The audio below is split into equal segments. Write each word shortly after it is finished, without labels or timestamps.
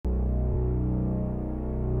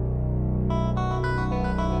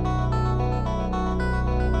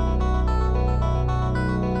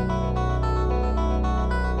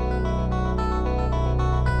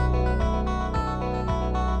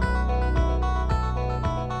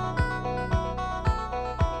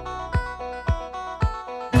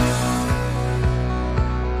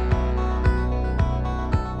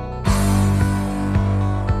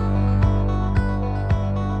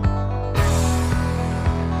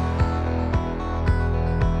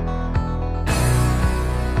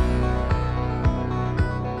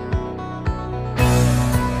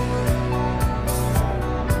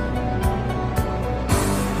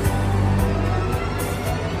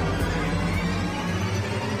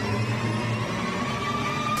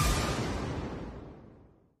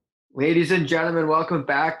Ladies and gentlemen, welcome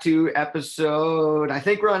back to I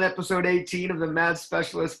think we're on episode 18 of the Mad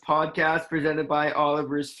Specialist podcast presented by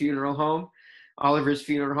Oliver's Funeral Home. Oliver's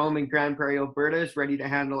Funeral Home in Grand Prairie, Alberta is ready to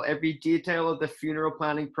handle every detail of the funeral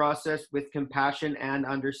planning process with compassion and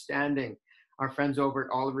understanding. Our friends over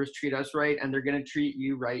at Oliver's treat us right, and they're going to treat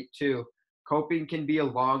you right too. Coping can be a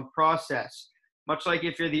long process. Much like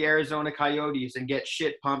if you're the Arizona Coyotes and get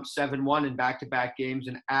shit pumped 7-1 in back-to-back games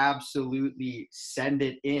and absolutely send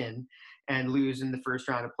it in and lose in the first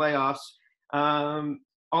round of playoffs,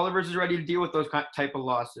 Oliver's is ready to deal with those type of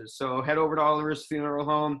losses. So head over to Oliver's Funeral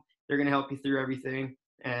Home. They're going to help you through everything.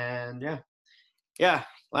 And yeah.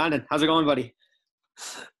 Landon, how's it going, buddy?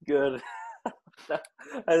 Good.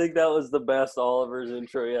 I think that was the best Oliver's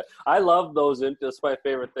intro yet. I love those intros. That's my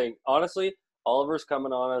favorite thing. Honestly, Oliver's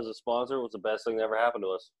coming on as a sponsor was the best thing that ever happened to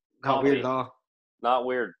us. Not weird at all. Not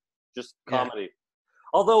weird. Just comedy.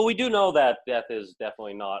 Although we do know that death is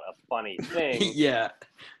definitely not a funny thing. Yeah.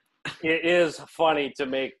 It is funny to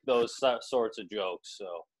make those sorts of jokes.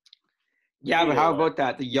 So. Yeah, but how about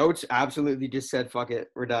that? The Yotes absolutely just said, fuck it.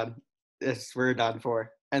 We're done. We're done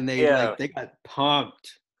for. And they got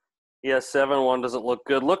pumped. Yeah, 7-1 doesn't look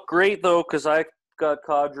good. Look great, though, because I got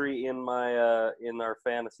Kadri in my in our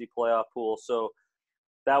fantasy playoff pool, so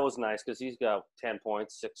that was nice because he's got 10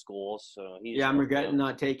 points, 6 goals. So I'm regretting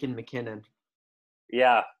not taking McKinnon.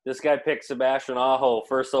 Yeah, this guy picked Sebastian Aho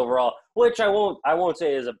first overall, which I won't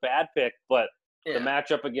say is a bad pick, but the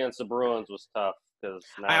matchup against the Bruins was tough because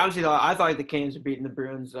I honestly thought the Canes were beating the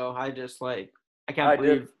Bruins, though. I can't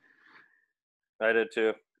believe. I did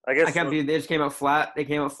too. I can't believe they just came out flat. They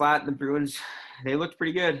came out flat, and the Bruins, they looked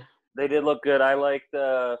pretty good. They did look good. I liked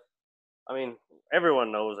everyone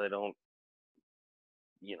knows I don't,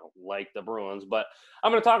 like the Bruins, but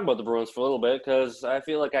I'm going to talk about the Bruins for a little bit because I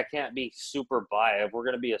feel like I can't be super biased. We're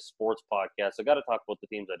going to be a sports podcast. I got to talk about the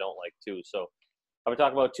teams I don't like too. So I'm going to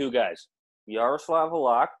talk about 2 guys. Yaroslav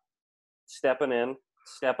Halak stepping in,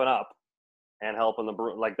 stepping up, and helping the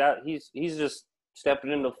Bruins. Like that, he's just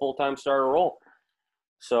stepping into a full-time starter role.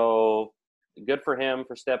 So good for him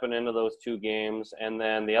for stepping into those 2 games. And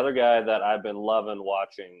then the other guy that I've been loving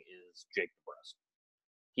watching is Jake DeBrusk.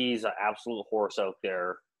 He's an absolute horse out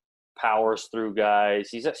there, powers through guys.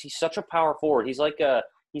 He's such a power forward. He's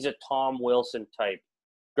he's a Tom Wilson type,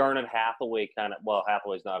 Garnet Hathaway kind of. Well,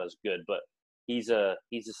 Hathaway's not as good, but he's the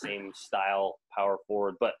same style power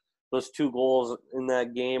forward. But those 2 goals in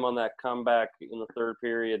that game on that comeback in the third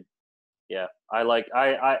period, yeah,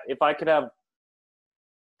 if I could have.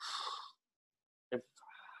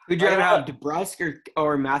 Would you rather have DeBrusk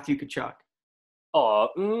or Matthew Tkachuk?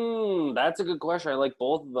 Oh, that's a good question. I like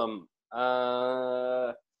both of them.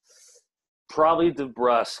 Probably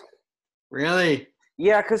DeBrusk. Really?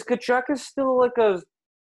 Yeah, because Tkachuk is still like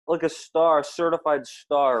a star, certified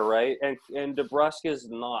star, right? And DeBrusk is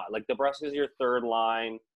not. Like DeBrusk is your third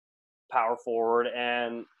line power forward,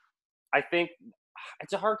 and I think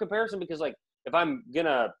it's a hard comparison because if I'm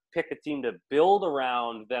gonna pick a team to build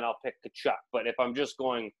around, then I'll pick Tkachuk. But if I'm just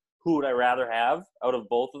going, who would I rather have out of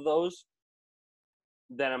both of those?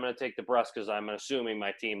 Then I'm going to take DeBrusk because I'm assuming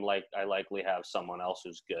my team I likely have someone else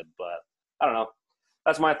who's good. But I don't know.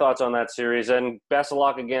 That's my thoughts on that series. And best of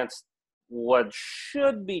luck against what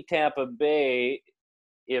should be Tampa Bay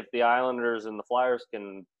if the Islanders and the Flyers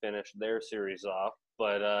can finish their series off.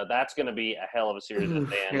 But that's going to be a hell of a series if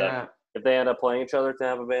they end up playing each other,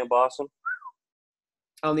 Tampa Bay and Boston.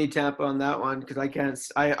 I'll need Tampa on that one because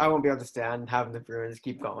I won't be able to stand having the Bruins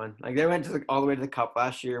keep going. Like they went all the way to the Cup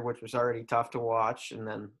last year, which was already tough to watch, and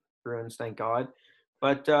then Bruins, thank God.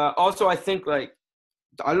 But also I think I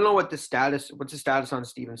don't know what's the status on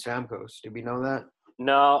Steven Stamkos. Do we know that?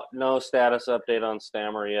 No status update on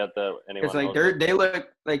Stammer yet that anyone knows. They look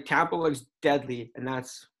like Tampa looks deadly, and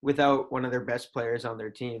that's without one of their best players on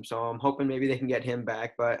their team. So I'm hoping maybe they can get him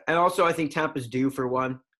back. And also I think Tampa's due for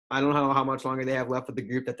one. I don't know how much longer they have left with the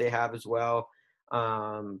group that they have as well,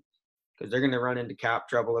 because they're going to run into cap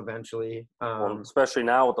trouble eventually. Especially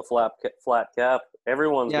now with the flat cap,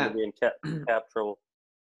 everyone's going to be in cap trouble.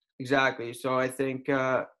 Exactly. So I think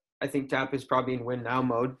Tampa's probably in win now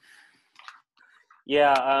mode.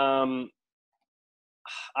 Yeah.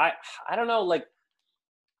 I don't know. I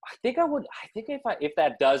think I would. I think if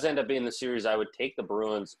that does end up being the series, I would take the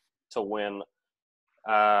Bruins to win.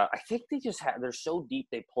 I think they're so deep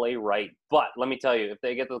they play right. But let me tell you, if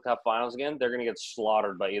they get to the Cup Finals again, they're going to get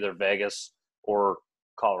slaughtered by either Vegas or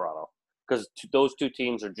Colorado because those 2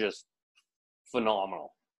 teams are just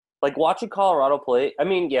phenomenal. Like watching Colorado play. I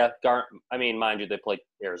mean, mind you, they play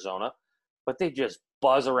Arizona, but they just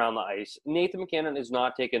buzz around the ice. Nathan McKinnon is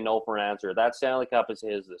not taking no for an answer. That Stanley Cup is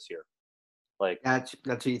his this year. Like, That's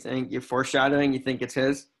what you think. You're foreshadowing. You think it's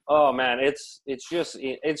his. oh man, it's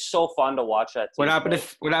so fun to watch that What team happened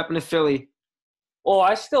play. to Philly? Well,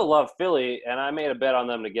 I still love Philly, and I made a bet on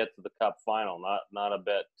them to get to the Cup final, not a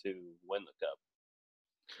bet to win the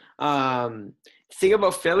Cup. Thing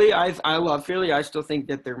about Philly, I love Philly. I still think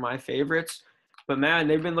that they're my favorites. But man,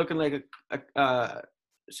 they've been looking like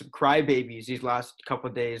some crybabies these last couple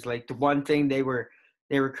of days. Like the one thing they were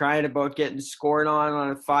crying about getting scored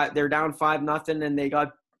on a 5. They're down 5-0, and they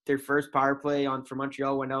got their first power play on for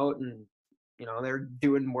Montreal went out, and they're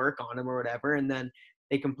doing work on them or whatever, and then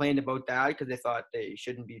they complained about that because they thought they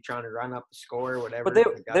shouldn't be trying to run up the score or whatever. But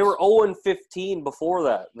they were 0-15 before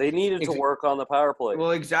that. They needed to work on the power play.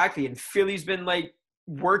 Well, exactly. And Philly's been like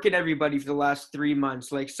working everybody for the last 3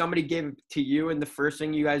 months. Like somebody gave it to you, and the first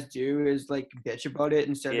thing you guys do is like bitch about it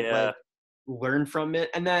instead of like learn from it.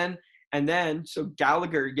 And then so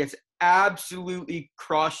Gallagher gets absolutely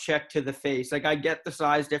cross-checked to the face. Like I get the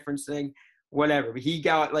size difference thing, whatever. But he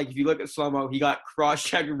got, like, if you look at slow-mo, he got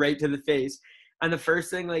cross-checked right to the face. And the first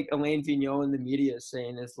thing like Alain Vigneault in the media is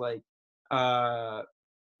saying is like,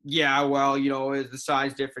 yeah, well, it's the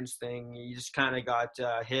size difference thing. He just kind of got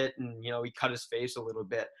hit, and he cut his face a little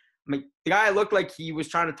bit. I mean, the guy looked like he was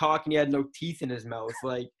trying to talk and he had no teeth in his mouth.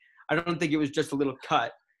 Like, I don't think it was just a little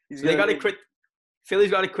cut. So they got to quit.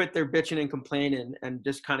 Philly's got to quit their bitching and complaining and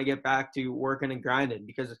just kind of get back to working and grinding,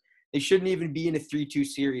 because they shouldn't even be in a 3-2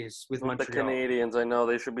 series with Montreal. The Canadiens, I know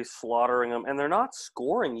they should be slaughtering them, and they're not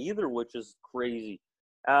scoring either, which is crazy.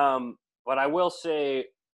 But I will say,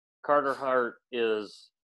 Carter Hart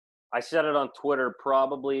is. I said it on Twitter,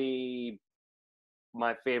 probably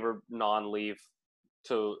my favorite non-Leaf,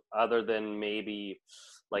 to other than maybe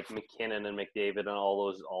like McKinnon and McDavid and all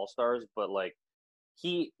those all-stars, but like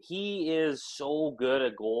he is so good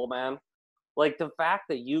at goal, man. Like the fact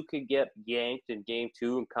that you could get yanked in game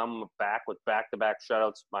 2 and come back with back-to-back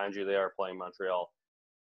shutouts, mind you, they are playing Montreal,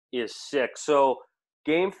 is sick. So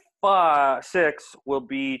game 6 will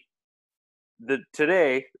be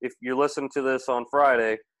today, if you listen to this on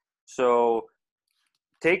Friday. So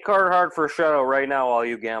take Carter Hart for a shutout right now, all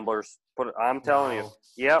you gamblers. I'm telling you.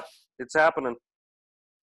 Yep, it's happening.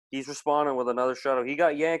 He's responding with another shutout. He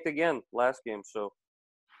got yanked again last game. So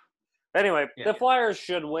anyway, the Flyers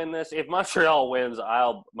should win this. If Montreal wins,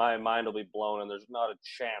 my mind will be blown, and there's not a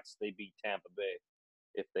chance they beat Tampa Bay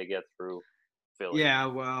if they get through Philly. Yeah,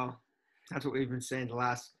 well, that's what we've been saying the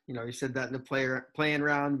last. You said that in the playing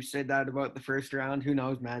round. We said that about the first round. Who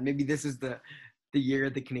knows, man? Maybe this is the year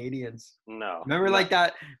of the Canadians. No.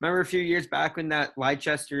 Remember a few years back when that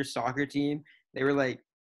Leicester soccer team, they were like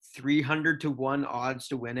 300-1 odds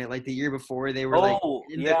to win it. Like the year before, they were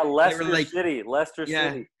Leicester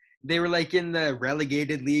City. They were like in the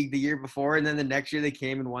relegated league the year before, and then the next year they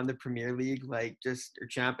came and won the Premier League, like or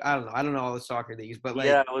champ. I don't know all the soccer leagues, but like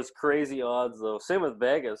it was crazy odds though. Same with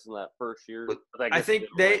Vegas in that first year. I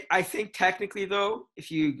think technically though,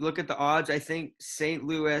 if you look at the odds, I think St.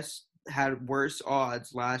 Louis had worse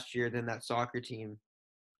odds last year than that soccer team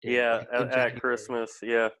did, at Christmas.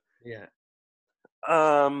 Yeah.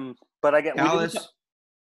 But I get Dallas.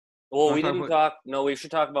 We should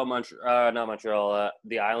talk about not Montreal,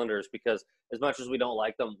 the Islanders, because as much as we don't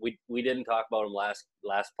like them, we didn't talk about them last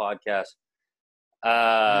podcast.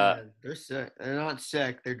 They're sick. They're not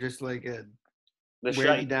sick. They're just like a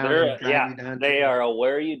wear you down. They are a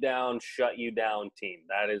wear you down, shut you down team.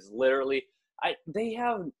 That is literally they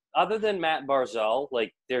have, other than Matt Barzal,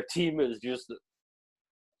 like their team is just.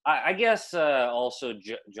 I guess also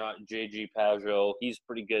JG Pajot, he's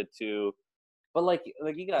pretty good too. But like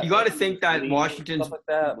you got to think that Washington's stuff like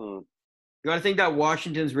that, you got to think that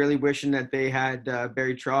Washington's really wishing that they had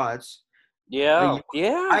Barry Trotz. Yeah.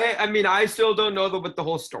 I mean, I still don't know what the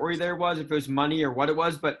whole story there was, if it was money or what it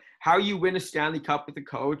was, but how you win a Stanley Cup with a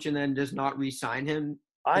coach and then just not re-sign him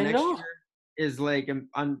next year is like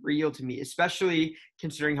unreal to me, especially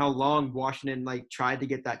considering how long Washington like tried to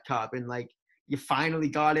get that cup, and like you finally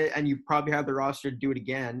got it, and you probably have the roster to do it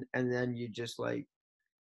again, and then you just like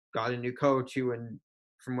got a new coach who, and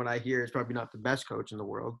from what I hear, is probably not the best coach in the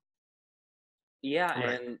world. Yeah,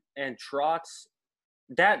 right. and Trotz,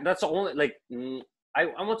 that's the only, like, I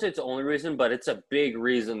won't say it's the only reason, but it's a big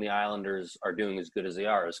reason the Islanders are doing as good as they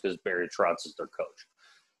are, is because Barry Trotz is their coach.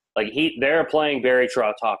 Like they're playing Barry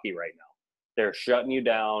Trotz hockey right now. They're shutting you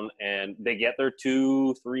down, and they get their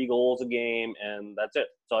 2-3 goals a game, and that's it.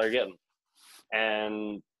 That's all you're getting.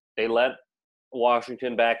 And they let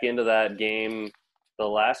Washington back into that game, the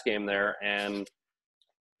last game there, and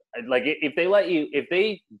like if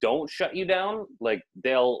they don't shut you down, like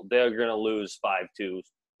they're gonna lose 5-2,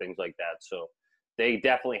 things like that. So they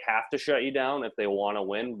definitely have to shut you down if they want to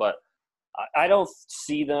win. But I don't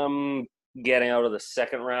see them getting out of the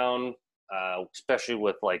second round, especially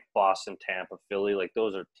with like Boston, Tampa, Philly. Like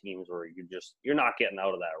those are teams where you're not getting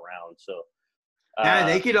out of that round. So Yeah,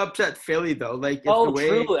 they could upset Philly though. Like if the oh,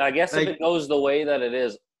 true. way, I guess if like it goes the way that it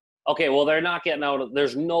is, okay. Well, they're not getting out of.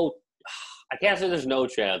 There's no. I can't say there's no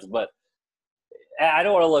chance, but I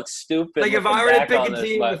don't want to look stupid. if Looking I were to back pick on a this,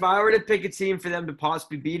 team, but if I were to pick a team for them to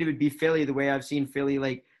possibly beat, it would be Philly. The way I've seen Philly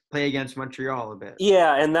like play against Montreal a bit.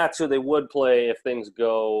 yeah, and that's who they would play if things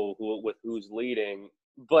go with who's leading.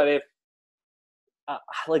 But if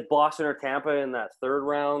like Boston or Tampa in that third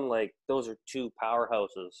round, like those are two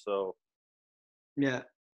powerhouses. So Yeah.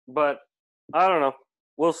 but I don't know.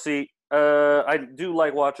 We'll see. I do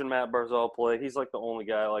like watching Matt Barzal play. He's like the only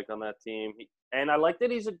guy I like on that team. And I like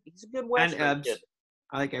that he's a good And Western Ebbs. kid.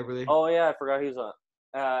 I like Everly. Oh yeah, I forgot he's on.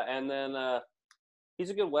 And then he's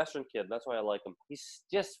a good Western kid. That's why I like him. He's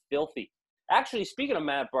just filthy. Actually, speaking of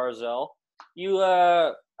Matt Barzal, you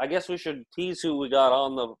I guess we should tease who we got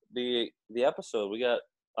on the episode. We got.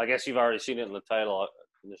 I guess you've already seen it in the title.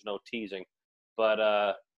 There's no teasing,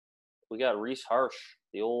 but we got Reece Harsch,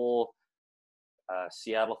 the old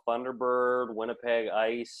Seattle Thunderbird, Winnipeg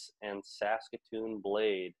Ice, and Saskatoon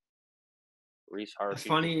Blade. Reece Harsch. It's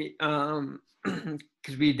funny,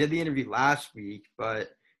 because we did the interview last week, but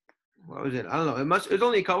what was it? I don't know. It was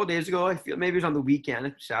only a couple days ago. I feel maybe it was on the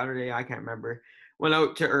weekend, Saturday. I can't remember. Went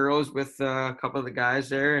out to Earl's with a couple of the guys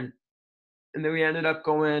there, and then we ended up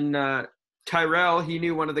going. Tyrell, he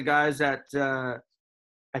knew one of the guys at the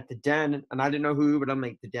Den, and I didn't know who, but I'm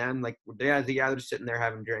like, the Den, like the guys are sitting there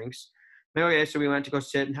having drinks. Okay, so we went to go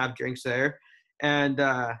sit and have drinks there, and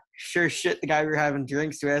sure shit, the guy we were having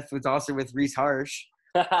drinks with was also with Reece Harsch.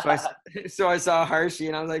 So I saw Harshy,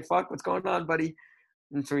 and I was like, "Fuck, what's going on, buddy?"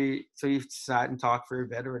 And so we sat and talked for a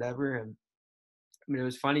bit or whatever, and I mean, it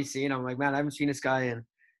was funny seeing him. I'm like, man, I haven't seen this guy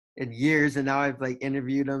in years, and now I've like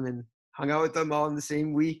interviewed him and hung out with them all in the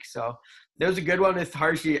same week. So there was a good one with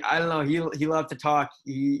Harshy. I don't know. He loved to talk.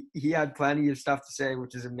 He had plenty of stuff to say,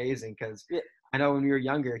 which is amazing because Yeah. I know when we were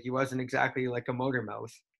younger, he wasn't exactly like a motor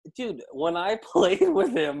mouth. Dude, when I played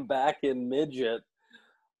with him back in midget,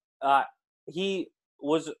 he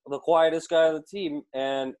was the quietest guy on the team,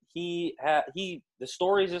 and the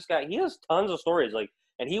stories this guy, he has tons of stories, like,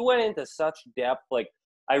 and he went into such depth. Like,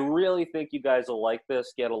 I really think you guys will like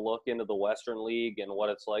this. Get a look into the Western League and what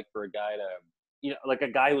it's like for a guy to, like a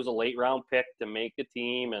guy who's a late round pick to make the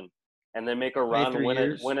team and then make a run,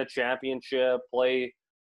 win a championship, play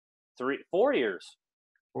 4 years.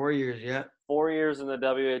 4 years, yeah. 4 years in the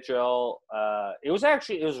WHL. It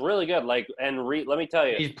was really good. Like, and let me tell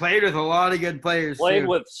you, he's played with a lot of good players. Played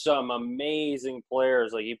with some amazing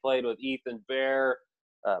players. Like he played with Ethan Bear,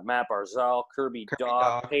 Matt Barzal, Kirby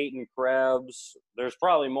Dock, Peyton Krebs. There's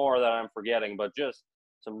probably more that I'm forgetting, but just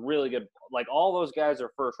some really good. Like all those guys are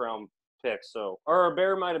first round picks. So, or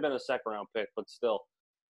Bear might have been a second round pick, but still,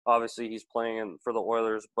 obviously he's playing for the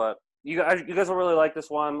Oilers. But you guys will really like this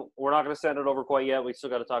one. We're not going to send it over quite yet. We still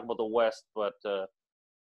got to talk about the West, but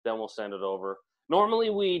then we'll send it over. Normally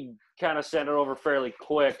we kind of send it over fairly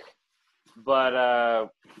quick, but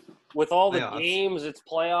with all the games, it's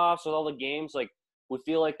playoffs. With all the games, like we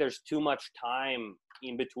feel like there's too much time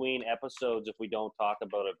in between episodes if we don't talk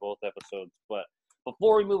about it both episodes. But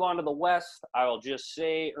before we move on to the West, I will just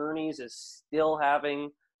say Ernies is still having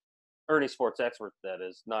Ernies Sports Experts. That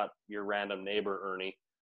is not your random neighbor Ernie.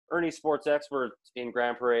 Ernies Sports Experts in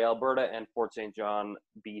Grand Prairie, Alberta, and Fort St. John,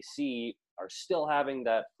 BC, are still having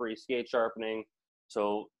that free skate sharpening.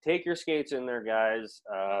 So take your skates in there, guys.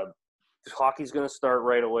 Hockey's going to start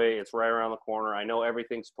right away. It's right around the corner. I know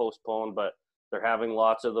everything's postponed, but they're having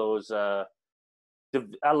lots of those.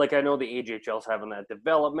 Like I know the AJHL's having that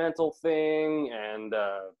developmental thing, and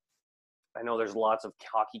I know there's lots of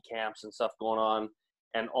hockey camps and stuff going on.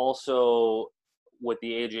 And also with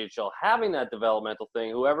the AJHL having that developmental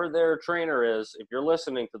thing, whoever their trainer is, if you're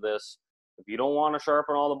listening to this, if you don't want to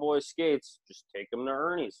sharpen all the boys' skates, just take them to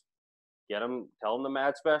Ernie's. Get them, tell them the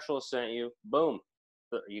Mad Specialist sent you. Boom.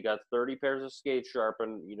 You got 30 pairs of skates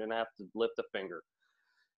sharpened. You didn't have to lift a finger.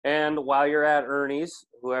 And while you're at Ernie's,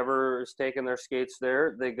 whoever is taking their skates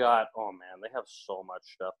there, they got, oh man, they have so much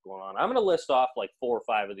stuff going on. I'm going to list off like 4 or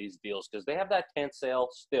 5 of these deals because they have that tent sale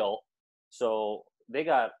still. So they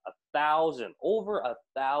got over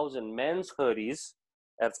 1,000 men's hoodies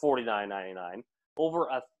at $49.99, over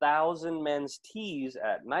 1,000 men's tees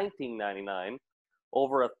at $19.99,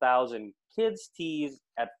 over 1,000 kids tees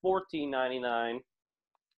at $14.99,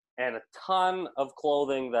 and a ton of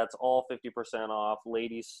clothing that's all 50% off.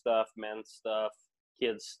 Ladies stuff, men's stuff,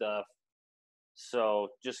 kids stuff. So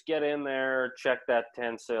just get in there, check that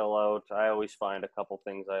 10 sale out. I always find a couple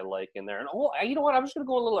things I like in there. And you know what? I'm just gonna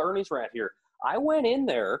go a little Ernie's rant here. I went in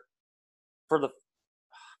there for the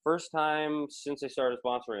first time since they started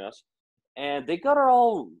sponsoring us, and they got her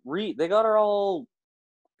all Yeah,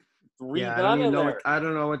 I don't redone even in know there. I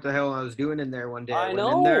don't know what the hell I was doing in there one day. I I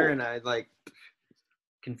went in there know. and I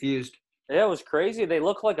confused. Yeah, it was crazy. They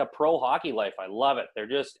look like a pro hockey life. I love it. They're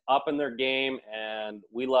just up in their game, and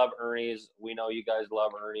we love Ernie's. We know you guys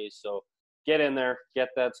love Ernie's, so get in there, get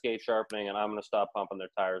that skate sharpening, and I'm going to stop pumping their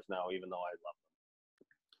tires now, even though I love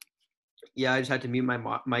Yeah, I just had to mute my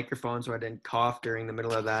microphone so I didn't cough during the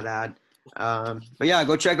middle of that ad. But yeah,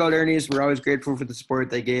 go check out Ernie's. We're always grateful for the support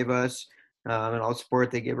they gave us and all the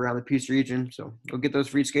support they give around the Peace region. So go get those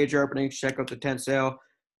free skate sharpenings. Check out the tent sale.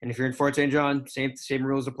 And if you're in Fort St. John, same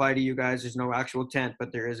rules apply to you guys. There's no actual tent,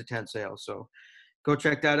 but there is a tent sale. So go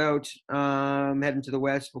check that out. Heading to the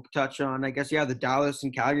west, we'll touch on, I guess, the Dallas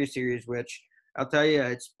and Calgary series, which I'll tell you,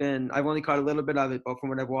 I've only caught a little bit of it, but from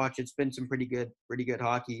what I've watched, it's been some pretty good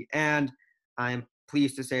hockey. And I'm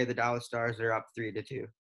pleased to say the Dallas Stars are up 3-2.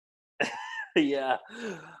 Yeah,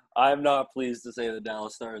 I'm not pleased to say the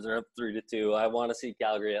Dallas Stars are up 3-2. I want to see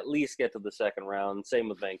Calgary at least get to the second round. Same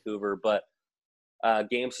with Vancouver, but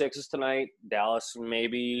Game 6 is tonight. Dallas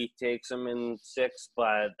maybe takes them in 6,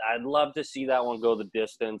 but I'd love to see that one go the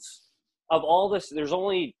distance. Of all this, there's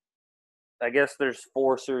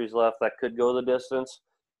 4 series left that could go the distance.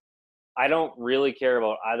 I don't really care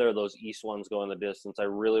about either of those East ones going the distance. I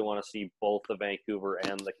really want to see both the Vancouver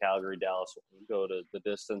and the Calgary-Dallas go to the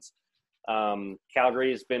distance.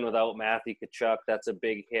 Calgary has been without Matthew Tkachuk. That's a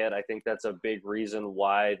big hit. I think that's a big reason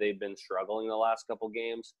why they've been struggling the last couple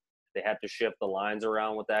games. They had to shift the lines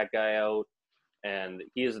around with that guy out, and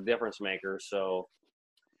he is a difference maker, so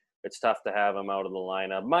it's tough to have him out of the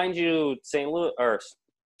lineup. Mind you, St. Louis, or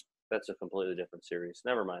that's a completely different series.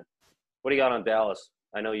 Never mind. What do you got on Dallas?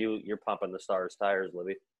 I know you're pumping the Stars tires,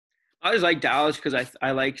 Libby. I always like Dallas because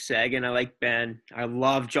I like Sagan. I like Ben. I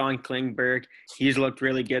love John Klingberg. He's looked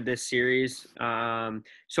really good this series.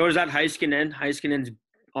 So is that Heiskanen. Heiskanen's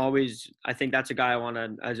always, I think that's a guy I want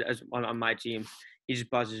to as on my team. He just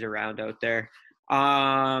buzzes around out there.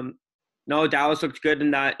 No, Dallas looked good in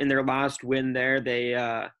their last win there.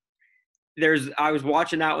 I was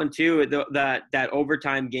watching that one too, that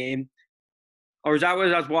overtime game. Or was that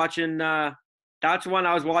what I was watching? That's one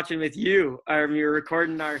I was watching with you. We were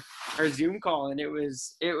recording our Zoom call, and it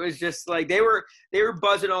was just like they were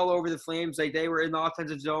buzzing all over the Flames. Like they were in the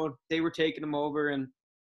offensive zone, they were taking them over, and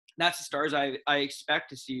that's the Stars I expect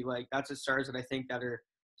to see. Like that's the Stars that I think that are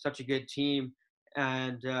such a good team,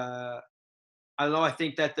 and I don't know. I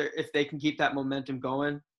think that if they can keep that momentum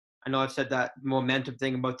going, I know I've said that momentum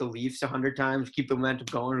thing about the Leafs 100 times. Keep the momentum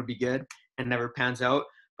going, it'll be good, and never pans out.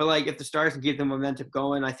 But like if the Stars can keep the momentum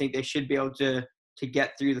going, I think they should be able to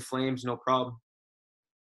get through the Flames, no problem.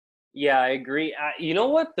 Yeah, I agree. You know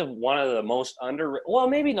what? One of the most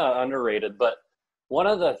maybe not underrated, but one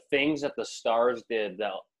of the things that the Stars did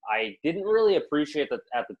that I didn't really appreciate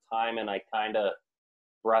at the time, and I kind of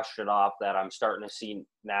brushed it off, that I'm starting to see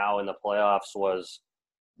now in the playoffs, was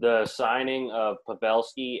the signing of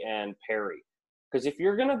Pavelski and Perry. Because if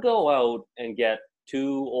you're going to go out and get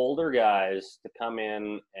 2 older guys to come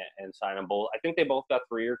in and sign them both, I think they both got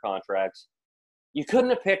 3-year contracts. You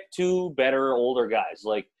couldn't have picked 2 better older guys.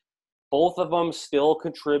 Like, both of them still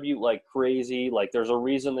contribute like crazy. Like, there's a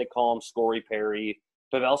reason they call him Scory Perry.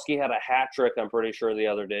 Pavelski had a hat trick, I'm pretty sure, the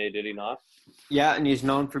other day. Did he not? Yeah, and he's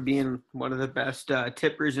known for being one of the best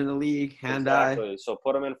tippers in the league. Exactly. So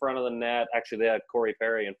put him in front of the net. Actually, they had Corey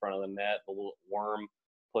Perry in front of the net. The little worm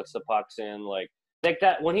puts the pucks in. Like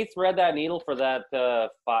that when he thread that needle for that,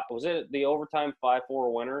 was it the overtime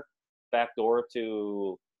 5-4 winner? Backdoor to,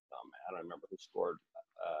 oh man, I don't remember who scored.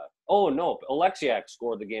 Alexiak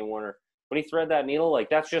scored the game winner. When he thread that needle, like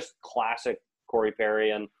that's just classic Corey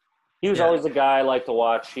Perry, and he was always the guy I like to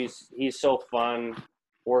watch. He's so fun,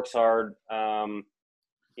 works hard.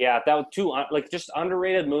 That was 2 just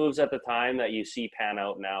underrated moves at the time that you see pan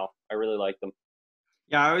out now. I really like them.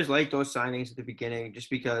 Yeah, I always like those signings at the beginning, just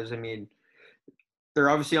because they're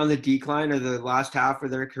obviously on the decline of the last half of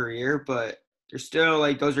their career, but they're still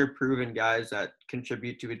like those are proven guys that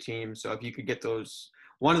contribute to a team. So if you could get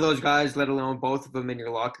one of those guys, let alone both of them in your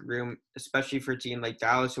locker room, especially for a team like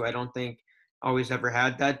Dallas, who I don't think always ever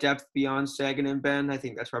had that depth beyond Sagan and Ben, I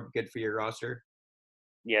think that's probably good for your roster.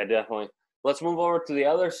 Yeah, definitely. Let's move over to the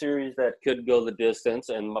other series that could go the distance,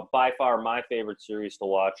 and by far my favorite series to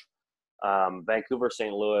watch, Vancouver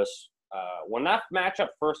St. Louis. When that matchup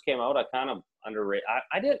first came out, I kind of underrated.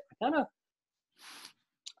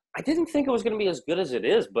 I didn't think it was going to be as good as it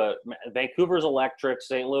is, but Vancouver's electric.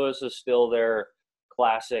 St. Louis is still their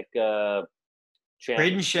classic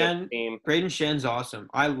championship team. Braden Shen's awesome.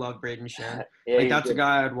 I love Braden Shen. Yeah, Like he's that's good. a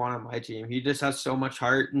guy I'd want on my team. He just has so much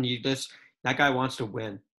heart, and that guy wants to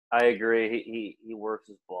win. I agree. He works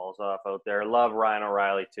his balls off out there. Love Ryan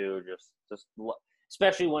O'Reilly too.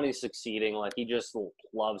 Especially when he's succeeding. Like he just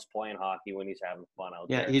loves playing hockey when he's having fun out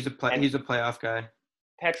there. Yeah, he's a playoff guy.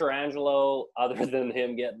 Pietrangelo, other than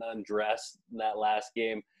him getting undressed in that last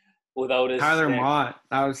game without his Tyler stick. Mott,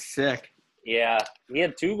 that was sick. Yeah, he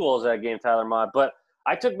had 2 goals that game, Tyler Mott. But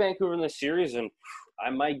I took Vancouver in this series, and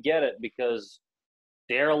I might get it because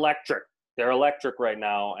they're electric. They're electric right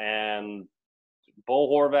now, and Bo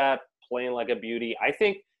Horvat playing like a beauty. I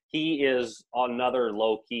think he is another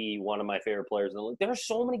low-key one of my favorite players in the league. There are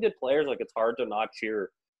so many good players, like it's hard to not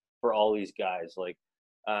cheer for all these guys. Like,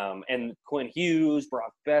 and Quinn Hughes,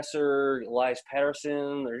 Brock Besser, Elias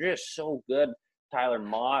Pettersson, they're just so good. Tyler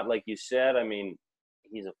Mott, like you said, I mean,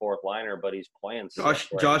 he's a fourth liner, but he's playing. Josh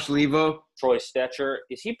Levo. Troy Stetcher.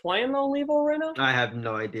 Is he playing though, Levo, right now? I have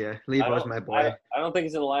no idea. Levo's my boy. I don't think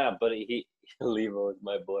he's in the lineup, but Levo is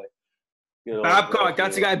my boy. Babcock,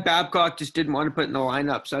 that's the guy Babcock just didn't want to put in the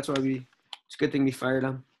lineup, so that's why it's a good thing we fired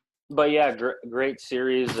him. But yeah, great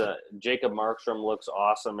series. Jacob Markstrom looks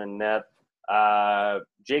awesome in net.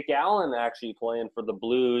 Jake Allen actually playing for the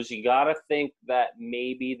Blues. You got to think that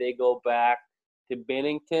maybe they go back to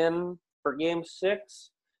Binnington for Game 6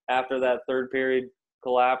 after that third period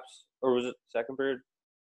collapse, or was it second period?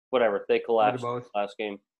 Whatever, they collapsed last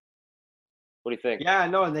game. What do you think? Yeah,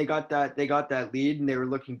 no, and they got that lead, and they were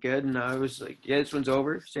looking good, and I was like, yeah, this one's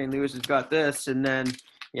over. St. Louis has got this, and then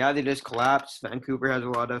yeah, they just collapsed. Vancouver has a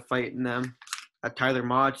lot of fight in them. Tyler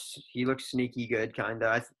Mott, he looks sneaky good, kind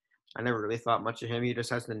of. I never really thought much of him. He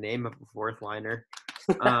just has the name of a fourth liner.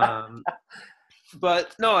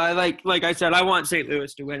 But no, I like I said, I want St.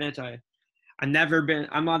 Louis to win it. I'm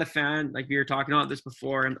not a fan, like we were talking about this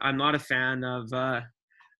before, and I'm not a fan of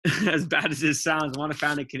as bad as this sounds, I'm not a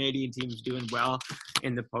fan of Canadian teams doing well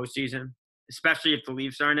in the postseason, especially if the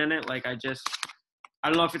Leafs aren't in it. Like I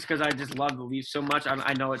don't know if it's because I just love the Leafs so much.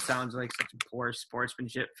 I know it sounds like such a poor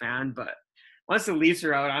sportsmanship fan, but once the Leafs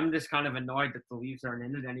are out, I'm just kind of annoyed that the Leafs aren't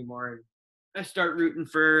in it anymore. And I start rooting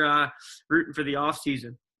for the off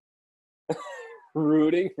season.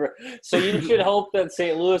 So you should hope that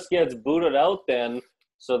St. Louis gets booted out then,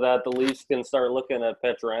 so that the Leafs can start looking at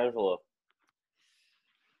Pietrangelo.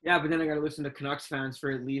 Yeah, but then I got to listen to Canucks fans for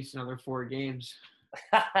at least another 4 games.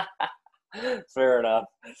 Fair enough.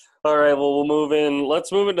 All right, well, we'll move in.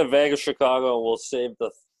 Let's move into Vegas, Chicago, and we'll save the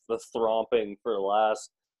thromping for last.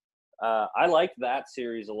 I liked that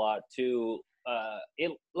series a lot, too.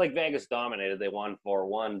 Vegas dominated. They won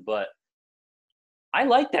 4-1, but I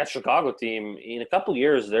like that Chicago team. In a couple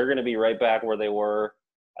years, they're going to be right back where they were.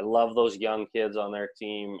 I love those young kids on their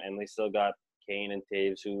team, and they still got Kane and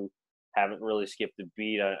Taves, who haven't really skipped a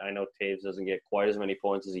beat. I know Taves doesn't get quite as many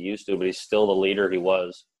points as he used to, but he's still the leader he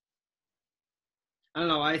was. I don't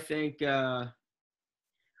know. I think Chicago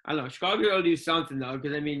will do something though,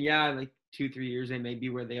 because I mean, yeah, like 2-3 years they may be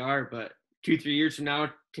where they are, but 2-3 years from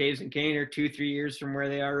now, Taves and Kane are 2-3 years from where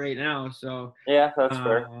they are right now. So yeah, that's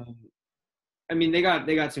fair. I mean, they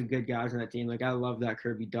got some good guys on that team. Like I love that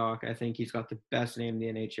Kirby Dach. I think he's got the best name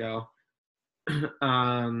in the NHL.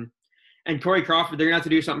 And Corey Crawford, they're gonna have to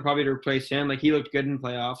do something probably to replace him. Like he looked good in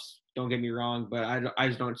playoffs. Don't get me wrong, but I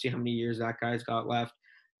just don't see how many years that guy's got left.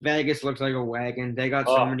 Vegas looks like a wagon. They got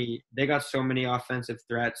so many offensive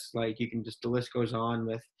threats. Like you can just, the list goes on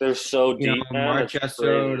with. They're so deep.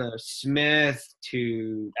 Marchessault to Smith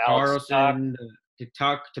to Carlson to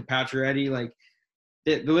Tuck to Pacioretty. Like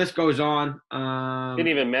the list goes on. Didn't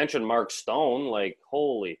even mention Mark Stone. Like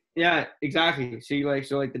holy. Yeah, exactly. So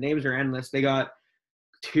the names are endless. They got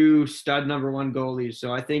 2 stud number 1 goalies.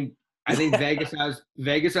 So I think Vegas has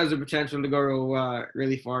the potential to go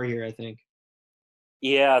really far here, I think.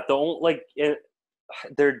 Yeah,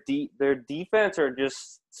 their defense are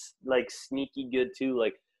just like sneaky good too.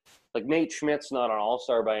 Like Nate Schmidt's not an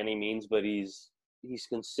all-star by any means, but he's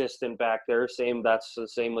consistent back there. That's the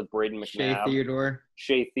same with Braden McNabb.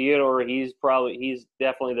 Shea Theodore, he's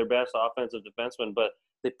definitely their best offensive defenseman, but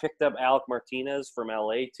they picked up Alec Martinez from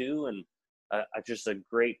LA too, and just a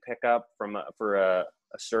great pickup for a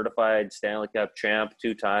certified Stanley Cup champ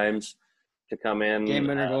 2 times to come in. Game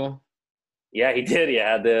winner goal. Yeah, he did. He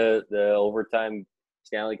had the overtime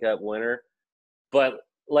Stanley Cup winner. But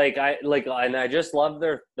and I just love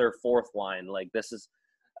their 4th line. Like this is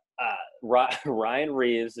Ryan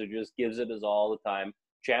Reeves, who just gives it his all the time.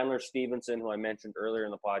 Chandler Stevenson, who I mentioned earlier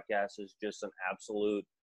in the podcast, is just an absolute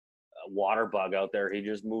water bug out there. He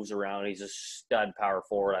just moves around. He's a stud power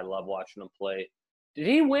forward. I love watching him play. Did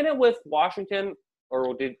he win it with Washington,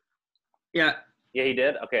 or did? Yeah. Yeah, he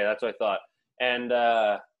did. Okay, that's what I thought. And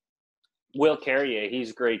Will Carrier,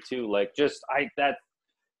 he's great too. Like,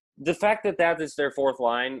 the fact that is their fourth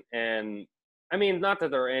line, and I mean, not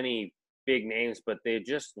that there are any big names, but they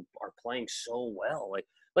just are playing so well.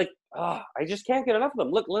 I just can't get enough of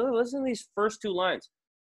them. Look, listen to these first two lines.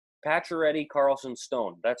 Pacioretty, Carlson,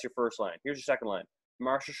 Stone. That's your first line. Here's your second line.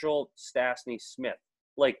 Marshall, Stastny, Smith.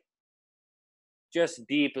 Like, just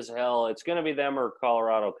deep as hell. It's going to be them or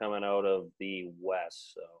Colorado coming out of the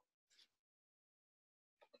West. So,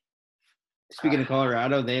 Speaking of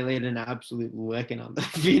Colorado, they laid an absolute licking on the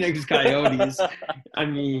Phoenix Coyotes. I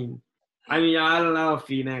mean, I don't know,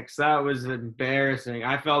 Phoenix. That was embarrassing.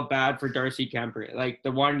 I felt bad for Darcy Kemper, like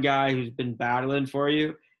the one guy who's been battling for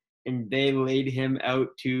you, and they laid him out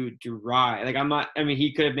to dry. Like,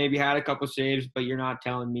 he could have maybe had a couple saves, but you're not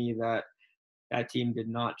telling me that that team did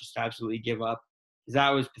not just absolutely give up. That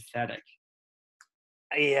was pathetic.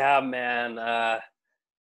 Yeah, man.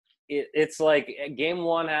 It's like game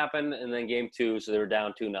one happened, and then game two, so they were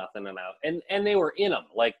down 2-0 and out. And they were in them.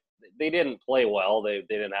 Like, they didn't play well. They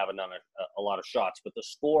didn't have a lot of shots, but the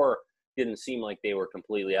score didn't seem like they were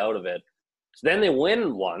completely out of it. So then they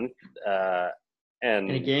win one,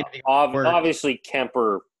 and obviously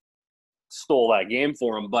Kemper stole that game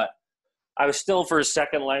for him. But I was still for a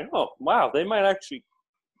second like, oh, wow, they might actually,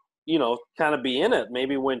 kind of be in it.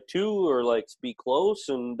 Maybe win two or, like, be close.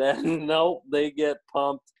 And then, no, they get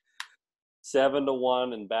pumped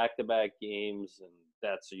 7-1 in back-to-back games. And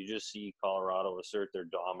you just see Colorado assert their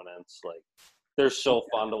dominance. Like, they're so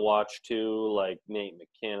fun to watch, too, like Nate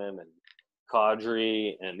McKinnon and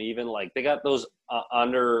Kadri. And even, like, they got those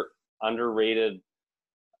underrated,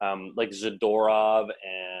 like Zadorov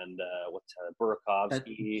and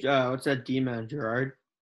Burakovsky. What's that D-man,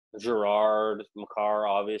 Gerard, Makar,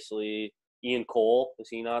 obviously. Ian Cole, is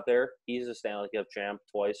he not there? He's a Stanley Cup champ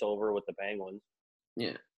twice over with the Penguins.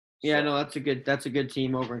 Yeah. Yeah, no, that's a good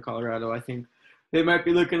team over in Colorado. I think they might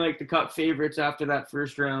be looking like the Cup favorites after that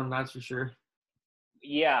first round, that's for sure.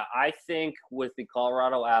 Yeah, I think with the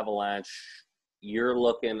Colorado Avalanche, you're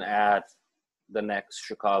looking at the next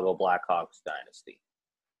Chicago Blackhawks dynasty.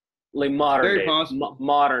 Like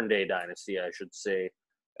modern day dynasty, I should say.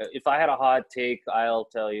 If I had a hot take, I'll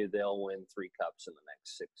tell you they'll win 3 cups in the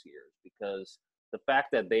next 6 years, because the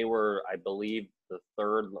fact that they were, I believe, the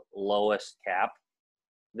third lowest cap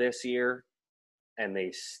this year, and they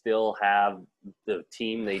still have the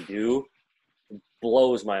team they do,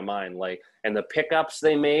 blows my mind. Like, and the pickups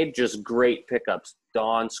they made, just great pickups.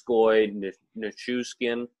 Donskoy,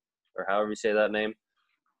 Nichushkin, or however you say that name,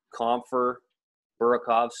 Comfer,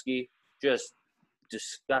 Burakovsky, just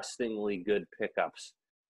disgustingly good pickups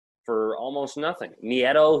for almost nothing.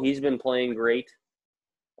 Nieto, he's been playing great.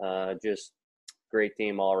 Just great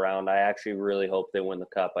team all around. I actually really hope they win the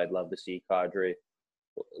Cup. I'd love to see Kadri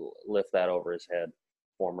lift that over his head.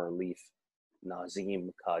 Former Leaf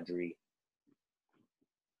Nazem Kadri.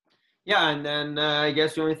 Yeah, and then I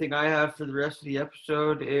guess the only thing I have for the rest of the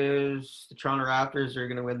episode is the Toronto Raptors are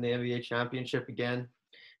going to win the NBA championship again,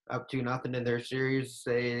 up 2-0 in their series.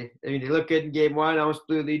 They look good in game one, almost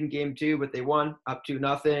blew a lead in game two, but they won up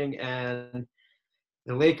 2-0. And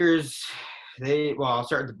the Lakers, I'll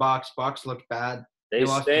start with the Bucks. Bucks looked bad. They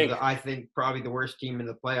lost to I think probably the worst team in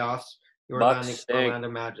the playoffs, the Orlando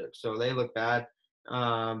Magic. So they look bad.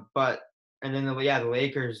 The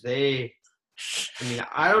Lakers,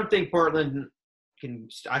 I don't think Portland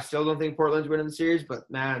I still don't think Portland's winning the series, but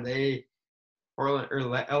man,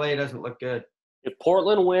 LA doesn't look good. If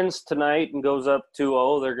Portland wins tonight and goes up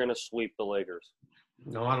 2-0, they're going to sweep the Lakers.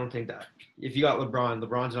 No, I don't think that. If you got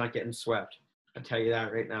LeBron's not getting swept. I'll tell you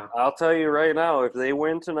that right now. I'll tell you right now, if they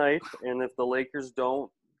win tonight and if the Lakers don't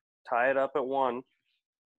tie it up at 1,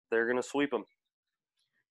 they're going to sweep them.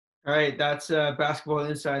 All right, that's Basketball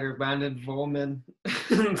Insider, Landon Volman.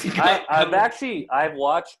 I've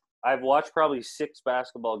watched probably 6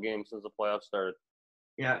 basketball games since the playoffs started.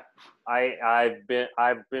 Yeah, I've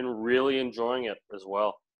been really enjoying it as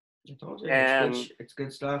well. It's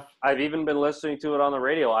good stuff. I've even been listening to it on the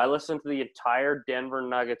radio. I listened to the entire Denver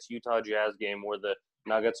Nuggets Utah Jazz game where the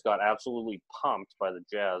Nuggets got absolutely pumped by the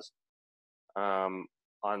Jazz on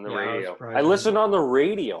the radio. I listened on the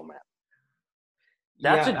radio, man.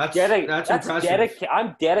 That's impressive.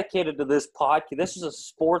 I'm dedicated to this podcast. This is a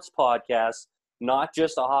sports podcast, not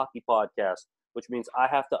just a hockey podcast, which means I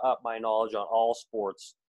have to up my knowledge on all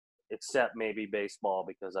sports except maybe baseball,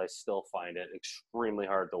 because I still find it extremely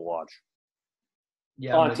hard to watch.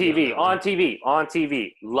 Yeah, on TV.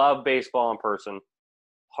 Love baseball in person.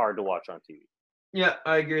 hard to watch on TV. Yeah,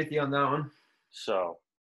 I agree with you on that one. So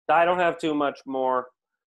I don't have too much more.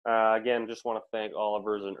 Again, just want to thank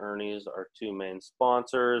Oliver's and Ernie's, our two main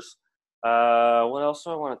sponsors. What else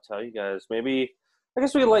do I want to tell you guys? Maybe, I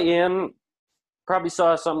guess we could let you in. Probably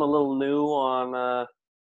saw something a little new on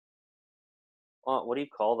what do you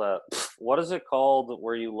call that? What is it called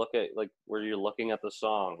where you look at, like, where you're looking at the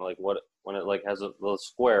song? Like, when it, like, has a little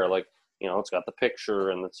square, like, you know, it's got the picture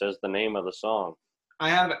and it says the name of the song. I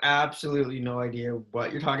have absolutely no idea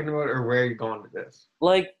what you're talking about or where you're going with this.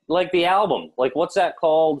 Like the album. Like, what's that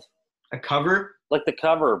called? A cover? Like the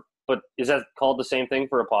cover, but is that called the same thing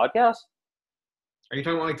for a podcast? Are you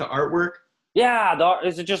talking about like the artwork? Yeah,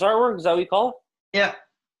 is it just artwork? Is that what you call it? Yeah.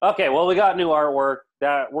 Okay, well, we got new artwork.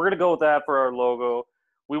 That we're gonna go with that for our logo.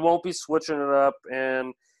 We won't be switching it up,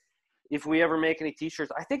 and if we ever make any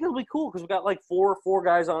T-shirts, I think it'll be cool because we got like four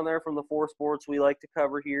guys on there from the four sports we like to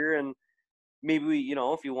cover here, and maybe we, you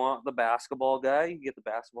know, if you want the basketball guy, you get the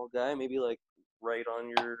basketball guy. Maybe like right on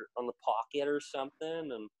the pocket or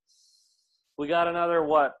something, and we got another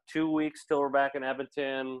 2 weeks till we're back in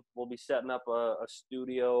Edmonton. We'll be setting up a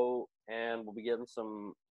studio, and we'll be getting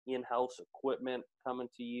some in-house equipment coming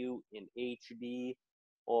to you in HD.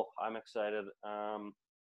 Oh, I'm excited. I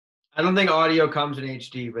don't think audio comes in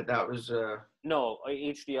HD, but that was No,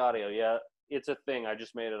 HD audio. Yeah, it's a thing. I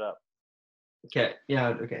just made it up. okay.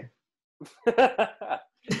 Yeah, okay.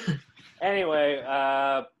 Anyway,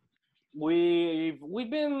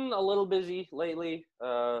 we've been a little busy lately.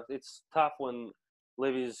 It's tough when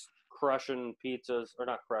Livy's crushing pizzas, or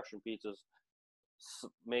not crushing pizzas,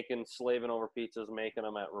 slaving over pizzas, making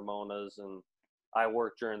them at Ramona's, and I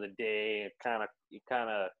work during the day. It kind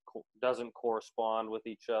of doesn't correspond with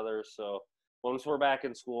each other. So once we're back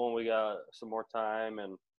in school and we got some more time,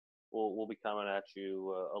 and we'll be coming at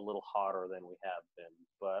you a little hotter than we have been.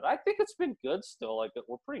 But I think it's been good still. Like,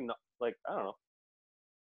 we're pretty, like, I don't know.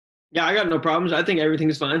 Yeah, I got no problems. I think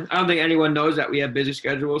everything's fine. I don't think anyone knows that we have busy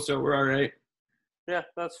schedules, so we're all right. Yeah,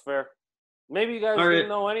 that's fair. Maybe you guys didn't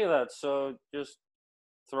know any of that, so just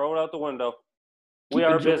throw it out the window. We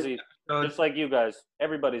are busy, just like you guys.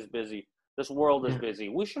 Everybody's busy. This world is busy.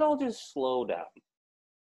 We should all just slow down.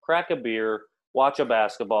 Crack a beer, watch a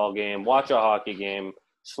basketball game, watch a hockey game,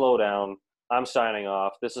 slow down. I'm signing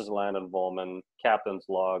off. This is Landon Volman, Captain's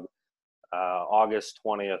Log, August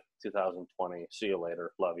 20th, 2020. See you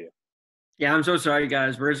later. Love you. Yeah, I'm so sorry,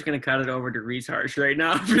 guys. We're just going to cut it over to Reece Harsch right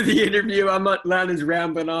now for the interview. Landon's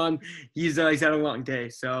rambling on. He's had a long day.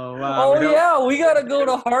 So. We got to go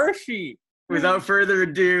to Harshie. Without further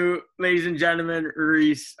ado, ladies and gentlemen,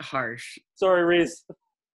 Reece Harsch. Sorry, Reece.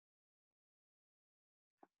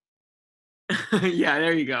 Yeah,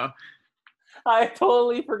 there you go. I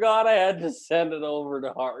totally forgot I had to send it over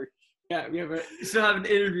to Harsh. Yeah, we still have an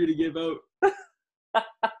interview to give out.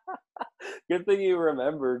 Good thing you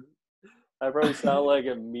remembered. I probably sound like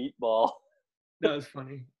a meatball. That was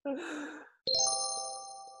funny.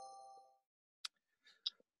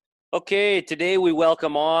 Okay, today we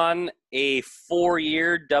welcome on a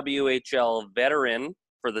 4-year WHL veteran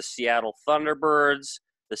for the Seattle Thunderbirds,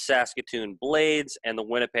 the Saskatoon Blades, and the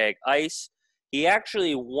Winnipeg Ice. He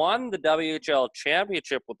actually won the WHL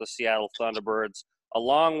Championship with the Seattle Thunderbirds,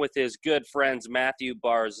 along with his good friends Matthew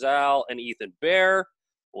Barzal and Ethan Bear.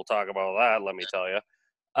 We'll talk about that, let me tell you.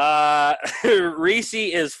 Reece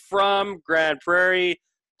is from Grand Prairie,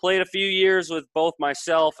 played a few years with both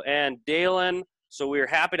myself and Dalen, so we're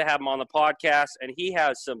happy to have him on the podcast, and he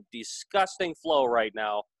has some disgusting flow right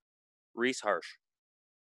now. Reece Harsch.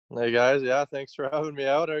 Hey, guys. Yeah, thanks for having me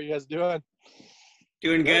out. How are you guys doing?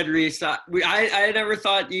 Doing good, Reece. I never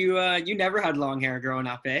thought you never had long hair growing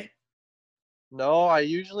up, eh? No, I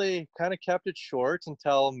usually kind of kept it short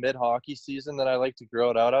until mid-hockey season. Then I like to grow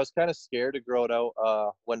it out. I was kind of scared to grow it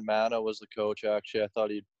out when Mana was the coach, actually. I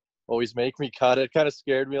thought he'd always make me cut it. Kind of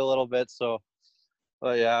scared me a little bit. So,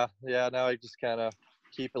 but yeah, now I just kind of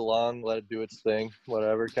keep it long, let it do its thing,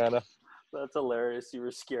 whatever, kind of. That's hilarious. You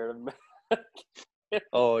were scared of me.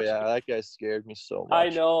 Oh, yeah, that guy scared me so much. I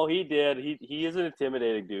know, he did. He is an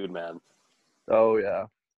intimidating dude, man. Oh, yeah.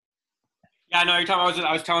 Yeah, no,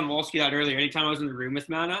 I was telling Wolski that earlier. Anytime I was in the room with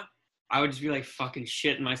Mana, I would just be like fucking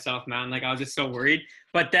shitting myself, man. Like, I was just so worried.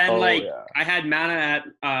 But then, I had Mana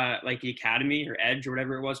at like the Academy or Edge or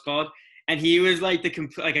whatever it was called. And he was like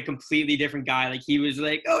a completely different guy. Like, he was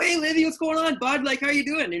like, "Oh, hey, Livy, what's going on, bud? Like, how you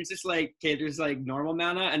doing?" And it's just like, okay, there's like normal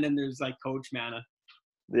Mana, and then there's like Coach Mana.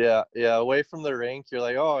 Yeah. Away from the rink, you're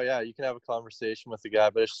like, oh, yeah, you can have a conversation with the guy.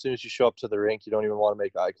 But as soon as you show up to the rink, you don't even want to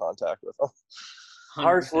make eye contact with him.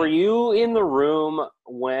 Harsh, were you in the room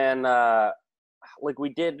when, we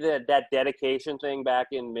did that dedication thing back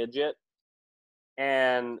in Midget?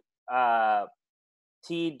 and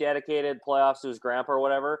T dedicated playoffs to his grandpa or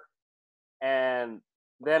whatever. And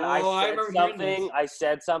then I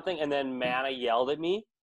said something, and then Mana yelled at me.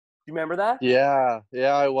 Do you remember that? Yeah,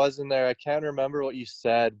 I was in there. I can't remember what you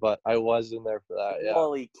said, but I was in there for that. Yeah.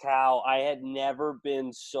 Holy cow! I had never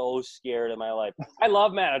been so scared in my life. I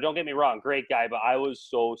love Mana. Don't get me wrong, great guy, but I was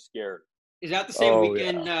so scared. Is that the same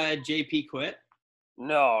weekend JP quit?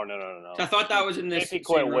 No. So I thought that was in this. JP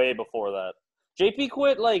quit way before that. JP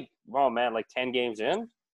quit like 10 games in.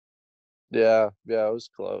 Yeah, it was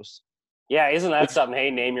close. Yeah, isn't that something? Hey,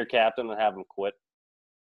 name your captain and have him quit.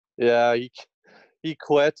 Yeah, he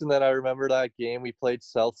quit, and then I remember that game we played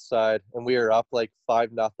Southside, and we were up like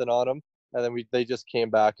 5-0 on them, and then they just came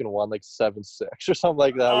back and won like 7-6 or something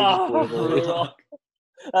like that. We just blew the lead.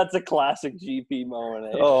 That's a classic GP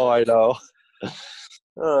moment. Eh? Oh, I know.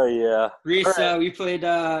 Oh yeah, Reece, right. we played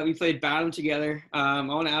Batham together. I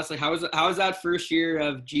want to ask, like, how was that first year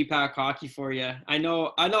of GPAC hockey for you? I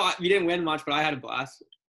know you didn't win much, but I had a blast.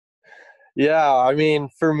 Yeah, I mean,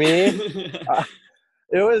 for me,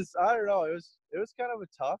 it was, I don't know, it was kind of a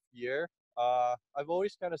tough year. I've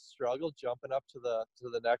always kind of struggled jumping up to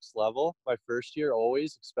the next level. My first year,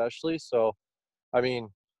 always, especially. So, I mean,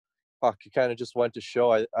 fuck, it kind of just went to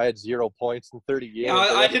show. I had 0 points in 30 games. Yeah,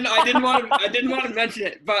 I didn't want to mention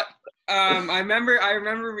it, but I remember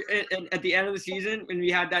at the end of the season when we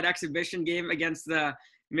had that exhibition game against the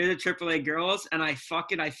mid AAA girls, and I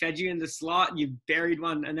fed you in the slot and you buried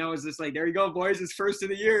one, and that was just like, there you go, boys, it's first of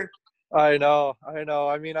the year. I know.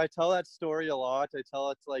 I mean, I tell that story a lot. I tell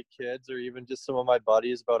it to like kids or even just some of my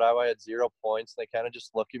buddies about how I had 0 points. And they kind of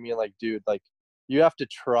just look at me and like, dude, like you have to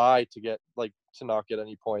try to get like to not get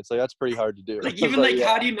any points. Like that's pretty hard to do. Like even like,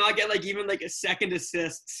 how do you not get like even like a second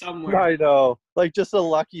assist somewhere? I know. Like just a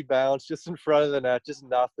lucky bounce just in front of the net, just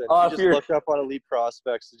nothing. You just look up on Elite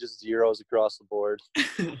Prospects, just zeros across the board.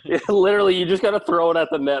 Yeah, literally, you just got to throw it at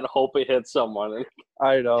the net and hope it hits someone.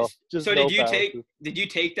 I know. Just so did you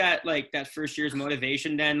take that like that first year's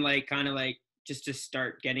motivation then, like kind of like just to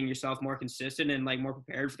start getting yourself more consistent and like more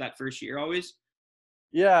prepared for that first year always?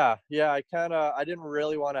 Yeah. I didn't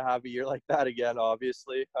really want to have a year like that again,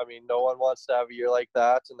 obviously. I mean, no one wants to have a year like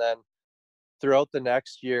that. And then throughout the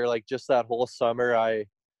next year, like just that whole summer, I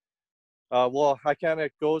kind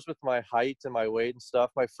of goes with my height and my weight and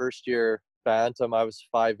stuff. My first year bantam, I was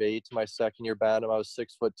 5'8". My second year bantam, I was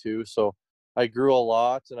 6'2". So I grew a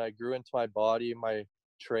lot and I grew into my body. My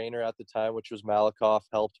trainer at the time, which was Malakoff,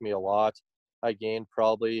 helped me a lot. I gained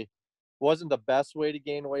probably wasn't the best way to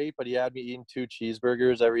gain weight, but he had me eating 2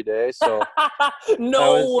 cheeseburgers every day. So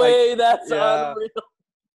no way, that's unreal.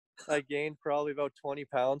 I gained probably about 20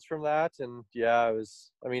 pounds from that. And yeah,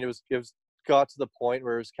 it got to the point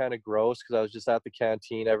where it was kind of gross because I was just at the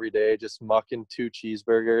canteen every day, just mucking 2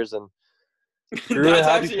 cheeseburgers. And that's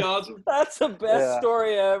actually awesome. That's the best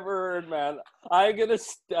story I ever heard, man. I'm gonna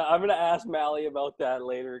ask Mally about that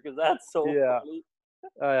later because that's so funny.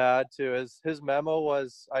 I had to. His memo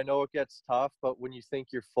was, I know it gets tough, but when you think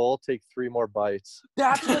you're full, take 3 more bites.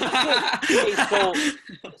 That's what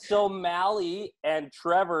so Mally and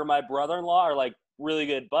Trevor, my brother-in-law, are like really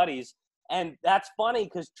good buddies. And that's funny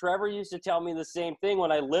because Trevor used to tell me the same thing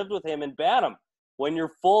when I lived with him in Bantam. When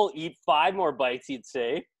you're full, eat 5 more bites, he'd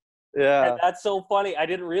say. Yeah. And that's so funny. I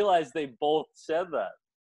didn't realize they both said that.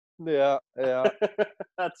 Yeah.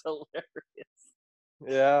 That's hilarious.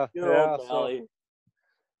 Yeah. Mally.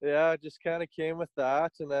 Yeah, just kind of came with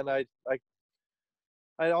that. And then I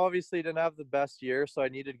obviously didn't have the best year, so I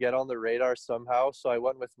needed to get on the radar somehow. So I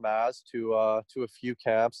went with Maz to a few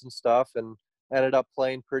camps and stuff and ended up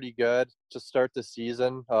playing pretty good to start the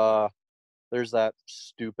season. There's that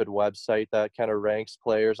stupid website that kind of ranks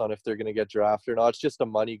players on if they're going to get drafted or not. It's just a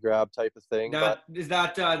money grab type of thing. Is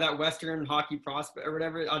that Western Hockey Prospect or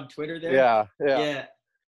whatever on Twitter there?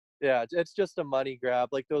 Yeah, it's just a money grab.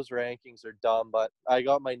 Like those rankings are dumb, but I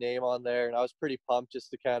got my name on there and I was pretty pumped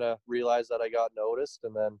just to kind of realize that I got noticed.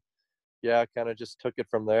 And then, kind of just took it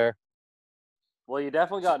from there. Well, you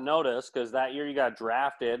definitely got noticed because that year you got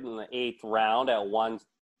drafted in the 8th round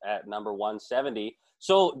at number 170.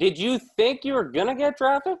 So did you think you were going to get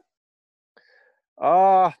drafted?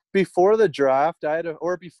 Before the draft,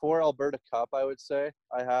 before Alberta Cup, I would say,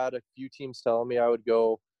 I had a few teams telling me I would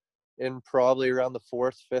go in probably around the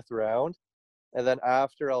 4th, 5th round. And then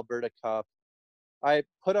after Alberta Cup, I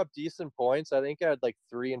put up decent points. I think I had like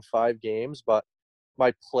 3 in 5 games, but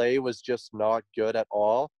my play was just not good at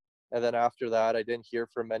all. And then after that, I didn't hear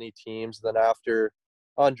from many teams. Then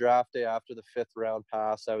on draft day, after the 5th round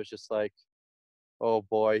pass, I was just like, oh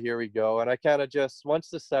boy, here we go. And I kind of just, once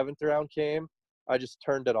the 7th round came, I just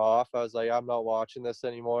turned it off. I was like, I'm not watching this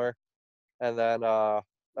anymore. And then I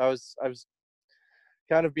was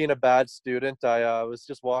kind of being a bad student. I was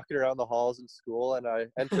just walking around the halls in school, and I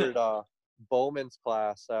entered Bowman's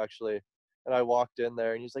class, actually. And I walked in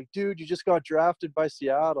there, and he's like, dude, you just got drafted by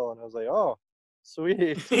Seattle. And I was like, oh,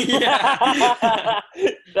 sweet. Yeah.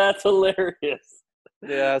 That's hilarious.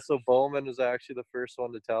 Yeah, so Bowman was actually the first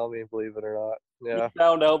one to tell me, believe it or not. Yeah. He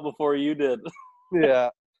found out before you did. Yeah.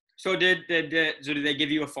 So did they give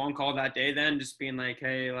you a phone call that day then, just being like,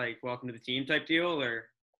 hey, like, welcome to the team type deal, or?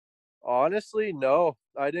 Honestly, no.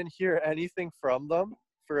 I didn't hear anything from them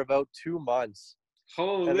for about 2 months.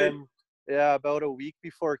 Holy. And then, yeah, about a week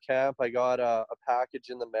before camp, I got a package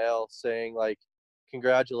in the mail saying, like,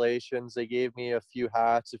 congratulations. They gave me a few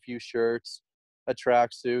hats, a few shirts, a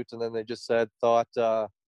tracksuit, and then they just said,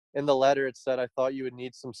 in the letter it said, I thought you would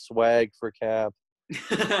need some swag for camp.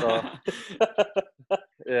 So,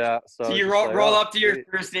 yeah. So you roll up to your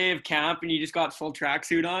first day of camp and you just got full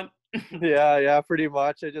tracksuit on? Yeah, pretty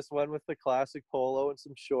much. I just went with the classic polo and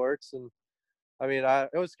some shorts, and I mean,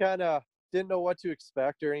 it was kind of didn't know what to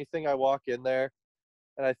expect or anything. I walk in there,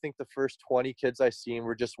 and I think the first 20 kids I seen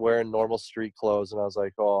were just wearing normal street clothes, and I was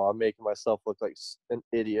like, oh, I'm making myself look like an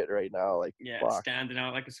idiot right now. Like, yeah, fuck. Standing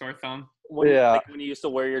out like a sore thumb. Like when you used to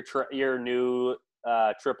wear your new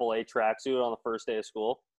AAA tracksuit on the first day of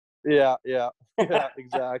school. Yeah,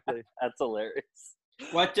 exactly. That's hilarious.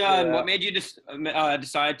 What made you just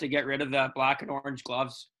decide to get rid of the black and orange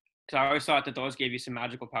gloves? Because I always thought that those gave you some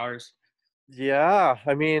magical powers. Yeah,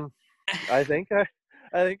 I mean, I think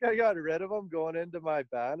I got rid of them going into my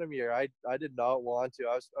Bantam year. I did not want to.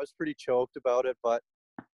 I was pretty choked about it, but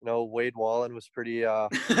Wade Wallen was pretty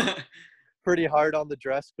pretty hard on the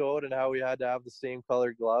dress code and how we had to have the same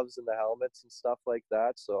color gloves and the helmets and stuff like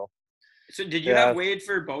that. So did you have Wade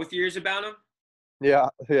for both years of Bantam? Yeah.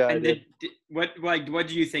 And what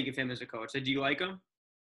do you think of him as a coach? Did you like him?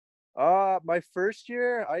 My first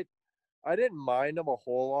year, I didn't mind him a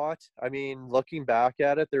whole lot. I mean, looking back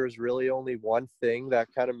at it, there was really only one thing that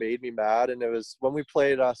kind of made me mad, and it was when we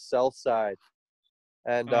played Southside,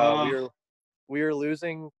 and we were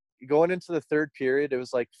losing going into the third period. It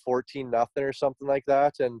was like 14-0 or something like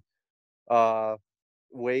that, and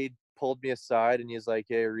Wade pulled me aside and he's like,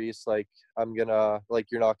 hey, Reece, like, you're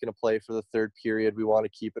not gonna play for the third period. We want to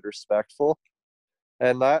keep it respectful.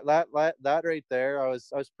 And that right there, I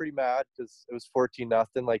was pretty mad because it was 14-0.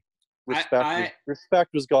 Like, respect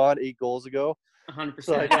was gone 8 goals ago. 100%.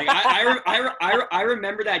 So, like, I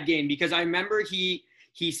remember that game because I remember he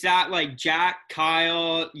sat like Jack,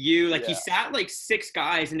 Kyle, you, like he sat like 6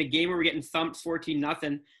 guys in a game where we're getting thumped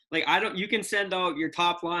 14-0. Like, you can send out your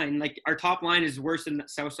top line. Like, our top line is worse than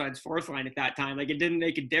Southside's fourth line at that time. Like, it didn't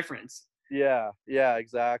make a difference. Yeah,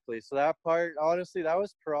 exactly. So that part, honestly, that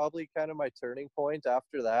was probably kind of my turning point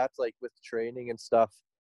after that, like with training and stuff.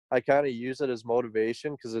 I kind of use it as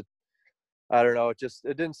motivation because I don't know, it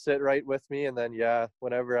didn't sit right with me. And then,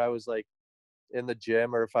 whenever I was like in the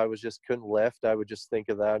gym or if I was just couldn't lift, I would just think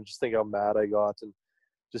of that and just think how mad I got and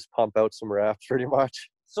just pump out some reps pretty much.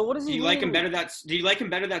 So what does he do you like him better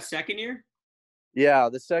that second year? Yeah,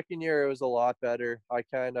 the second year it was a lot better. I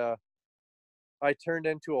turned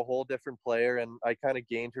into a whole different player and I kind of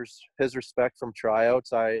gained his respect from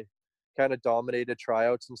tryouts. I kind of dominated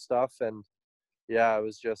tryouts and stuff, and I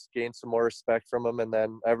was just gained some more respect from him. And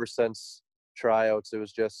then ever since tryouts, it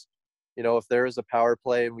was just, if there was a power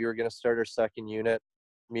play and we were going to start our second unit,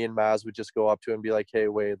 me and Maz would just go up to him and be like, hey,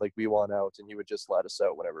 Wade, like, we want out, and he would just let us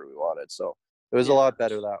out whenever we wanted. So it was a lot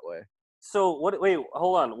better that way. So wait,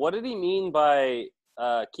 hold on. What did he mean by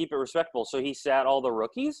keep it respectable? So he sat all the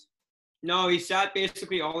rookies? No, he sat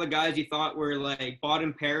basically all the guys he thought were like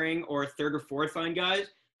bottom pairing or third or fourth line guys,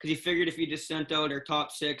 because he figured if he just sent out our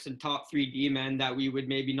top 6 and top 3 D-men that we would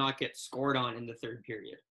maybe not get scored on in the third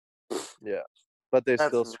period. Yeah, but they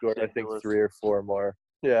still scored, ridiculous. I think 3 or 4 more.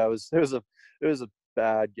 Yeah, it was a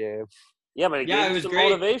bad game. Yeah, but it was some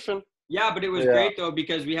motivation. Yeah, but it was great though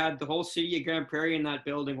because we had the whole city of Grand Prairie in that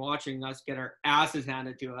building watching us get our asses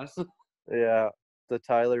handed to us. Yeah, the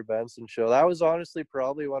Tyler Benson show. That was honestly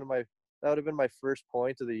probably that would have been my first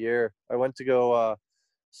point of the year. I went to go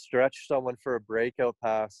stretch someone for a breakout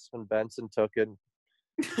pass, and Benson took it and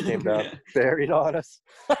came down buried on us.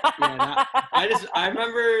 I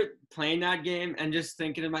remember playing that game and just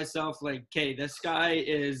thinking to myself, like, okay, this guy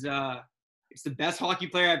is it's the best hockey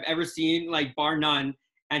player I've ever seen, like, bar none,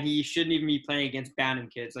 and he shouldn't even be playing against Bantam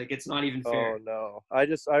kids. Like, it's not even fair. Oh, no.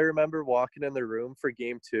 I remember walking in the room for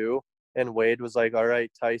game 2, and Wade was like, all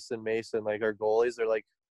right, Tyson, Mason, like, our goalies, they're like,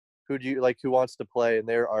 who wants to play? And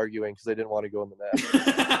they were arguing because they didn't want to go in the net.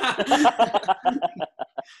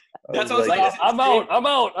 That's what I'm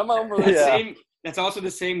out for this. That's also the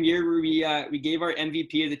same year where we gave our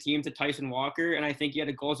MVP of the team to Tyson Walker, and I think he had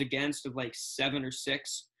a goals against of like 7 or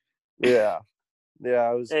 6. Yeah,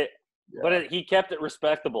 I was. Hey, Yeah. But he kept it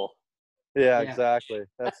respectable. Yeah, Yeah. exactly.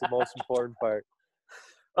 That's the most important part.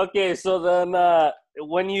 Okay, so then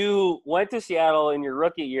when you went to Seattle in your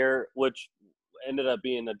rookie year, which ended up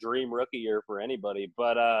being a dream rookie year for anybody,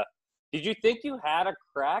 but did you think you had a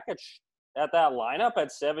crack at that lineup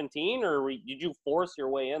at 17, or did you force your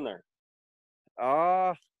way in there?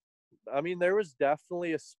 I mean, there was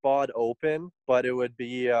definitely a spot open, but it would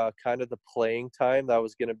be kind of the playing time that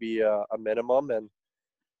was going to be a minimum. And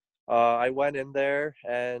I went in there,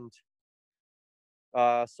 and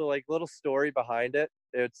so like little story behind it.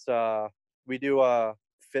 It's we do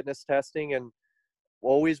fitness testing, and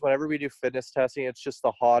always whenever we do fitness testing, it's just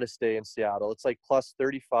the hottest day in Seattle. It's like plus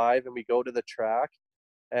 35, and we go to the track,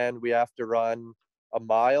 and we have to run a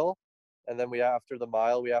mile. And then after the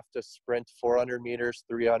mile, we have to sprint 400 meters,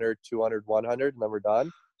 300, 200, 100, and then we're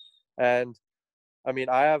done. And I mean,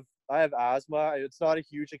 I have asthma. It's not a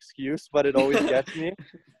huge excuse, but it always gets me.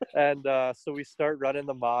 And so we start running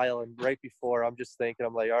the mile, and right before, I'm just thinking,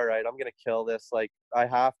 I'm like, all right, I'm gonna kill this. Like, I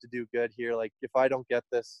have to do good here. Like, if I don't get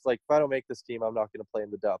this, like, if I don't make this team, I'm not gonna play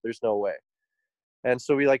in the dub. There's no way. And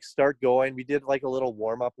so we like start going. We did like a little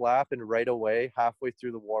warm up lap, and right away, halfway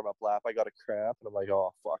through the warm up lap, I got a cramp, and I'm like,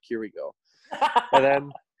 oh fuck, here we go.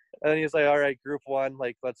 and then he's like, all right, group one,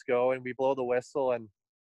 like, let's go. And we blow the whistle, and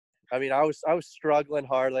I mean, I was struggling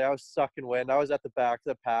hard. Like, I was sucking wind. I was at the back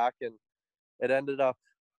of the pack, and it ended up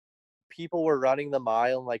people were running the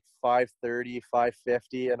mile in like 5:30,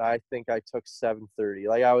 5:50, and I think I took 7:30.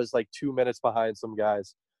 Like, I was like 2 minutes behind some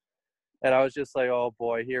guys. And I was just like, oh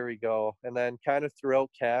boy, here we go. And then kind of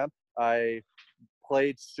throughout camp, I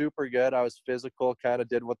played super good. I was physical, kind of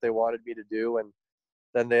did what they wanted me to do. And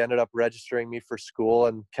then they ended up registering me for school.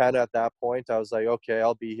 And kind of at that point, I was like, okay,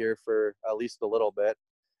 I'll be here for at least a little bit.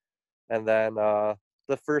 And then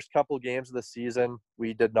the first couple games of the season,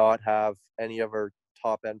 we did not have any of our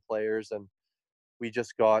top end players, and we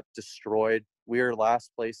just got destroyed. We were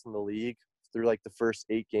last place in the league through like the first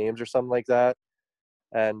 8 games or something like that.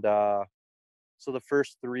 And so the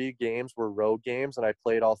first 3 games were road games, and I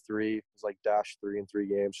played all 3. It was like -3 in 3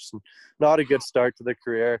 games. Just not a good start to the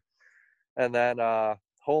career. And then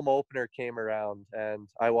home opener came around, and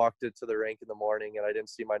I walked into the rink in the morning, and I didn't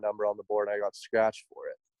see my number on the board, and I got scratched for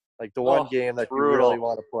it. Like, the one game that brutal. you really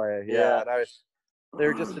want to play. Yeah. And they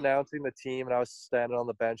were just announcing the team, and I was standing on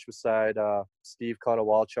the bench beside Steve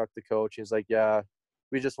Konowalchuk, the coach. He's like, yeah,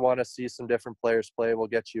 we just want to see some different players play. We'll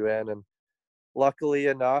get you in. And luckily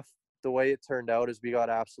enough, the way it turned out is we got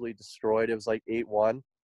absolutely destroyed. It was like 8-1.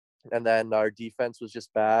 And then our defense was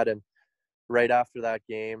just bad. And right after that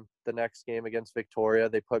game, the next game against Victoria,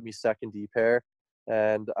 they put me second D pair.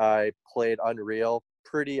 And I played unreal,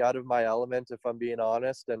 pretty out of my element, if I'm being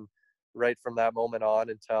honest. And right from that moment on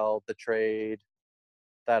until the trade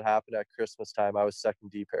that happened at Christmas time, I was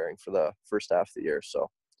second D pairing for the first half of the year. So,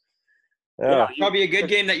 yeah. Probably a good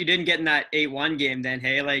game that you didn't get in that 8-1 game then,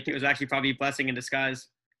 hey? Like, it was actually probably a blessing in disguise.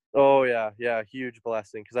 Oh, yeah, huge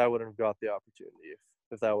blessing, because I wouldn't have got the opportunity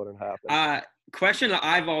if that wouldn't happen. Question that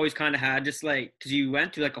I've always kind of had, just like, because you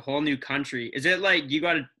went to like a whole new country, is it like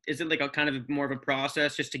a kind of more of a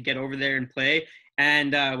process just to get over there and play?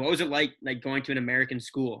 And what was it like going to an American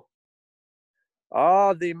school?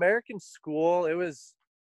 The American school, it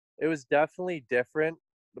was definitely different.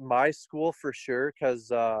 My school for sure, because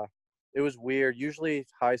it was weird. Usually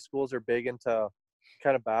high schools are big into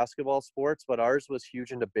kind of basketball sports, but ours was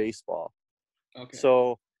huge into baseball. Okay.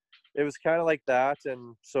 So it was kind of like that.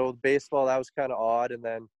 And so baseball, that was kind of odd. And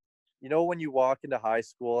then, you know, when you walk into high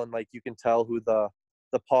school and like you can tell who the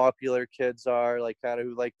popular kids are, like kind of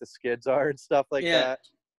who like the skids are and stuff like that.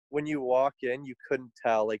 When you walk in, you couldn't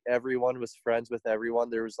tell. Like, everyone was friends with everyone.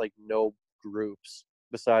 There was like no groups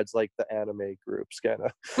besides like the anime groups, kind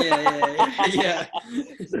of. Yeah.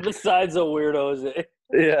 Besides the weirdos.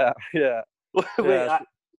 Yeah. Wait,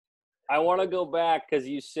 I want to go back because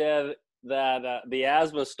you said that the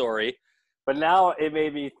asthma story, but now it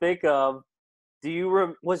made me think of,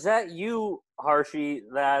 was that you, Harshy,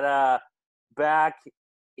 that back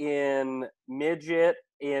in midget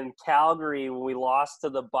in Calgary when we lost to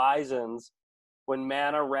the Bisons, when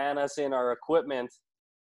Mana ran us in our equipment?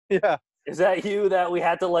 Yeah. Is that you that we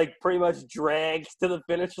had to like pretty much drag to the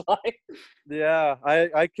finish line? Yeah,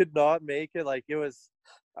 I could not make it. Like, it was,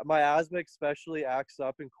 my asthma especially acts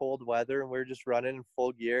up in cold weather, and we were just running in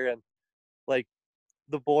full gear, and like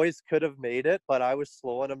the boys could have made it, but I was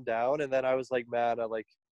slowing them down. And then I was like, man, like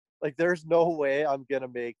there's no way I'm gonna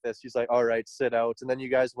make this. He's like, all right, sit out. And then you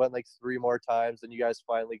guys went like 3 more times, and you guys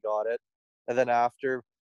finally got it. And then after,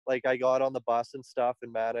 like, I got on the bus and stuff,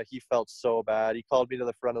 and man, he felt so bad. He called me to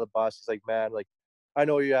the front of the bus. He's like, man, like, I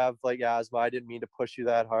know you have like asthma. I didn't mean to push you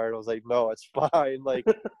that hard. I was like, no, it's fine. Like,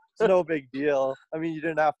 it's no big deal. I mean, you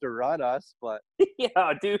didn't have to run us, but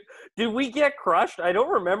Yeah, dude. Did we get crushed? I don't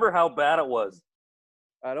remember how bad it was.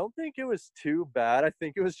 I don't think it was too bad. I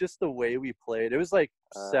think it was just the way we played. It was like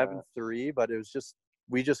 7-3, but it was just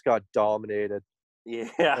we just got dominated. Yeah.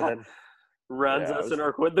 And then Runs us in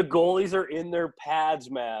our quid. The goalies are in their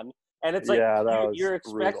pads, man. And it's like you're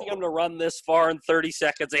expecting them to run this far in 30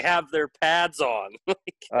 seconds. They have their pads on.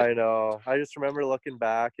 I know. I just remember looking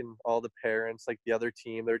back and all the parents, like the other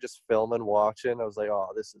team, they're just filming, watching. I was like, oh,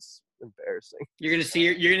 this is embarrassing. You're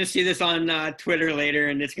gonna see this on Twitter later,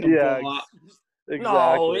 and it's gonna blow up. Exactly.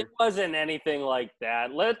 No, it wasn't anything like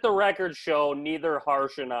that. Let the record show neither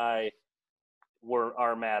Harsch and I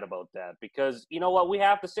are mad about that, because you know what? We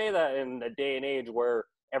have to say that in a day and age where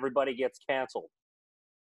everybody gets canceled.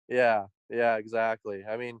 Yeah, exactly.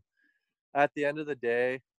 I mean, at the end of the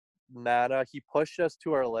day, Mana, he pushed us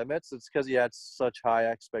to our limits. It's because he had such high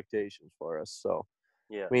expectations for us. So,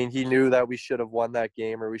 yeah. I mean, he knew that we should have won that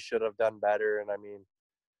game, or we should have done better. And I mean,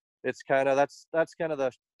 it's kind of that's kind of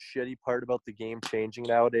the shitty part about the game changing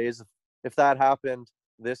nowadays. If that happened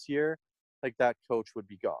this year, like, that coach would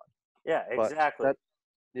be gone. Yeah, exactly.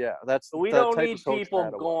 That's we don't need people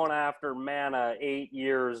going after Mana 8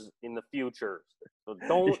 years in the future. So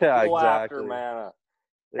don't go after Mana.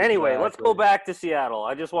 Anyway, let's go back to Seattle.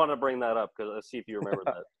 I just wanted to bring that up because let's see if you remember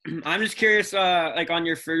that. I'm just curious, like, on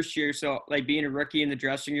your first year, so like being a rookie in the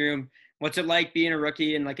dressing room, what's it like being a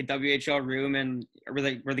rookie in like a WHL room, and were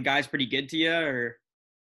the guys pretty good to you, or?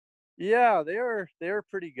 Yeah, they were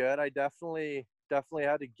pretty good. I definitely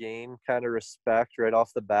had to gain kind of respect right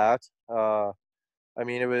off the bat. I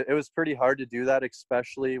mean, it was pretty hard to do that,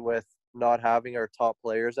 especially with not having our top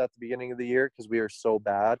players at the beginning of the year because we were so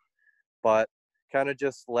bad. But kind of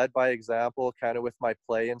just led by example, kind of with my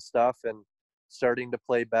play and stuff, and starting to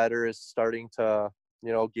play better is starting to,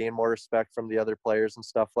 gain more respect from the other players and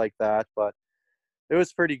stuff like that. But it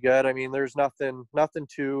was pretty good. I mean, there's nothing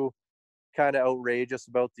too kind of outrageous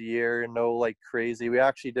about the year, and no like crazy. We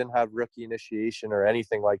actually didn't have rookie initiation or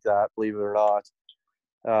anything like that, believe it or not.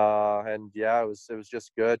 And yeah, it was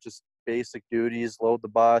just good. Just basic duties: load the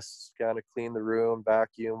bus, kind of clean the room,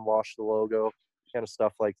 vacuum, wash the logo, kind of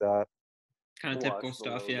stuff like that. Kind of typical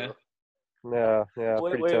stuff, yeah. Yeah,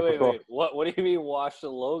 pretty typical. Wait. What do you mean wash the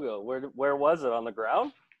logo? Where was it? On the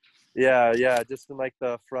ground? Yeah, just in like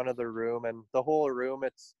the front of the room, and the whole room.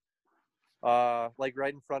 It's like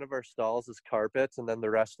right in front of our stalls is carpets, and then the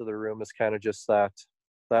rest of the room is kind of just that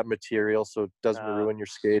material, so it doesn't ruin your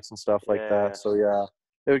skates and stuff like that. So yeah,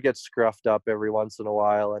 it would get scruffed up every once in a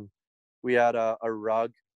while, and we had a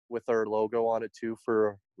rug with our logo on it too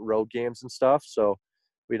for road games and stuff. So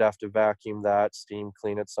we'd have to vacuum that, steam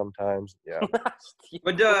clean it sometimes. Yeah.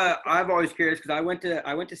 But I'm always curious because I went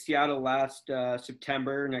to Seattle last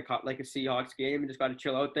September, and I caught like a Seahawks game and just got to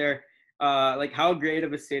chill out there. Like, how great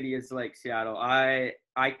of a city is like Seattle? I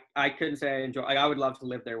couldn't say I enjoy. Like, I would love to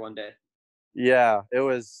live there one day. Yeah, it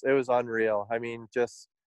was unreal. I mean, just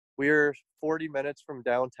we were 40 minutes from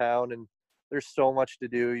downtown, and there's so much to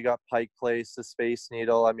do. You got Pike Place, the Space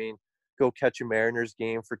Needle. I mean, go catch a Mariners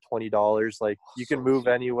game for $20. Like, you can move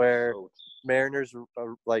anywhere. Mariners,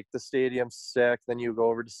 like, the stadium's sick. Then you go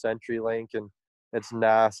over to CenturyLink, and it's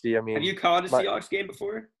nasty. I mean, have you caught a Seahawks game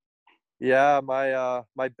before? Yeah,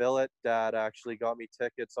 my billet dad actually got me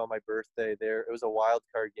tickets on my birthday there. It was a wild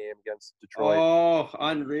card game against Detroit. Oh,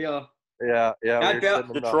 unreal. Yeah.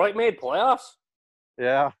 Detroit made playoffs?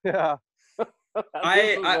 Yeah.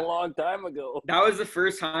 This was a long time ago. That was the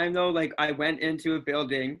first time, though, like, I went into a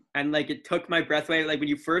building and, like, it took my breath away. Like, when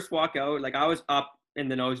you first walk out, like, I was up in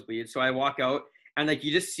the nosebleed, so I walk out and, like,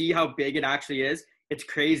 you just see how big it actually is. It's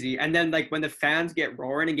crazy. And then, like, when the fans get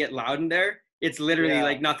roaring and get loud in there, it's literally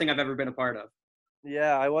like nothing I've ever been a part of.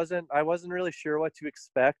 Yeah, I wasn't really sure what to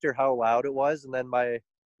expect or how loud it was, and then my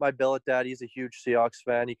billet dad, he's a huge Seahawks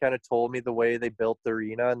fan. He kind of told me the way they built the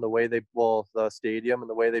arena and the stadium and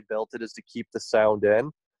the way they built it is to keep the sound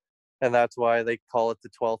in. And that's why they call it the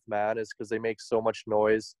 12th man, is because they make so much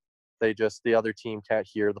noise. The other team can't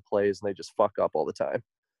hear the plays, and they just fuck up all the time.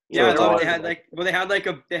 Yeah, so they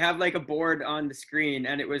have like a board on the screen,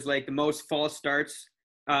 and it was like the most false starts.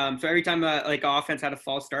 So every time like offense had a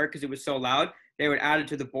false start, because it was so loud, they would add it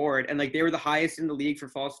to the board, and like they were the highest in the league for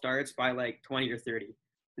false starts by like 20 or 30.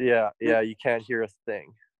 Yeah, you can't hear a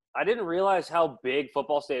thing. I didn't realize how big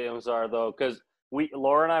football stadiums are, though, because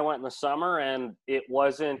Laura and I went in the summer, and it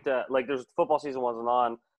wasn't like there's football season wasn't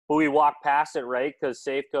on, but we walked past it, right? Because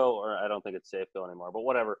Safeco, or I don't think it's Safeco anymore, but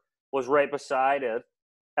whatever. was right beside it.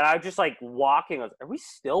 And I was just like walking. I was, are we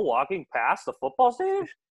still walking past the football stadium?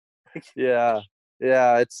 Yeah.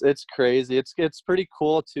 It's crazy. It's pretty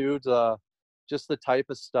cool too. Just the type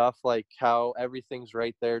of stuff, like how everything's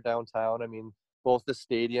right there downtown. I mean, both the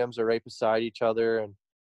stadiums are right beside each other, and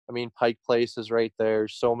I mean, Pike Place is right there.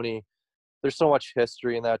 There's so much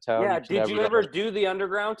history in that town. Yeah. Did you ever do the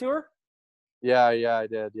underground tour? Yeah, I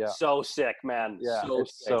did. Yeah. So sick, man. Yeah, So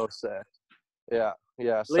it's sick. so sick. Yeah.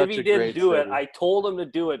 Such Livy a didn't great do it. city. I told him to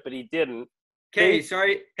do it, but he didn't. Okay,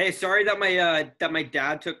 sorry. Hey, sorry that my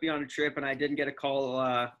dad took me on a trip and I didn't get to call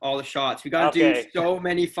all the shots. We got to do so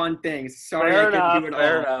many fun things. Sorry, I couldn't do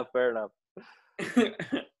it all. Fair enough.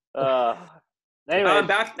 Anyway,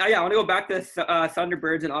 I want to go back to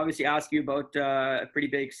Thunderbirds and obviously ask you about a pretty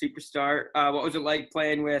big superstar. What was it like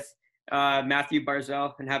playing with Matthew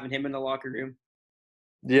Barzal and having him in the locker room?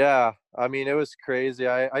 Yeah, I mean, it was crazy.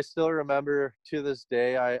 I still remember to this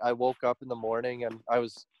day, I woke up in the morning and I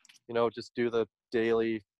was, just do the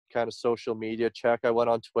daily kind of social media check. I went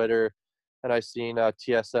on Twitter and I seen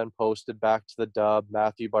TSN posted back to the dub,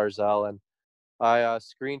 Matthew Barzal, and I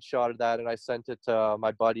screenshotted that and I sent it to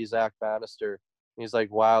my buddy, Zach Bannister. And he's like,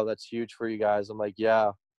 wow, that's huge for you guys. I'm like,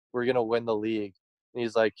 yeah, we're going to win the league. And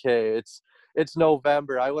he's like, hey, it's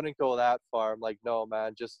November. I wouldn't go that far. I'm like, no,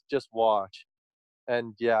 man, just watch.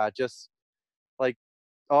 And yeah, just like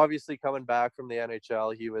obviously coming back from the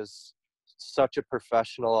NHL, he was such a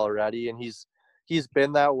professional already, and he's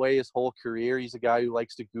been that way his whole career. He's a guy who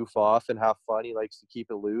likes to goof off and have fun. He likes to keep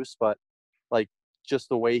it loose, but like just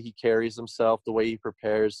the way he carries himself, the way he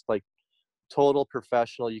prepares, like total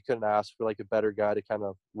professional. You couldn't ask for like a better guy to kind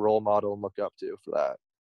of role model and look up to for that.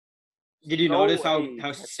 Did you notice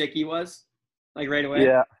how sick he was, like right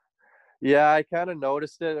away? Yeah, I kind of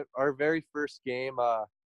noticed it. Our very first game,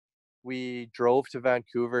 we drove to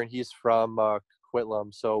Vancouver, and he's from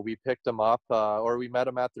Coquitlam, so we picked him up, or we met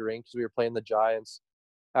him at the rink because we were playing the Giants.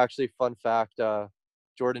 Actually, fun fact,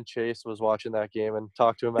 Jordan Chase was watching that game and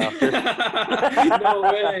talked to him after.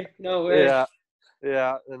 No way.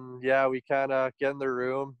 Yeah, and yeah, we kind of get in the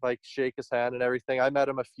room, like shake his hand and everything. I met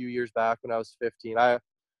him a few years back when I was 15.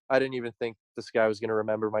 I didn't even think this guy was going to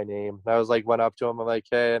remember my name. I was like, went up to him. I'm like,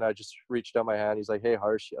 hey, and I just reached out my hand. He's like, hey,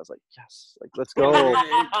 Harsch. I was like, yes, like, let's go.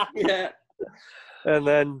 Yeah. And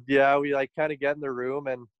then, yeah, we like kind of get in the room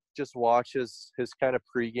and just watch his kind of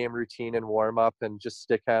pregame routine and warm up and just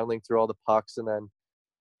stick handling through all the pucks. And then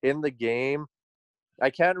in the game, I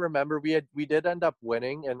can't remember. We did end up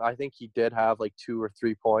winning, and I think he did have like 2 or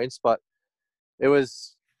 3 points, but it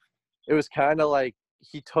was kind of like,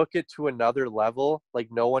 he took it to another level. Like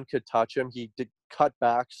no one could touch him. He did cut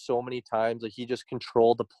back so many times. Like he just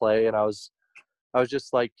controlled the play. And I was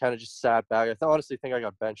just like, kind of just sat back. I honestly think I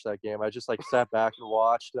got benched that game. I just like sat back and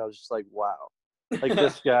watched, and I was just like, wow, like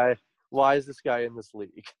this guy, why is this guy in this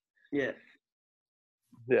league? Yeah.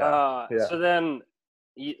 So then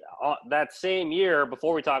that same year,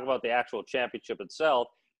 before we talk about the actual championship itself,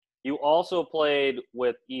 you also played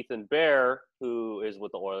with Ethan Bear, who is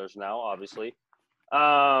with the Oilers now, obviously.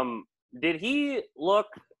 Did he look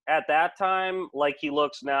at that time like he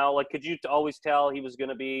looks now? Like, could you always tell he was going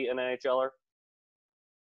to be an NHLer?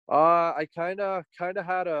 I kind of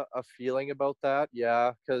had a feeling about that.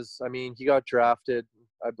 Yeah. Cause I mean, he got drafted,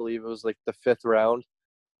 I believe it was like the 5th round.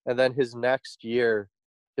 And then his next year,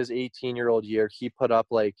 his 18-year-old year, he put up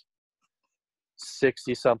like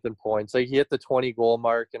 60 something points. Like he hit the 20 goal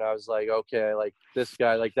mark, and I was like, okay, like this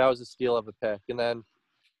guy, like that was a steal of a pick. And then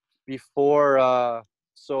before,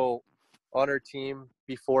 so on our team,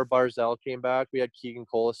 before Barzal came back, we had Keegan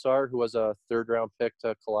Colasar, who was a 3rd-round pick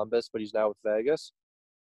to Columbus, but he's now with Vegas.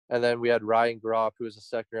 And then we had Ryan Gropp, who was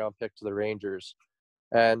a 2nd-round pick to the Rangers.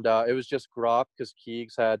 And it was just Gropp because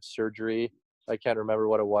Keegs had surgery. I can't remember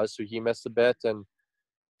what it was, so he missed a bit. And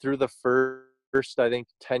through the first, I think,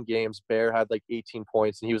 10 games, Bear had like 18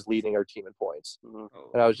 points, and he was leading our team in points. Mm-hmm.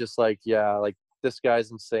 And I was just like, yeah, like this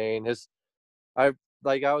guy's insane. I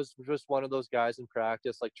was just one of those guys in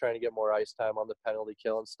practice, like trying to get more ice time on the penalty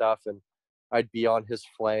kill and stuff. And I'd be on his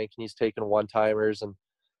flank, and he's taking one-timers, and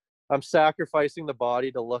I'm sacrificing the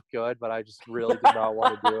body to look good, but I just really did not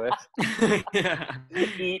want to do it. Yeah.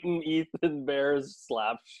 Eating Ethan Bear's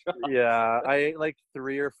slap shot. Yeah, I ate like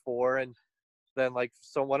 3 or 4, and then like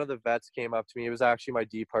one of the vets came up to me. It was actually my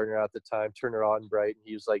D partner at the time, Turner Ottenbright, and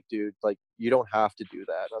he was like, dude, like you don't have to do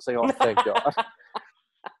that. And I was like, oh, thank God.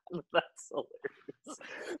 That's hilarious.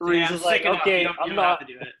 Reece is like, okay, I'm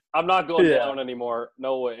not going down anymore.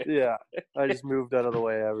 No way. Yeah, I just moved out of the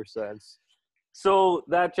way ever since. So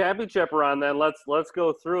that championship run, then let's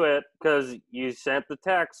go through it, because you sent the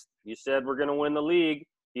text. You said we're going to win the league.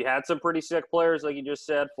 You had some pretty sick players, like you just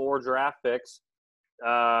said, 4 draft picks.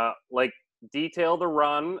 Like, detail the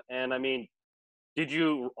run, and I mean, did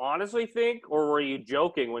you honestly think, or were you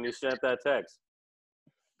joking when you sent that text?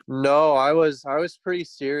 No, I was pretty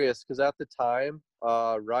serious because at the time,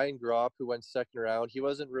 Ryan Gropp, who went second round, he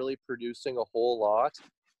wasn't really producing a whole lot.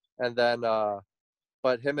 And then,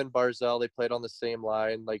 but him and Barzell, they played on the same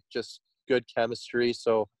line, like just good chemistry.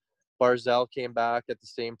 So Barzell came back at the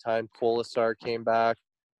same time. Kolasar came back.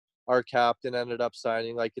 Our captain ended up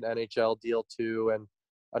signing like an NHL deal too. And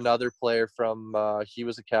another player from, he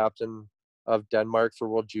was a captain of Denmark for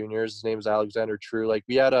World Juniors. His name is Alexander True. Like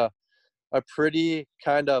we had a pretty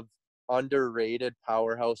kind of underrated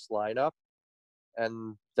powerhouse lineup.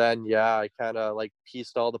 And then, yeah, I kind of like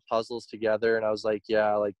pieced all the puzzles together and I was like,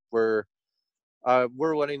 yeah, like we're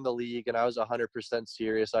winning the league. And I was 100%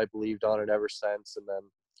 serious. I believed on it ever since. And then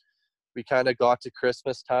we kind of got to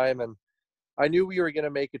Christmas time and I knew we were going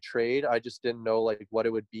to make a trade. I just didn't know like what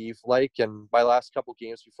it would be like. And my last couple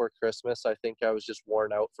games before Christmas, I think I was just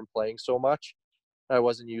worn out from playing so much. I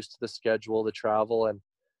wasn't used to the schedule, the travel, and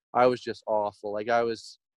I was just awful. Like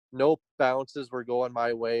no bounces were going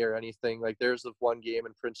my way or anything. Like there's the one game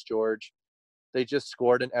in Prince George, they just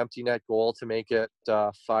scored an empty net goal to make it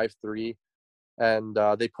 5-3. And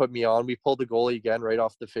they put me on. We pulled the goalie again right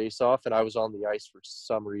off the face-off, and I was on the ice for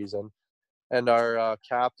some reason. And our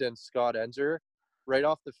captain, Scott Enzer, right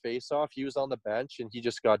off the face-off, he was on the bench, and he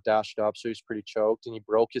just got dashed up, so he's pretty choked, and he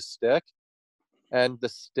broke his stick. And the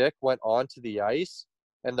stick went onto the ice,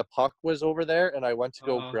 and the puck was over there, and I went to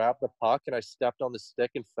go grab the puck, and I stepped on the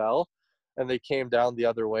stick and fell, and they came down the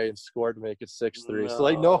other way and scored to make it 6-3. So,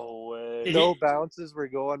 like, no bounces were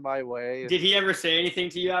going my way. Did he ever say anything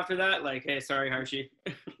to you after that? Like, hey, sorry, Harshy.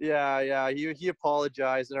 Yeah. He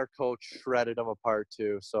apologized, and our coach shredded him apart,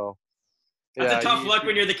 too. So, that's a tough luck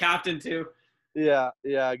when you're the captain, too. Yeah,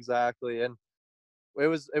 exactly. And it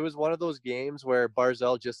was one of those games where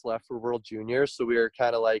Barzell just left for World Juniors, so we were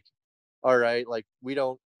kind of like, all right, like we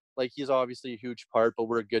don't like he's obviously a huge part, but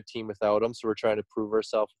we're a good team without him, so we're trying to prove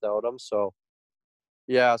ourselves without him. So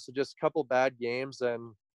yeah, so just a couple bad games,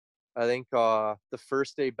 and I think the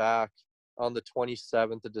first day back on the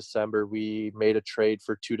 27th of December, we made a trade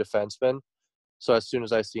for 2 defensemen. So as soon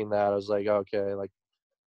as I seen that, I was like, okay, like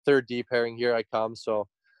third D pairing, here I come. So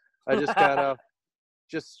I just kind of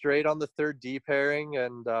just straight on the third D pairing,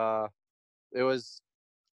 and it was,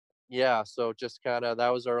 yeah, so just kind of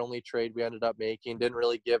that was our only trade we ended up making. Didn't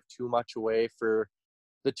really give too much away for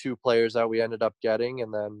the 2 players that we ended up getting,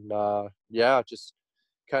 and then yeah, just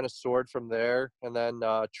kind of soared from there. And then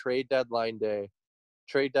trade deadline day.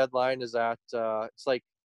 Trade deadline is at it's like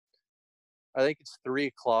I think it's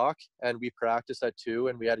 3:00, and we practice at 2,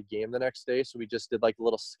 and we had a game the next day, so we just did like a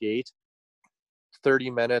little skate, 30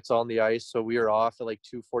 minutes on the ice. So we were off at like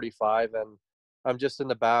 2:45, and I'm just in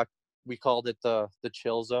the back. We called it the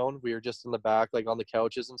chill zone. We were just in the back, like on the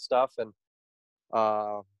couches and stuff. And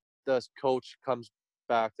the coach comes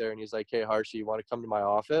back there and he's like, "Hey, Harshy, you want to come to my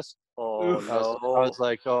office?" Oh, no. I was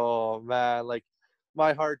like, oh man, like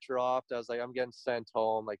my heart dropped. I was like, I'm getting sent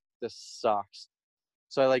home. Like this sucks.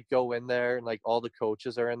 So I like go in there, and like all the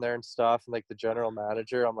coaches are in there and stuff, and like the general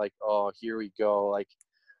manager. I'm like, oh, here we go. Like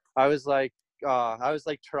I was like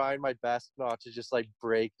trying my best not to just like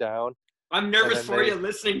break down. I'm nervous for you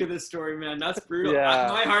listening to this story, man. That's brutal. Yeah.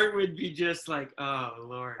 My heart would be just like, oh,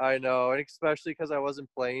 Lord. I know, and especially because I wasn't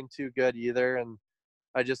playing too good either. And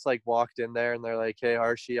I just like walked in there, and they're like, "Hey,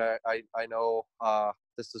 Harshy, I know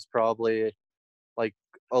this is probably like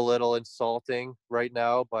a little insulting right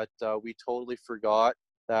now, but we totally forgot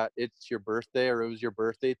that it's your birthday, or it was your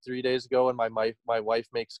birthday 3 days ago, and my wife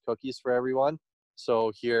makes cookies for everyone.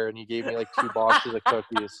 So here," and he gave me like 2 boxes of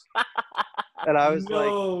cookies. And I was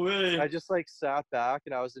I just like sat back,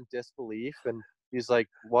 and I was in disbelief. And he's like,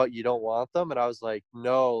 "What, you don't want them?" And I was like,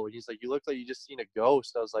 "No." And he's like, "You look like you just seen a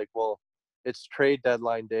ghost." I was like, "Well, it's trade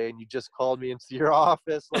deadline day, and you just called me into your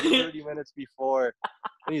office like 30 minutes before."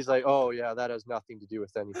 And he's like, "Oh yeah, that has nothing to do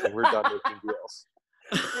with anything. We're done making deals."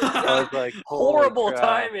 I was like, horrible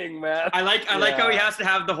timing, man. I like how he has to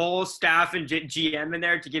have the whole staff and GM in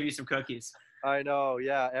there to give you some cookies. I know,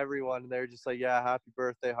 yeah, everyone. They're just like, "Yeah, happy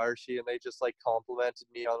birthday, Harshy," and they just like complimented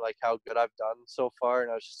me on like how good I've done so far,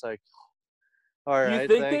 and I was just like, all right. You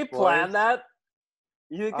think they planned that?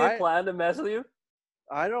 You think they planned to mess with you?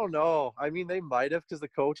 I don't know. I mean, they might have, because the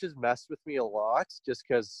coaches messed with me a lot, just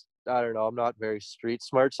because, I don't know, I'm not very street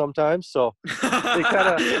smart sometimes. So they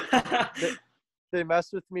kind of they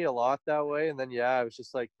messed with me a lot that way. And then, yeah, I was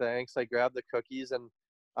just like, thanks. I grabbed the cookies, and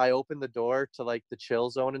I opened the door to like the chill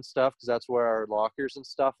zone and stuff, because that's where our lockers and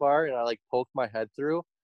stuff are. And I like poked my head through,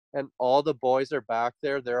 and all the boys are back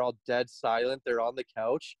there. They're all dead silent. They're on the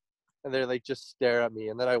couch, and they're like just stare at me.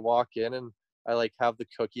 And then I walk in and I like have the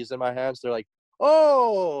cookies in my hands. They're like,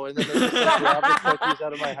 "Oh!" And then they just like, grab the cookies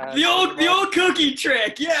out of my hands. The old cookie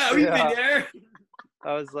trick. Yeah, we've been there.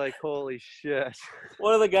 I was like, "Holy shit!"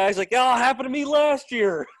 One of the guys like, "Oh, it happened to me last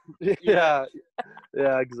year." Yeah,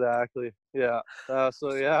 exactly. Yeah.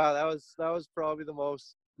 So yeah, that was probably the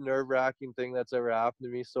most nerve-wracking thing that's ever happened to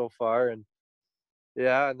me so far. And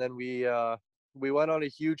yeah, and then we went on a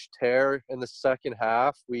huge tear in the second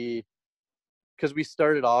half. Because we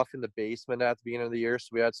started off in the basement at the beginning of the year, so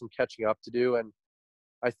we had some catching up to do. And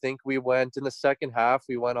I think we went in the second half.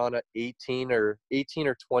 We went on an 18 or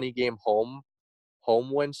 20 game home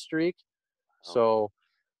win streak. So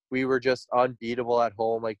we were just unbeatable at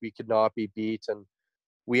home. Like, we could not be beat. And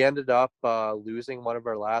we ended up losing one of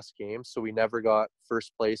our last games, so we never got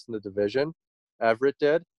first place in the division. Everett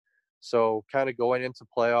did. So kind of going into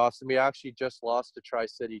playoffs, and we actually just lost to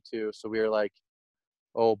Tri-City too. So we were like,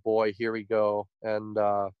 oh boy, here we go. And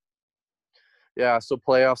yeah, so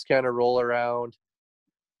playoffs kind of roll around.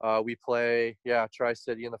 We play,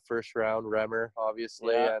 Tri-City in the first round, Remmer,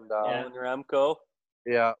 obviously. And Remco.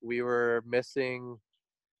 Yeah, we were missing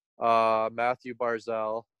Matthew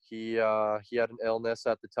Barzell. He had an illness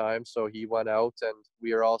at the time, so he went out. And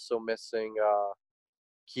we are also missing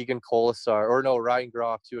Keegan Colasar, or no, Ryan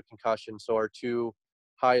Groff, to a concussion. So our two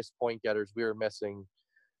highest point getters we were missing.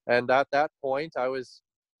 And at that point, I was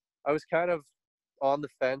kind of on the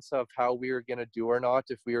fence of how we were going to do or not,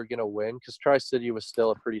 if we were going to win, because Tri-City was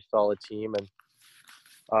still a pretty solid team. And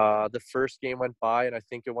the first game went by, and I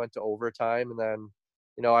think it went to overtime. And then,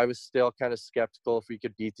 I was still kind of skeptical if we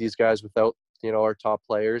could beat these guys without, our top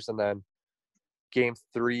players. And then game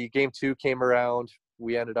two came around.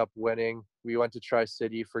 We ended up winning. We went to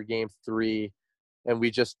Tri-City for game 3, and we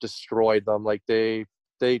just destroyed them. Like, they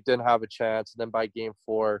didn't have a chance. And then by game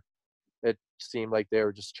 4, it seemed like they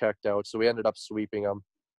were just checked out. So we ended up sweeping them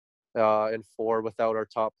in 4 without our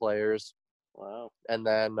top players. Wow. And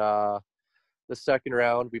then the second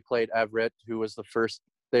round, we played Everett, who was the first.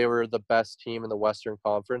 They were the best team in the Western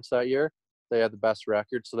Conference that year. They had the best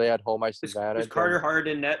record, so they had home ice advantage. Was Carter Hart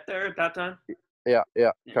in net there at that time? Yeah.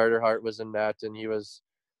 Carter Hart was in net, and he was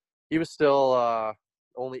still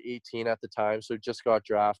only 18 at the time, so just got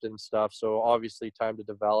drafted and stuff. So obviously time to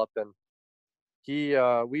develop. And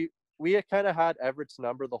we had kind of had Everett's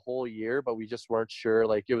number the whole year, but we just weren't sure.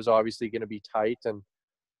 Like, it was obviously going to be tight. And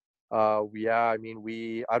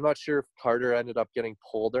I'm not sure if Carter ended up getting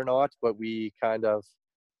pulled or not, but we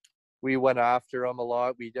went after him a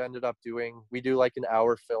lot. We ended up we do like an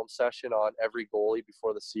hour film session on every goalie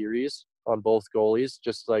before the series, on both goalies,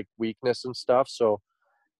 just like weakness and stuff. So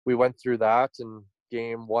we went through that, and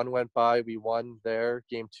game 1 went by, we won there.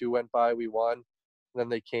 Game 2 went by, we won. And then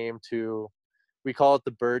they came to, we call it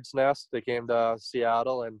the bird's nest. They came to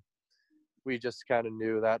Seattle, and we just kind of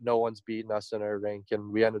knew that no one's beaten us in our rink.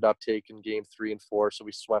 And we ended up taking game 3 and 4, so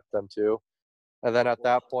we swept them too. And then at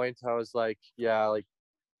that point, I was like, yeah, like,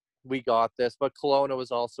 we got this. But Kelowna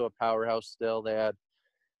was also a powerhouse still. They had,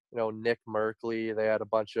 Nick Merkley. They had a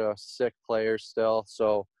bunch of sick players still.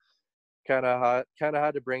 So kind of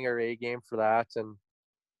had to bring our A game for that. And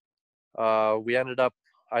we ended up,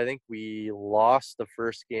 I think we lost the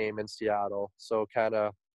first game in Seattle. So kind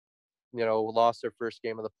of, lost our first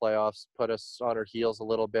game of the playoffs, put us on our heels a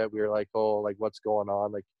little bit. We were like, oh, like, what's going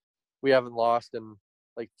on? Like, we haven't lost in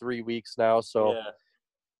like 3 weeks now. So, yeah.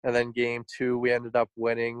 And then game 2, we ended up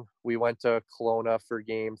winning. We went to Kelowna for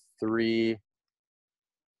game 3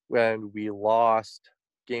 when we lost.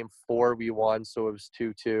 Game 4, we won, so it was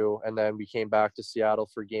 2-2. And then we came back to Seattle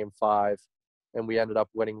for game 5, and we ended up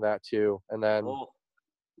winning that too. And then,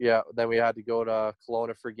 then we had to go to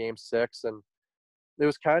Kelowna for game 6, and there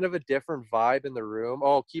was kind of a different vibe in the room.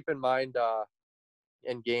 Oh, keep in mind, I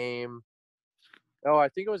think it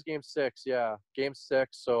was game 6. Yeah, game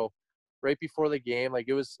 6. So right before the game, like,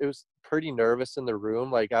 it was pretty nervous in the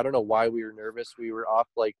room. Like, I don't know why we were nervous. We were up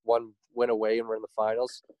like 1 win away, and we're in the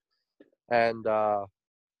finals. And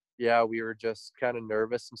we were just kind of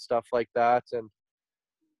nervous and stuff like that. And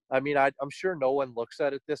I mean, I'm sure no one looks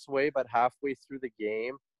at it this way, but halfway through the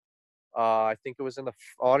game, I think it was in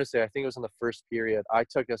the first period, I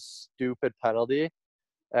took a stupid penalty,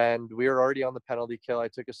 and we were already on the penalty kill. I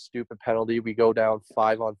took a stupid penalty. We go down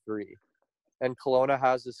 5-on-3. And Kelowna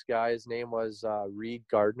has this guy, his name was Reed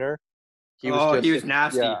Gardner. He was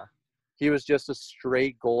nasty. Yeah, he was just a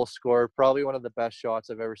straight goal scorer, probably one of the best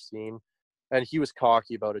shots I've ever seen. And he was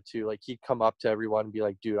cocky about it too. Like, he'd come up to everyone and be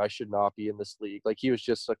like, dude, I should not be in this league. Like, he was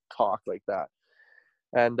just a cock like that.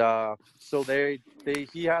 And so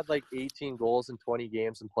he had like 18 goals in 20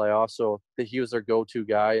 games in playoffs. So he was their go-to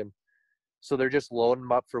guy. And so they're just loading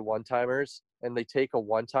him up for one-timers. And they take a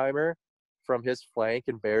one-timer from his flank,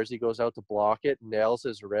 and Bearsy goes out to block it, nails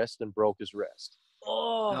his wrist, and broke his wrist.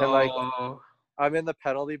 Oh. And like, I'm in the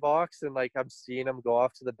penalty box, and like I'm seeing him go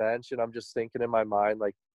off to the bench, and I'm just thinking in my mind,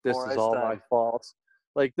 like, this is all my fault.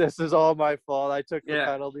 Like, this is all my fault. I took the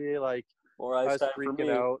penalty. Like, I was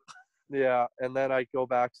freaking out. Yeah. And then I go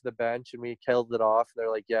back to the bench, and we killed it off. And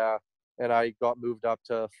they're like, yeah. And I got moved up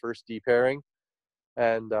to first D pairing.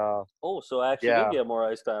 And so I actually did get more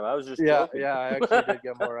ice time. I was just joking. Yeah, I actually did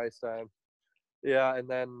get more ice time. Yeah, and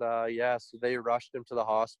then so they rushed him to the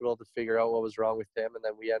hospital to figure out what was wrong with him, and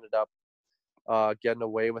then we ended up getting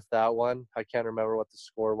away with that one. I can't remember what the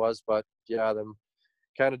score was, but yeah, then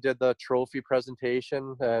kind of did the trophy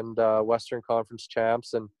presentation and Western Conference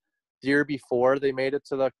champs. And the year before, they made it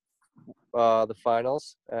to the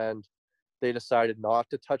finals, and they decided not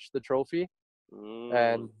to touch the trophy.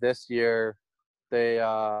 And this year, they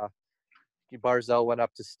Barzell went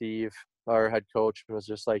up to Steve, our head coach, and was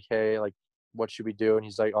just like, hey, like, what should we do? And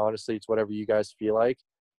he's like, honestly, it's whatever you guys feel like.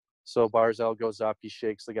 So Barzell goes up, he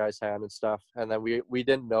shakes the guy's hand and stuff. And then we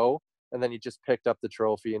didn't know. And then he just picked up the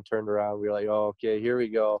trophy and turned around. We were like, oh, okay, here we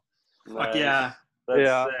go. Fuck yeah.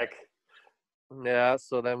 That's sick. Yeah,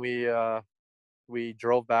 so then we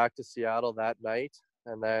drove back to Seattle that night.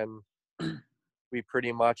 And then we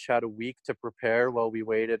pretty much had a week to prepare while we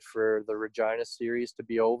waited for the Regina series to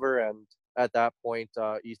be over. And at that point,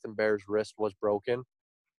 Ethan Bear's wrist was broken.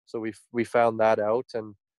 So we found that out.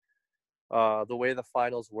 And the way the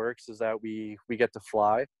finals works is that we get to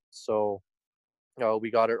fly. So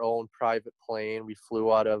we got our own private plane. We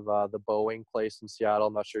flew out of the Boeing place in Seattle.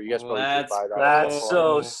 I'm not sure. You guys probably did buy that. That's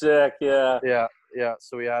so sick, yeah. Yeah.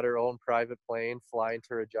 So we had our own private plane flying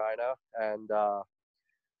to Regina. And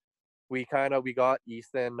we got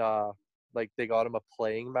Ethan, like they got him a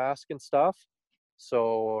playing mask and stuff.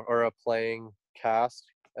 Or a playing cast.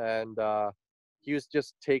 And he was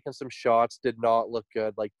just taking some shots, did not look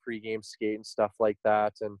good, like pregame skate and stuff like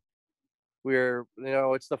that. And we're,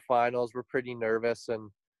 it's the finals. We're pretty nervous. And,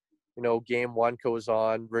 game one goes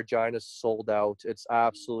on. Regina's sold out. It's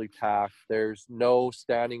absolutely packed. There's no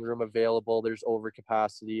standing room available. There's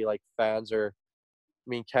overcapacity. Like fans are,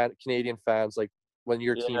 Canadian fans, like when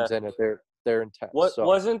your team's in it, they're intense.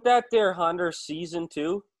 Wasn't that their Hunter season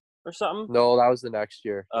 2 or something? No, that was the next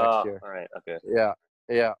year. All right. Okay.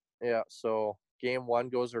 Yeah. So game one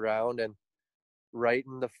goes around, and right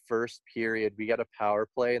in the first period, we get a power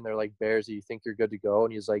play, and they're like, Bears, you think you're good to go?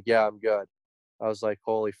 And he's like, yeah, I'm good. I was like,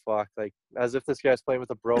 holy fuck. Like, as if this guy's playing with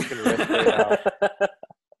a broken wrist right now.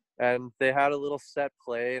 And they had a little set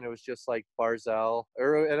play, and it was just like Barzell,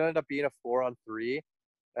 or it ended up being a 4-on-3,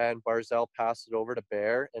 and Barzell passed it over to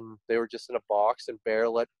Bear, and they were just in a box, and Bear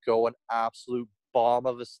let go an absolute bomb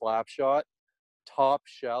of a slap shot, top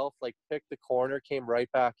shelf, like picked the corner, came right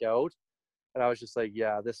back out. And I was just like,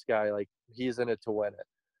 yeah, this guy, like, he's in it to win it.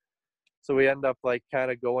 So we end up like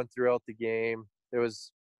kind of going throughout the game. It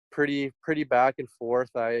was pretty back and forth.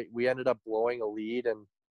 We ended up blowing a lead, and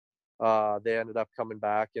they ended up coming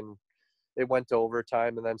back, and it went to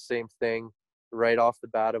overtime. And then same thing, right off the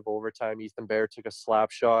bat of overtime, Ethan Bear took a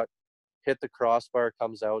slap shot, hit the crossbar,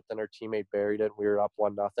 comes out, then our teammate buried it, and we were up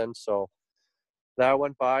 1-0. So that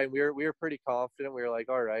went by, and we were pretty confident. We were like,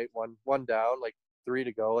 all right, one down, like 3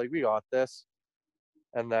 to go, like we got this.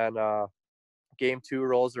 And then game 2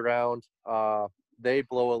 rolls around. They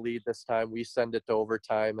blow a lead this time. We send it to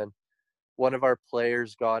overtime, and one of our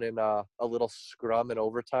players got in a little scrum in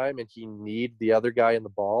overtime, and he kneed the other guy in the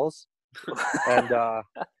balls.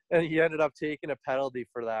 And he ended up taking a penalty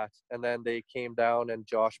for that. And then they came down, and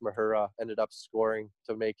Josh Mahura ended up scoring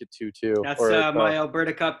to make it 2-2. That's my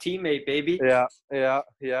Alberta Cup teammate, baby. Yeah.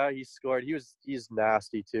 He scored. He's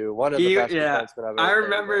nasty too. One of the best defensemen I've ever I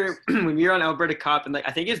remember when we were on Alberta Cup, and like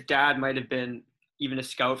I think his dad might have been even a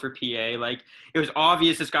scout for PA. Like it was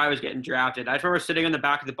obvious this guy was getting drafted. I remember sitting on the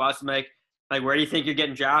back of the bus, and like where do you think you're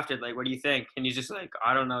getting drafted? Like, what do you think? And he's just like,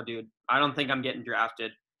 I don't know, dude. I don't think I'm getting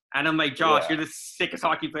drafted. And I'm like, Josh, you're the sickest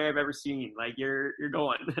hockey player I've ever seen. Like, you're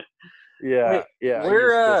going. Yeah.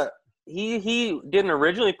 He didn't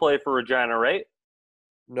originally play for Regina, right?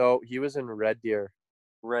 No, he was in Red Deer.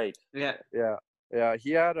 Right. Yeah.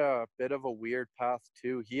 He had a bit of a weird path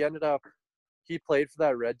too. He played for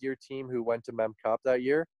that Red Deer team who went to Mem Cup that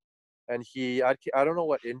year, and I don't know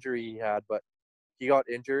what injury he had, but he got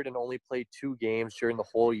injured and only played 2 games during the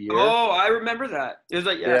whole year. Oh, I remember that. It was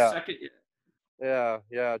like second year.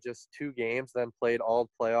 Yeah, just 2 games, then played all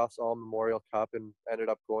playoffs, all Memorial Cup, and ended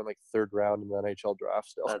up going like 3rd round in the NHL draft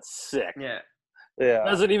still. That's sick. Yeah. Yeah.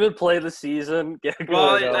 Doesn't even play the season.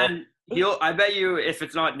 Well, know. and I bet you if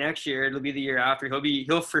it's not next year, it'll be the year after.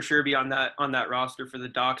 He'll for sure be on that roster for the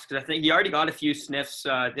Ducks because I think he already got a few sniffs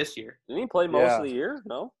this year. Didn't he play most of the year?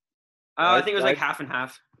 No. I think it was like half and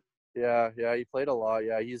half. Yeah, he played a lot.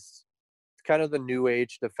 Yeah, he's kind of the new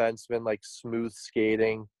age defenseman, like smooth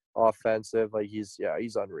skating, offensive. Like he's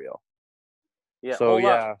unreal. Yeah. So hold yeah,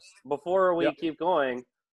 up. Before we keep going,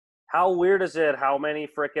 how weird is it? How many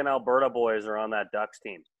freaking Alberta boys are on that Ducks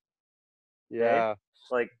team? yeah,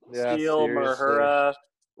 Like yeah, Steele, seriously. Mahura,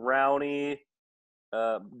 Rowney,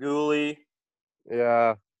 Gooley.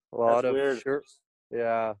 Yeah, a lot That's of weird. sure.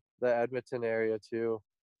 Yeah, the Edmonton area too.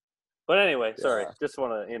 But anyway, sorry. Just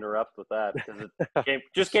want to interrupt with that because it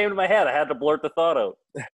just came to my head. I had to blurt the thought out.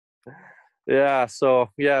 Yeah, so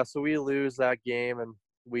we lose that game, and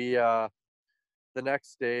we the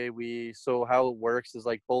next day so how it works is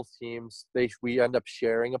like both teams we end up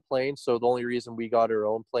sharing a plane. So the only reason we got our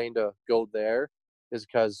own plane to go there is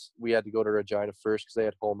because we had to go to Regina first because they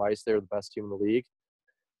had home ice. They were the best team in the league.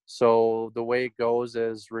 So the way it goes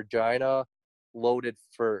is Regina loaded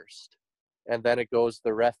first, and then it goes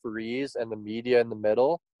the referees and the media in the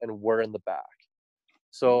middle, and we're in the back.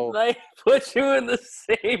 So they put you in the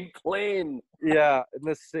same plane. Yeah, in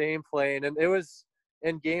the same plane. And it was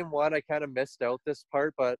in game one, I kind of missed out this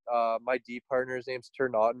part, but my D partner, his name's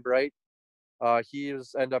Turn Ottenbright. He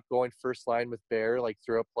ended up going first line with Bear like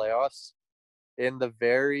throughout playoffs. In the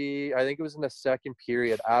I think it was in the second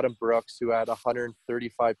period, Adam Brooks, who had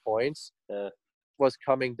 135 points, was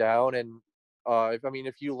coming down. And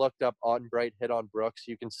if you looked up Ottenbright hit on Brooks,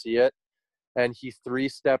 you can see it. And he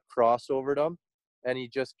 3-step crossovered him. And he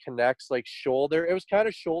just connects like shoulder. It was kind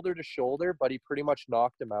of shoulder to shoulder, but he pretty much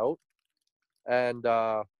knocked him out. And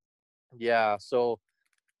so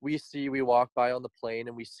we walk by on the plane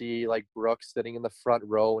and we see like Brooks sitting in the front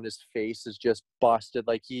row and his face is just busted.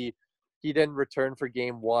 Like he didn't return for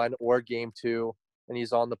game one or game two, and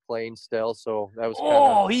he's on the plane still. So that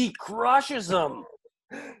was he crushes him.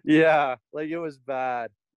 Yeah, like it was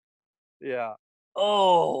bad. Yeah.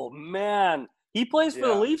 Oh man, he plays for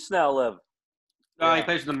the Leafs now, Liv. He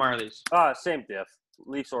plays for the Marlies. Same diff.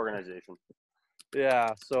 Leafs organization.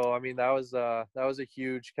 Yeah, so that was a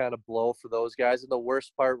huge kind of blow for those guys, and the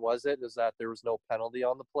worst part is that there was no penalty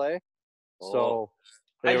on the play. So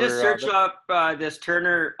I just searched up this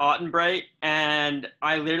Turner Ottenbright, and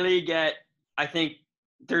I literally I think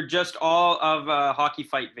they're just all of hockey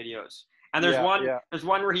fight videos. And there's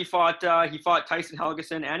one where he fought Tyson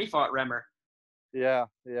Helgeson and he fought Remmer. Yeah.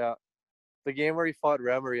 The game where he fought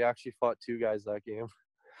Remmer, he actually fought two guys that game.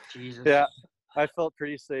 Jesus. Yeah. I felt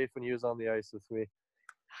pretty safe when he was on the ice with me.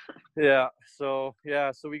 Yeah. So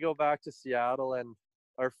we go back to Seattle, and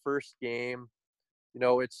our first game,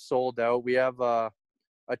 it's sold out. We have a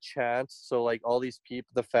chance. So like all these people,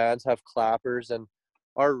 the fans have clappers, and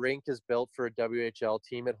our rink is built for a WHL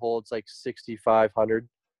team. It holds like 6,500.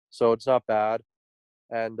 So it's not bad.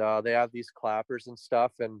 And they have these clappers and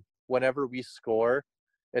stuff. And whenever we score,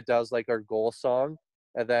 it does like our goal song.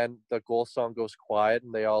 And then the goal song goes quiet,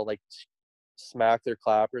 and they all like smack their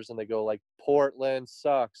clappers, and they go like Portland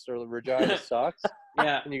sucks or Regina sucks.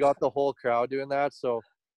 Yeah. And you got the whole crowd doing that. So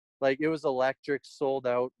like it was electric, sold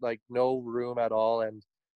out, like no room at all. And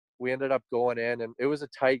we ended up going in, and it was a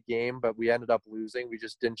tight game, but we ended up losing. We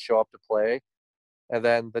just didn't show up to play. And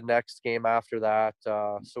then the next game after that,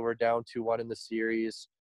 so we're down 2-1 in the series.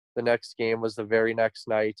 The next game was the very next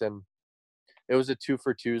night, and it was a 2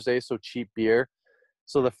 for Tuesday, so cheap beer.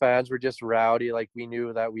 So the fans were just rowdy. Like we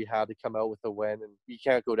knew that we had to come out with a win, and you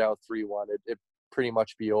can't go down 3-1. It pretty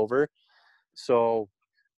much be over. So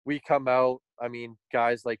we come out.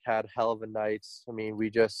 Guys like had hell of a nights.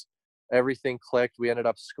 Everything clicked. We ended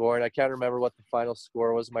up scoring. I can't remember what the final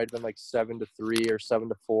score was. It might have been like 7-3 or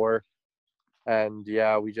 7-4. And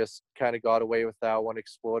yeah, we just kind of got away with that one,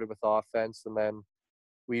 exploded with offense. And then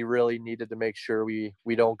we really needed to make sure we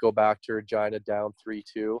don't go back to Regina down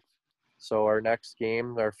 3-2. So our next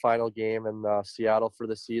game, our final game in Seattle for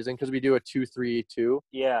the season, because we do a 2-3-2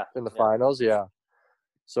 in the finals. Yeah.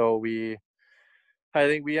 So I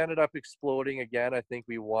think we ended up exploding again. I think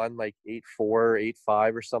we won like 8-4,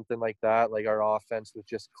 8-5 or something like that. Like our offense was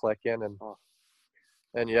just clicking,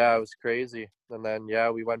 and yeah, it was crazy. And then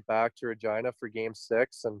we went back to Regina for game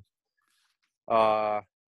 6, and I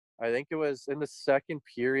think it was in the second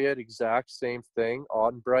period, exact same thing.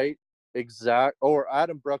 Ottenbright,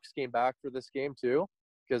 Adam Brooks came back for this game too,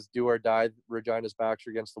 because do or die, Regina's backs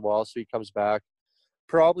are against the wall, so he comes back.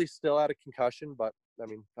 Probably still had a concussion, but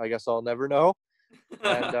I guess I'll never know.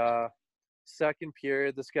 And second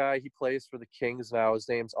period, this guy, he plays for the Kings now. His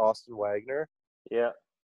name's Austin Wagner. Yeah.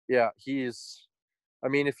 Yeah, he's I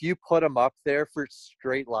mean, if you put him up there for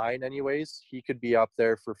straight line anyways, he could be up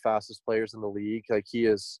there for fastest players in the league. Like, he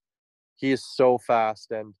is so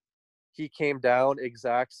fast. And he came down,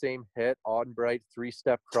 exact same hit, on bright,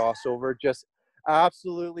 3-step crossover, just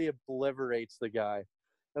absolutely obliterates the guy.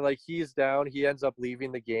 And like, he's down, he ends up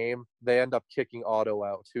leaving the game. They end up kicking Otto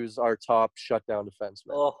out, who's our top shutdown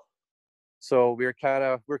defenseman. Oh. So we're kind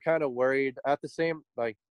of worried. At the same,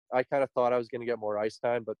 like, I kind of thought I was going to get more ice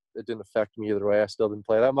time, but it didn't affect me either way. I still didn't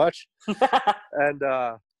play that much. And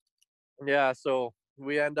yeah, so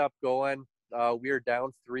we end up going. We were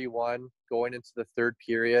down 3-1 going into the third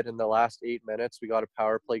period. In the last 8 minutes, we got a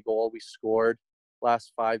power play goal. We scored.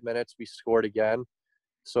 Last 5 minutes, we scored again.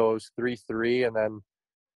 So it was 3-3, and then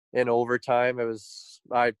in overtime, it was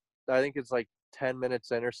I think it's like 10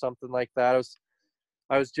 minutes in or something like that.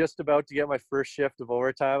 I was just about to get my first shift of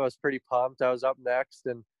overtime. I was pretty pumped. I was up next,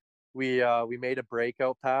 and we made a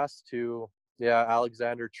breakout pass to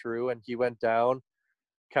Alexander True, and he went down,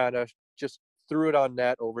 kind of just threw it on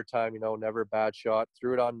net overtime. Never a bad shot.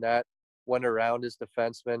 Threw it on net, went around his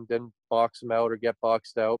defenseman, didn't box him out or get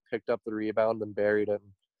boxed out. Picked up the rebound and buried it.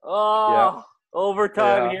 Oh,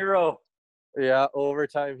 overtime hero. Yeah,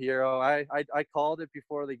 overtime hero. I called it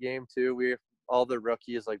before the game too. All the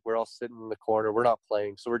rookies, like, we're all sitting in the corner. We're not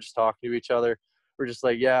playing, so we're just talking to each other. We're just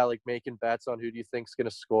like, like making bets on who do you think's gonna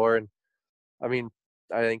score. And I mean,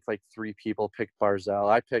 I think like 3 people picked Barzal.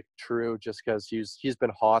 I picked True just because he's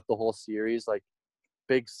been hot the whole series. Like,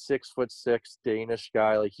 big 6'6" Danish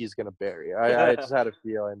guy. Like, he's gonna bury. I just had a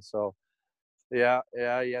feeling. So yeah,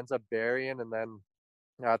 he ends up burying, and then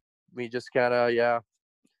we just kind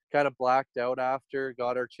of blacked out after.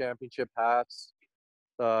 Got our championship hats.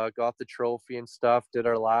 Got the trophy and stuff, did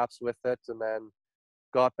our laps with it, and then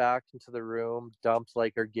got back into the room, dumped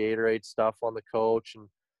like our Gatorade stuff on the coach, and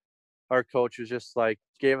our coach was just like,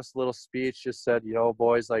 gave us a little speech, just said,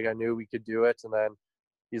 boys, like, I knew we could do it. And then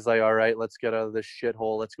he's like, all right, let's get out of this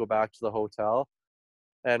shithole, let's go back to the hotel.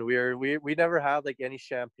 And we never had like any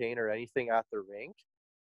champagne or anything at the rink,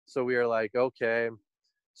 so we were like, okay.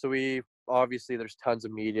 So we obviously, there's tons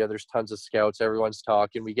of media, there's tons of scouts, everyone's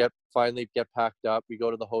talking. We finally get packed up, we go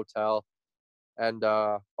to the hotel, and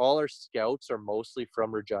all our scouts are mostly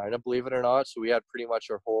from Regina, believe it or not. So we had pretty much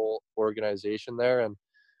our whole organization there, and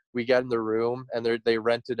we get in the room, and they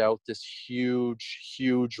rented out this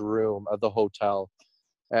huge room of the hotel,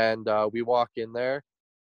 and we walk in there,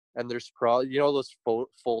 and there's probably, those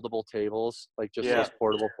foldable tables, like just those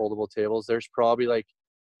portable foldable tables. There's probably like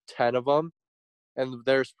 10 of them. And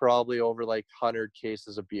there's probably over like 100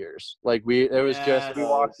 cases of beers. Like, we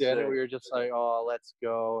walked in and we were just like, oh, let's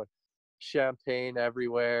go. Champagne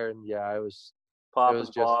everywhere. And it was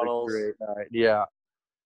just bottles. a great night. Yeah,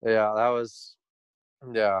 that was,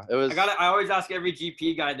 it was. I always ask every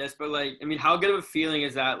GP guy this, but like, I mean, how good of a feeling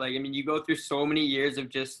is that? Like, I mean, you go through so many years of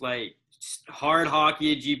just like hard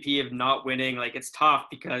hockey, GP, of not winning. Like, it's tough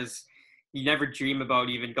because you never dream about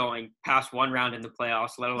even going past one round in the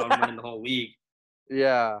playoffs, let alone winning the whole league.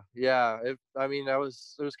 Yeah. It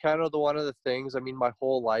was kind of one of the things. I mean, my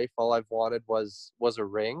whole life, all I've wanted was a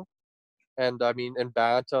ring. And I mean, in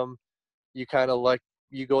Bantam, you kind of like,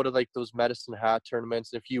 you go to like those Medicine Hat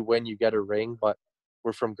tournaments. If you win, you get a ring. But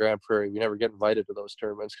we're from Grand Prairie. We never get invited to those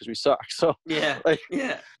tournaments because we suck. So yeah.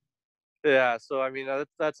 So I mean,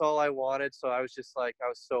 that's all I wanted. So I was just like, I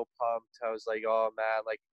was so pumped. I was like, oh man,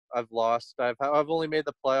 like, I've lost. I've only made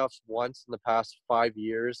the playoffs once in the past 5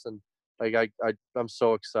 years, and like, I'm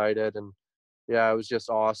so excited. And it was just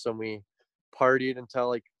awesome. We partied until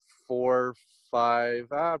like 4, 5,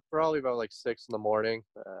 probably about like 6 in the morning.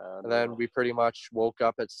 And then we pretty much woke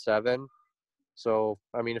up at 7. So,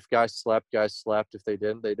 I mean, if guys slept. If they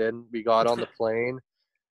didn't, they didn't. We got on the plane.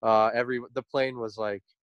 The plane was like,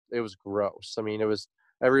 it was gross. I mean,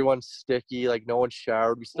 everyone's sticky, like no one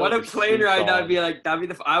showered. What a plane ride that'd be like.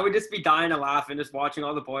 I would just be dying to laugh and just watching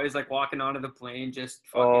all the boys like walking onto the plane, just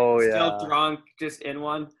fucking still drunk, just in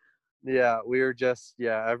one. Yeah, we were just,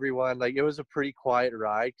 everyone, like, it was a pretty quiet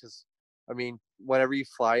ride because, I mean, whenever you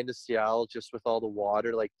fly into Seattle, just with all the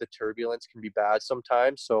water, like, the turbulence can be bad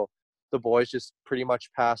sometimes. So the boys just pretty much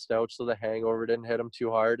passed out, so the hangover didn't hit them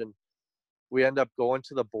too hard. And we end up going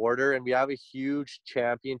to the border, and we have a huge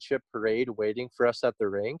championship parade waiting for us at the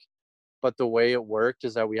rink. But the way it worked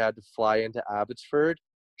is that we had to fly into Abbotsford,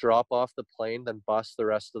 drop off the plane, then bus the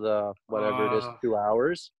rest of the, whatever it is, 2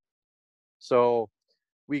 hours. So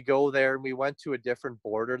we go there, and we went to a different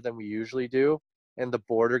border than we usually do. And the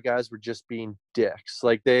border guys were just being dicks.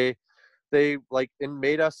 Like, they like, and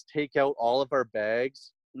made us take out all of our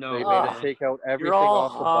bags. No, they made us take out everything You're all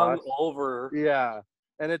off the hung bus. over. Yeah.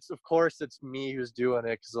 and it's me who's doing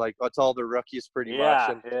it because like it's all the rookies pretty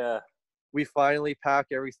much. And Yeah. we finally pack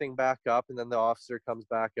everything back up, and then the officer comes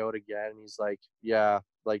back out again, and he's like, "Yeah,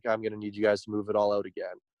 like I'm gonna need you guys to move it all out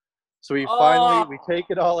again." So we take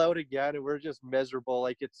it all out again, and we're just miserable.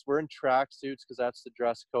 Like we're in tracksuits because that's the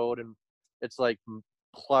dress code, and it's like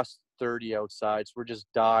plus 30 outside, so we're just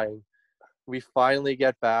dying. We finally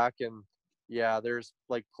get back, and yeah, there's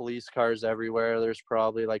like police cars everywhere. There's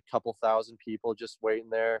probably like a couple thousand people just waiting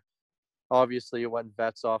there. Obviously, it went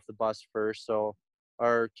vets off the bus first, so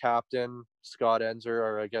our captain, Scott Enzer,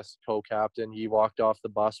 or I guess co-captain, he walked off the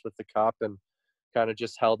bus with the cup and kind of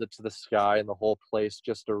just held it to the sky, and the whole place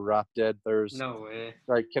just erupted. There's No way.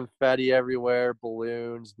 like confetti everywhere,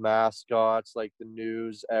 balloons, mascots, like the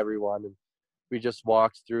news, everyone. And we just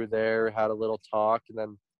walked through there, had a little talk, and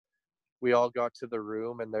then we all got to the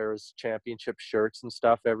room, and there was championship shirts and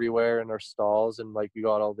stuff everywhere in our stalls, and like we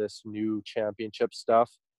got all this new championship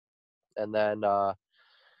stuff. And then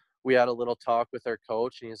we had a little talk with our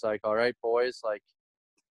coach, and he's like, "All right, boys, like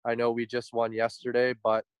I know we just won yesterday,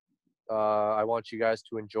 but I want you guys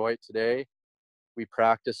to enjoy it today. We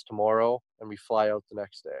practice tomorrow, and we fly out the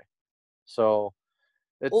next day." So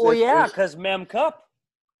because Mem Cup.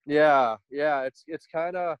 Yeah, it's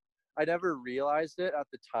kind of, I never realized it at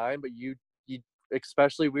the time, but you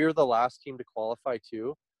especially, we were the last team to qualify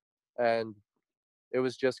too, and it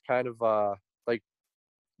was just kind of like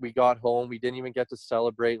we got home, we didn't even get to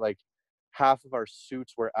celebrate. Like half of our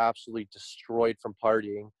suits were absolutely destroyed from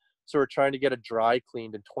partying, so we're trying to get it dry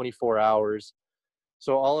cleaned in 24 hours.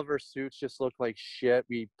 So all of our suits just looked like shit.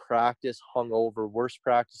 We practiced hungover, worst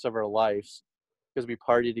practice of our lives, because we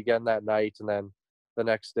partied again that night, and then the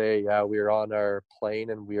next day, yeah, we were on our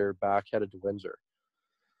plane and we were back headed to Windsor.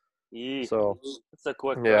 So it's a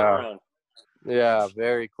quick turnaround. Yeah,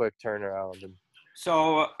 very quick turnaround. And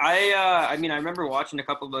so I mean, I remember watching a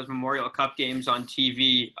couple of those Memorial Cup games on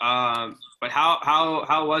TV. But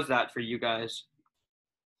how was that for you guys?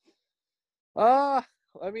 I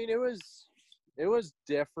mean, it was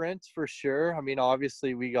different for sure. I mean,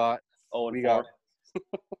 obviously we got 0-4.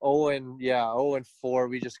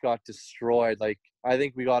 We just got destroyed. Like I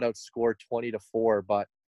think we got outscored 20-4, but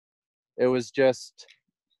it was just.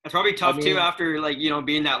 It's probably tough too after like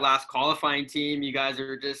being that last qualifying team. You guys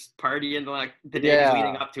are just partying like the days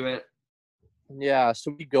leading up to it. Yeah,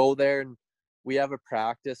 so we go there and we have a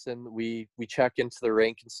practice, and we check into the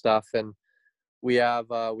rink and stuff, and we have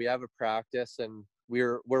a practice, and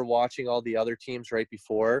we're watching all the other teams right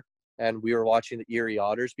before, and we were watching the Erie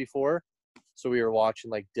Otters before. So we were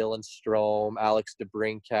watching like Dylan Strome, Alex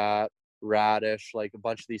DeBrincat, Radish, like a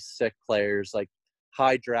bunch of these sick players, like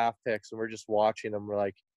high draft picks, and we're just watching them. We're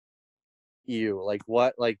like, ew, like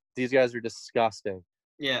what? Like these guys are disgusting.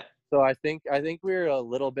 Yeah. So I think we were a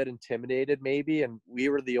little bit intimidated maybe, and we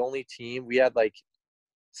were the only team. We had like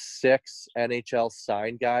 6 NHL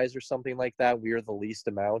signed guys or something like that. We were the least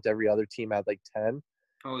amount. Every other team had like 10.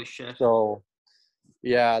 Holy shit. So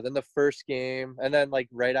yeah, then the first game, and then like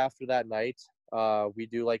right after that night, we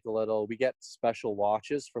do like we get special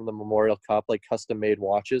watches from the Memorial Cup, like custom made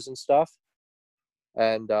watches and stuff.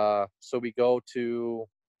 And so we go to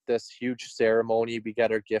this huge ceremony. We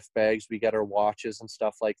get our gift bags, we get our watches and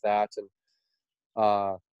stuff like that.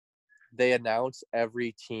 And they announce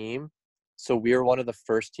every team. So we were one of the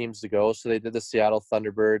first teams to go. So they did the Seattle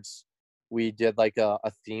Thunderbirds. We did like a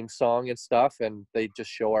theme song and stuff, and they just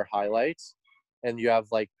show our highlights. And you have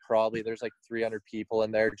like probably there's like 300 people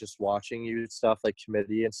in there just watching you and stuff, like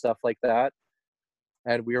committee and stuff like that.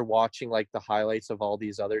 And we were watching like the highlights of all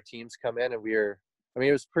these other teams come in, and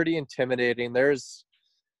it was pretty intimidating. There's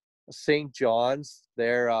St. John's. They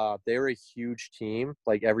were a huge team.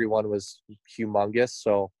 Like everyone was humongous.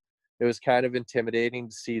 So it was kind of intimidating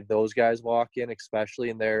to see those guys walk in, especially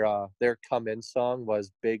in their come in song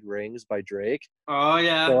was Big Rings by Drake. Oh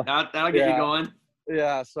yeah, so, that'll get you going.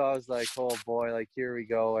 Yeah, so I was like, oh boy, like here we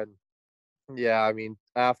go. And yeah, I mean,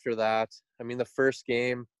 after that, the first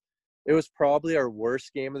game, it was probably our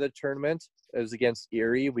worst game of the tournament. It was against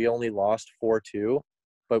Erie. We only lost 4-2,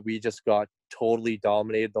 but we just got totally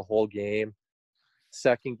dominated the whole game.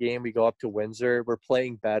 Second game, we go up to Windsor. We're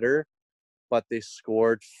playing better, but they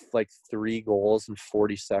scored like 3 goals in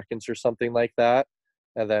 40 seconds or something like that.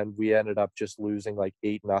 And then we ended up just losing like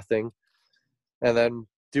 8-0. And then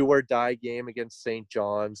do or die game against St.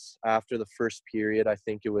 John's. After the first period, I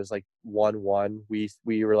think it was like 1-1. We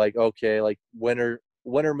were like, okay, like winner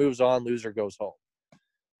moves on, loser goes home.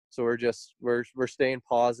 So we're staying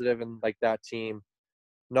positive, and like that team,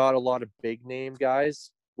 not a lot of big name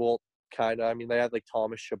guys. Well, kind of. They had like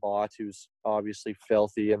Thomas Chabot, who's obviously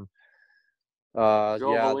filthy, and Joe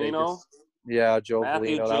Valino. Yeah, Joe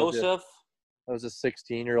Matthew Velino. Joseph. That was a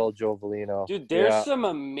 16-year-old Joe Velino. Dude, there's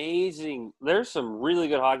Yeah. there's some really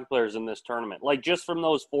good hockey players in this tournament, like just from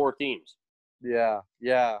those 4 teams. Yeah.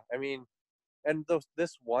 I mean, and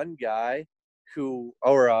this one guy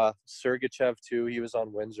Sergachev too, he was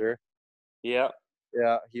on Windsor. Yeah.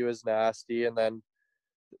 Yeah, he was nasty. And then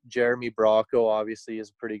Jeremy Bracco obviously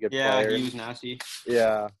is a pretty good player. Yeah, he was nasty.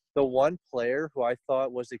 Yeah. The one player who I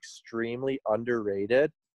thought was extremely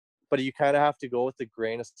underrated, but you kind of have to go with a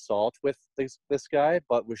grain of salt with this guy,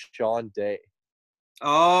 but was Sean Day.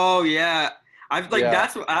 Oh yeah, Yeah.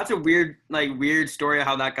 that's a weird story of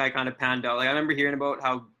how that guy kind of panned out. Like I remember hearing about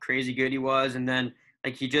how crazy good he was, and then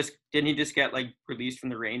like he just get like released from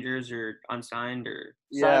the Rangers or unsigned or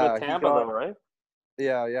Signed Yeah, with Tampa though, right?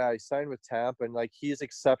 Yeah, he signed with Tampa, and like he's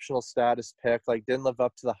exceptional status pick. Like didn't live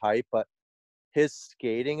up to the hype, but his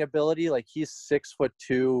skating ability, like he's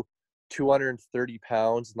 6'2", 230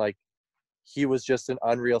 pounds, and like he was just an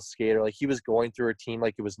unreal skater. Like he was going through a team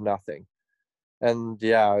like it was nothing. And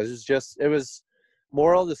yeah, it was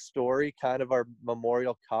moral of the story. Kind of our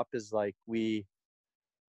Memorial Cup is like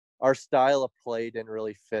our style of play didn't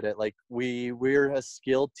really fit it. Like we're a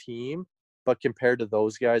skilled team, but compared to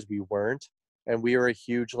those guys, we weren't. And we were a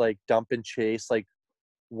huge like dump and chase, like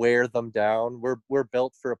wear them down. We're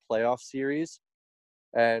built for a playoff series,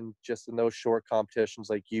 and just in those short competitions,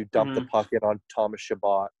 like you dump the puck in on Thomas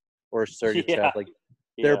Chabot or Sergachev, Yeah. like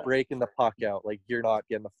they're breaking the puck out. Like you're not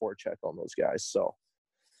getting the forecheck on those guys. So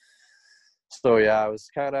yeah, it was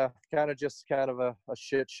kind of a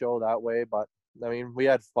shit show that way. But I mean, we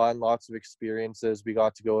had fun, lots of experiences. We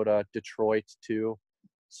got to go to Detroit too.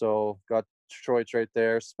 So got Detroit's right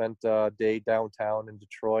there. Spent a day downtown in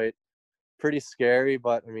Detroit. Pretty scary,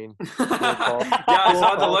 but I mean, yeah, I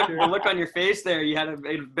saw the look on your face there. You had a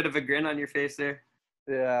bit of a grin on your face there.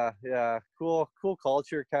 Yeah, cool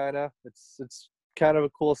culture, kind of. It's kind of a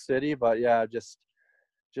cool city, but yeah, just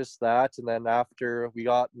that. And then after we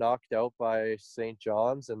got knocked out by St.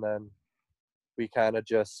 John's, and then we kind of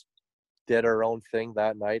just did our own thing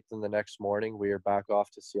that night. And the next morning we were back off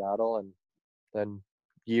to Seattle, and then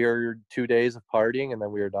 2 days of partying, and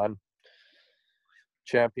then we were done.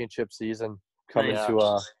 Championship season coming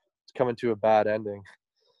to a bad ending.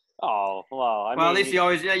 Oh well, I mean, at least you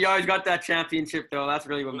always got that championship though. That's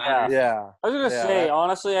really what matters. Yeah. I was gonna say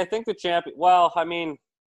honestly, I think the champion. Well, I mean,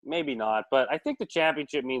 maybe not, but I think the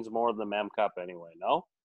championship means more than the Mem Cup anyway. No.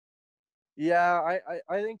 Yeah,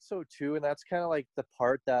 I think so too, and that's kind of like the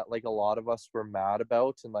part that like a lot of us were mad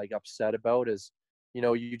about and like upset about is,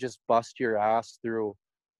 you just bust your ass through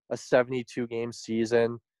a 72 game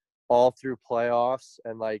season, all through playoffs,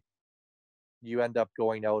 and like you end up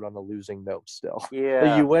going out on a losing note still. Yeah.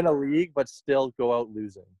 Like, you win a league, but still go out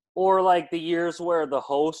losing. Or like the years where the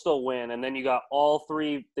host will win, and then you got all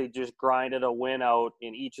 3. They just grinded a win out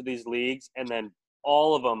in each of these leagues, and then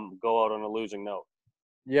all of them go out on a losing note.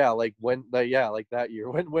 Yeah, like that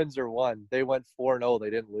year when Windsor won, they went 4-0.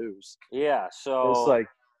 They didn't lose. Yeah, so it's like,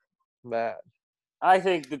 man. I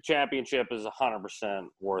think the championship is 100%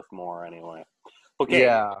 worth more anyway. Okay,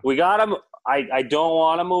 yeah. We got him. I don't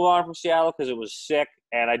want to move on from Seattle because it was sick,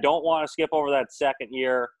 and I don't want to skip over that second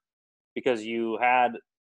year because you had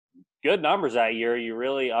good numbers that year. You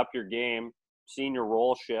really upped your game, senior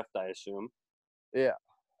role shift, I assume. Yeah.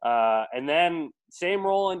 And then same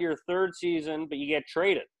role into your third season, but you get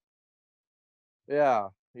traded. Yeah.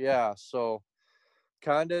 So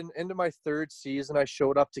kind of into my third season, I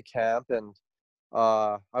showed up to camp, and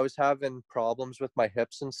I was having problems with my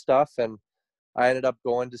hips and stuff, and I ended up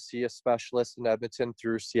going to see a specialist in Edmonton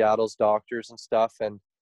through Seattle's doctors and stuff, and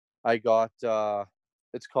I got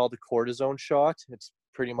it's called a cortisone shot. It's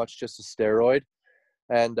pretty much just a steroid.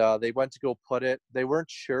 And they went to go put it. They weren't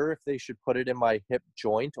sure if they should put it in my hip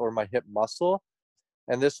joint or my hip muscle.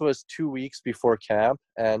 And this was 2 weeks before camp.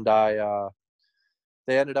 And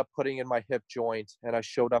they ended up putting in my hip joint. And I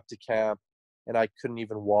showed up to camp, and I couldn't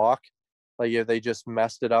even walk. Like, they just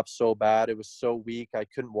messed it up so bad. It was so weak. I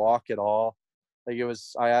couldn't walk at all. Like,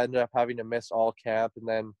 I ended up having to miss all camp. And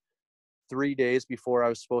then 3 days before I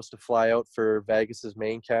was supposed to fly out for Vegas's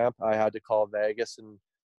main camp, I had to call Vegas and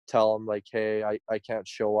tell them, like, hey, I can't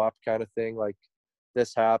show up, kind of thing. Like,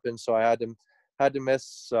 this happened. So I had to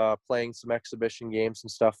miss playing some exhibition games and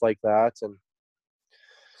stuff like that. And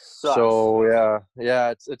Sucks. so yeah,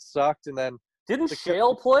 it sucked. And then didn't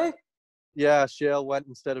Shale play? Yeah, Shale went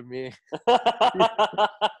instead of me.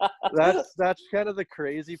 That's kind of the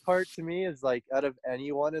crazy part to me, is like, out of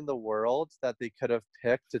anyone in the world that they could have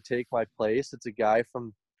picked to take my place, it's a guy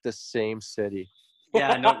from the same city.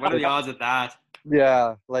 Yeah, no, what are the odds of that?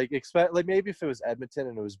 Yeah, like expect like maybe if it was Edmonton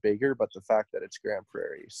and it was bigger, but the fact that it's Grand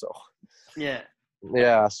Prairie, so Yeah.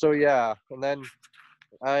 yeah, so yeah, and then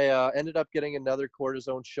I ended up getting another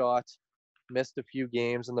cortisone shot. Missed a few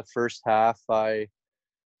games in the first half. I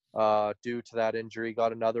due to that injury,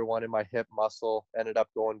 got another one in my hip muscle. Ended up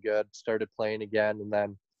going good. Started playing again, and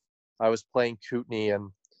then I was playing Kootenay, and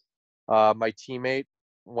my teammate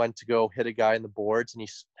went to go hit a guy in the boards, and he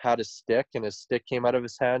had a stick, and his stick came out of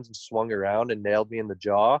his hands and swung around and nailed me in the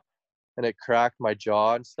jaw, and it cracked my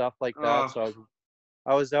jaw and stuff like that. Oh, So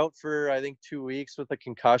I was out for I think 2 weeks with a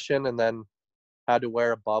concussion, and then had to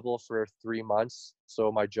wear a bubble for 3 months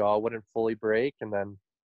so my jaw wouldn't fully break, and then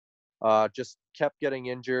just kept getting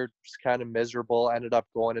injured, just kind of miserable. Ended up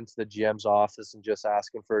going into the GM's office and just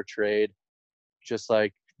asking for a trade. Just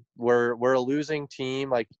like we're a losing team.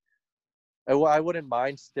 Like I wouldn't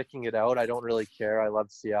mind sticking it out. I don't really care. I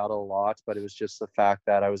love Seattle a lot, but it was just the fact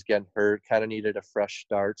that I was getting hurt, kind of needed a fresh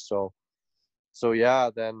start. So yeah,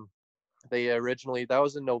 then they originally that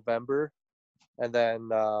was in November, and then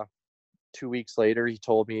 2 weeks later he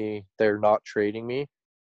told me they're not trading me,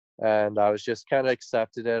 and I was just kind of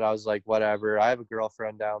accepted it. I was like, whatever. I have a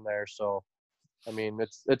girlfriend down there, so I mean,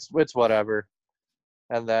 it's whatever.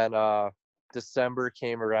 And then December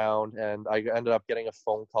came around, and I ended up getting a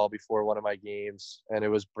phone call before one of my games, and it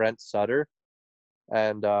was Brent Sutter,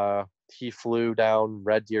 and he flew down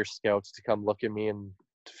Red Deer Scouts to come look at me and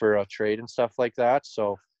for a trade and stuff like that.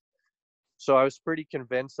 So I was pretty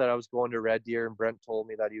convinced that I was going to Red Deer, and Brent told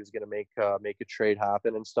me that he was going to make a trade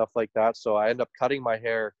happen and stuff like that. So I ended up cutting my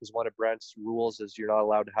hair because one of Brent's rules is you're not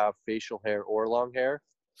allowed to have facial hair or long hair.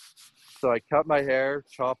 So I cut my hair,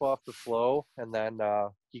 chop off the flow, and then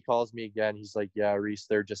he calls me again. He's like, "Yeah, Reece,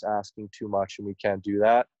 they're just asking too much, and we can't do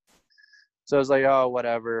that." So I was like, "Oh,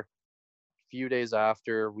 whatever." A few days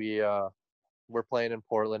after, we're playing in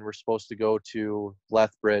Portland. We're supposed to go to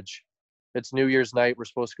Lethbridge. It's New Year's night. We're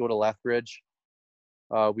supposed to go to Lethbridge.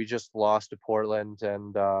 We just lost to Portland,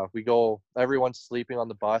 and everyone's sleeping on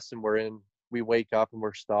the bus, and we wake up and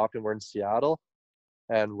we're stopped and we're in Seattle,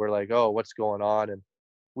 and we're like, oh, what's going on? And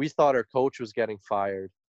we thought our coach was getting fired,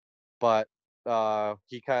 but our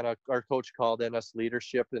coach called in us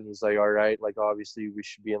leadership, and he's like, all right, like obviously we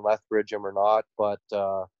should be in Lethbridge and we're not, but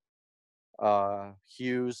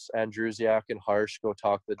Hughes, Andrusiak, and Harsch go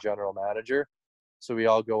talk to the general manager. So we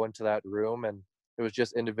all go into that room, and it was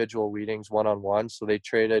just individual meetings, one-on-one. So they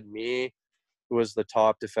traded me, who was the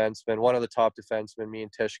top defenseman, one of the top defensemen, me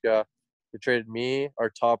and Tishka. They traded me,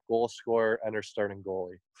 our top goal scorer, and our starting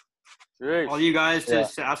goalie. all you guys to Yeah.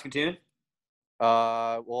 Saskatoon?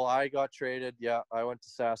 Well, I got traded. Yeah, I went to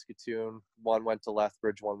Saskatoon. One went to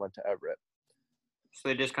Lethbridge. One went to Everett. So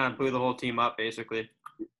they just kind of blew the whole team up, basically.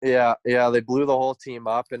 Yeah, they blew the whole team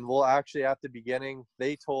up. And well, actually, at the beginning,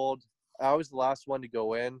 they told I was the last one to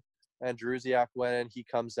go in, and Druziak went in. He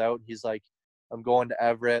comes out. He's like, I'm going to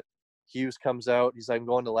Everett. Hughes comes out. He's like, I'm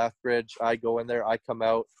going to Lethbridge. I go in there. I come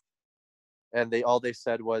out. And all they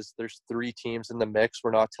said was, there's 3 teams in the mix.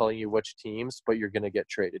 We're not telling you which teams, but you're going to get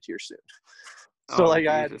traded here soon. So,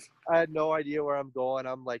 I had no idea where I'm going.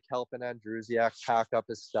 I'm, like, helping Andrusiak pack up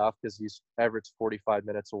his stuff because Everett's 45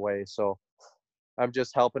 minutes away. So I'm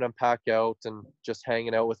just helping him pack out and just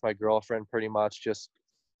hanging out with my girlfriend pretty much, just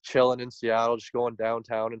chilling in Seattle, just going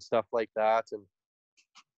downtown and stuff like that.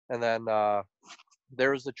 And then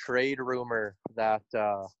there was a trade rumor that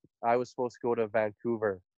I was supposed to go to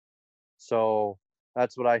Vancouver. So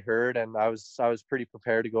that's what I heard, and I was pretty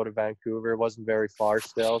prepared to go to Vancouver. It wasn't very far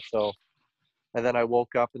still. So, and then I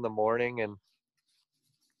woke up in the morning, and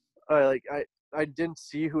I didn't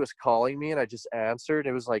see who was calling me, and I just answered.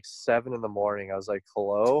 It was like 7 a.m. I was like,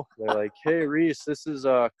 hello? They're like, hey, Reece, this is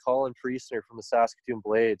Colin Priestner from the Saskatoon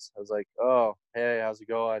Blades. I was like, oh, hey, how's it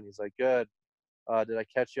going? He's like, good. Did I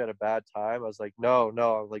catch you at a bad time? I was like, no,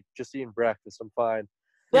 I'm like just eating breakfast. I'm fine.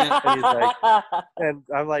 Yeah. And he's like, and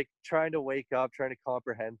I'm like trying to wake up, trying to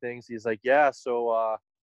comprehend things. He's like, yeah, so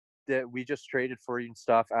we just traded for you and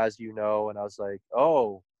stuff, as you know. And I was like,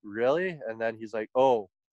 oh, really? And then he's like, oh,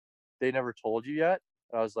 they never told you yet?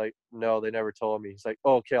 And I was like, no, they never told me. He's like,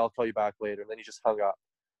 oh, okay, I'll call you back later. And then he just hung up.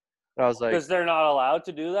 And I was like, because they're not allowed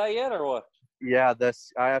to do that yet, or what? yeah,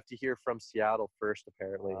 I have to hear from Seattle first,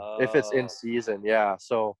 apparently, if it's in season. Yeah.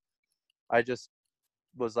 So I just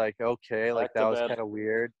was like, okay, like that was kind of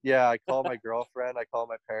weird. Yeah, I called my girlfriend, I called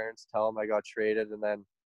my parents, tell them I got traded, and then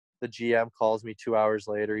the GM calls me 2 hours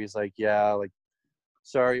later. He's like, yeah, like,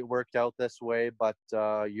 sorry it worked out this way, but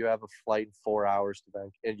you have a flight in 4 hours to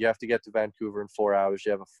Vancouver, and you have to get to Vancouver in 4 hours.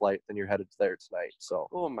 You have a flight, then you're headed there tonight. So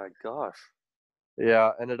oh my gosh.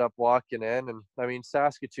 Yeah, ended up walking in, and I mean,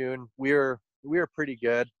 Saskatoon, we were pretty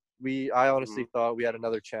good. I honestly thought we had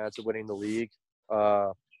another chance of winning the league.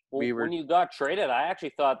 When you got traded, I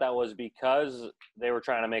actually thought that was because they were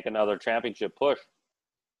trying to make another championship push.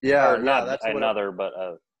 Yeah, Or not that's another, but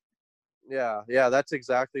yeah, that's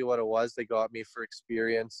exactly what it was. They got me for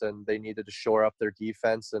experience, and they needed to shore up their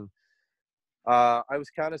defense. And I was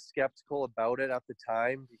kind of skeptical about it at the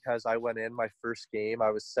time because I went in my first game.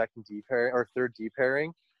 I was second D pairing or third D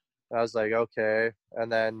pairing. I was like, okay,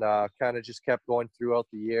 and then kind of just kept going throughout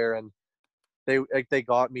the year, and they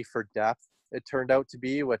got me for depth. It turned out to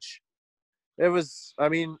be, which it was. I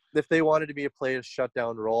mean, if they wanted to be a play to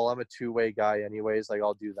shutdown role, I'm a two-way guy anyways. Like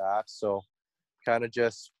I'll do that. So kind of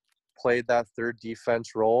just played that third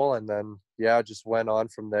defense role, and then just went on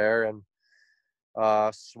from there and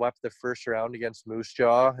swept the first round against Moose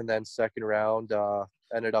Jaw, and then second round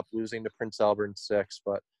ended up losing to Prince Albert in 6.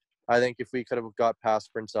 But I think if we could have got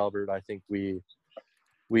past Prince Albert, I think we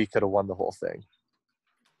could have won the whole thing.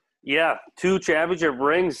 yeah, 2 championship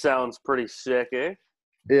rings sounds pretty sick, eh?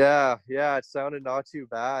 Yeah, it sounded not too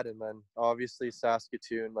bad. And then obviously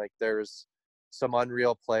Saskatoon, like there's some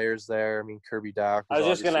unreal players there. I mean, Kirby Dack. I was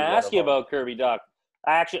just going to ask you about Kirby Dack.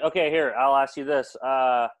 Here, I'll ask you this.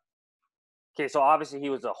 Okay, so obviously he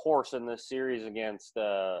was a horse in this series against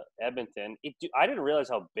Edmonton. I didn't realize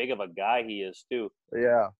how big of a guy he is, too.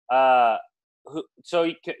 Yeah.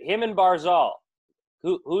 Him and Barzal,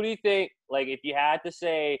 who do you think, like, if you had to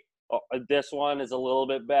say this one is a little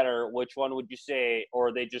bit better, which one would you say, or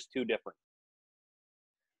are they just too different?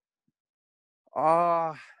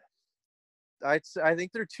 I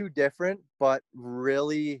think they're too different, but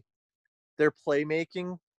really their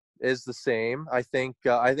playmaking is the same. I think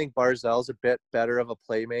Barzal's a bit better of a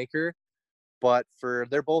playmaker, but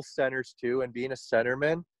they're both centers too, and being a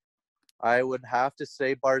centerman, I would have to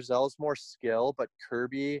say Barzal's more skill, but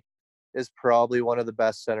Kirby is probably one of the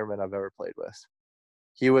best centermen I've ever played with.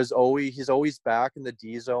 He's always back in the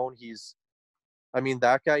D zone.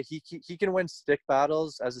 That guy, he can win stick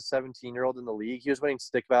battles as a 17-year-old in the league. He was winning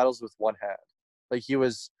stick battles with one hand. Like he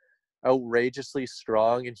was outrageously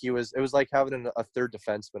strong, and it was like having a third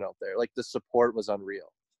defenseman out there. Like the support was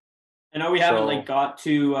unreal. I know we haven't got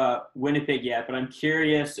to Winnipeg yet, but I'm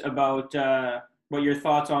curious about what your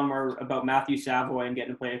thoughts were about Matthew Savoy and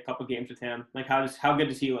getting to play a couple games with him. Like how good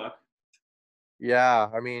does he look? Yeah,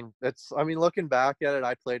 looking back at it,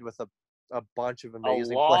 I played with a bunch of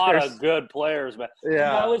amazing players. A lot of good players, man.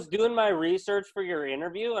 Yeah. I was doing my research for your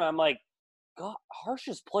interview, and I'm like, God, Harsch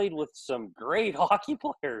has played with some great hockey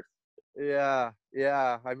players. Yeah.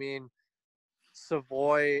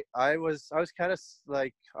 Savoy, I was kind of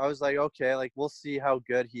like, okay, like we'll see how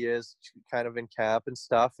good he is kind of in camp and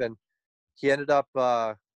stuff. And he ended up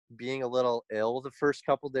being a little ill the first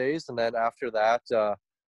couple days. And then after that,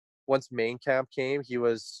 once main camp came, he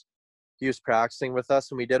was practicing with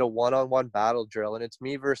us, and we did a one-on-one battle drill, and it's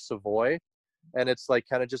me versus Savoy, and it's like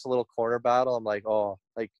kind of just a little corner battle. I'm like, oh,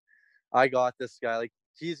 like I got this guy. Like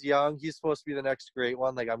he's young, he's supposed to be the next great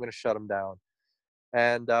one. Like I'm gonna shut him down.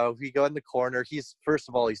 And we go in the corner. He's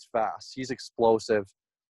fast, he's explosive,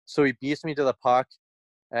 so he beats me to the puck,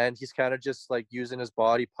 and he's kind of just like using his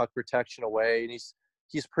body puck protection away, and he's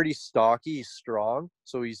pretty stocky, he's strong,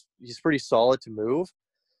 so he's pretty solid to move.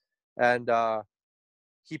 And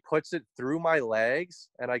he puts it through my legs,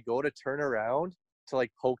 and I go to turn around to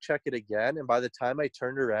like poke check it again. And by the time I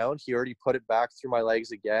turned around, he already put it back through my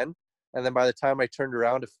legs again. And then by the time I turned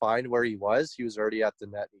around to find where he was already at the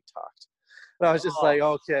net, and he tucked. And I was just like,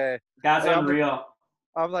 okay. That's unreal.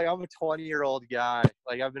 I'm a 20-year-old guy.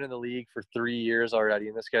 Like I've been in the league for 3 years already,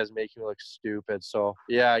 and this guy's making me look stupid. So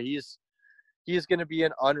yeah, he's going to be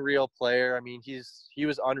an unreal player. I mean, he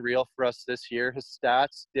was unreal for us this year. His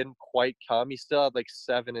stats didn't quite come. He still had like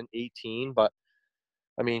 7 and 18, but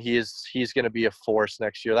I mean, he's going to be a force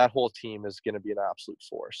next year. That whole team is going to be an absolute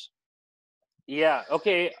force. Yeah.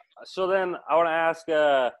 Okay. So then I want to ask,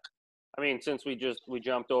 since we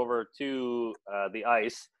jumped over to the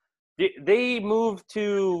ice, they moved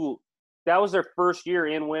to, that was their first year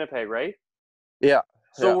in Winnipeg, right? Yeah.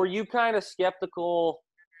 So were you kind of skeptical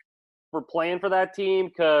for playing for that team?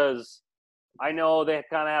 Because I know they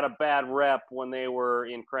kind of had a bad rep when they were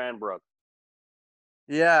in Cranbrook.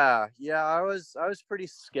 Yeah, I was pretty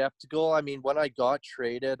skeptical. I mean, when I got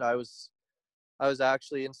traded, I was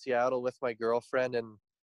actually in Seattle with my girlfriend, and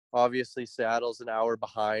obviously Seattle's an hour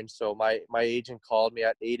behind. So my agent called me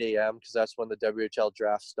at 8 a.m. because that's when the WHL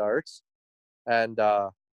draft starts. And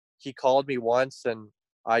he called me once, and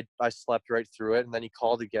I slept right through it. And then he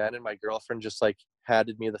called again, and my girlfriend just like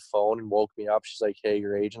handed me the phone and woke me up. She's like, hey,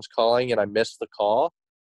 your agent's calling. And I missed the call.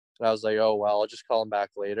 And I was like, oh, well, I'll just call him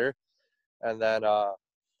back later. And then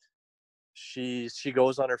she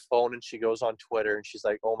goes on her phone and she goes on Twitter and she's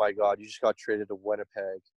like, "Oh my God, you just got traded to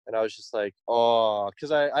Winnipeg." And I was just like, "Oh,"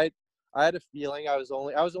 because I had a feeling I was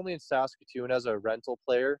only in Saskatoon as a rental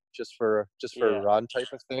player, just for a run type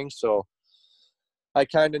of thing. So I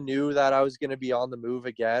kind of knew that I was going to be on the move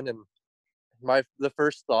again. And the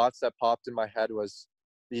first thoughts that popped in my head was,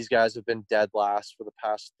 these guys have been dead last for the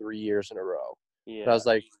past 3 years in a row. Yeah. And I was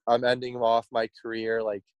like, I'm ending off my career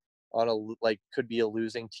like on could be a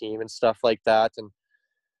losing team and stuff like that. And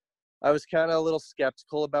I was kind of a little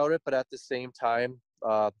skeptical about it, but at the same time,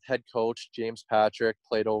 head coach James Patrick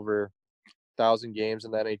played over 1,000 games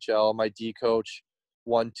in the NHL. My D coach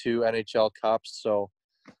won 2 NHL Cups. So,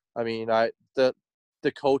 I mean,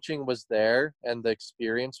 the coaching was there and the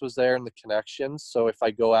experience was there and the connections. So if I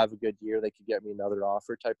go have a good year, they could get me another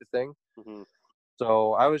offer type of thing. Mm-hmm.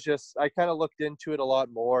 So I kind of looked into it a lot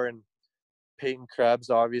more, and Peyton Krebs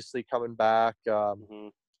obviously coming back.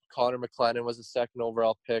 Connor McLennan was a second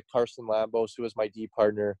overall pick. Carson Lambos, who was my D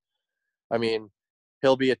partner. I mean,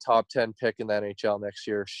 he'll be a top 10 pick in the NHL next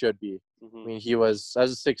year. Should be. Mm-hmm. I mean, he was,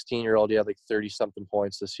 as a 16-year-old, he had like 30-something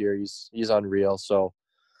points this year. He's unreal. So,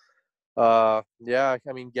 yeah,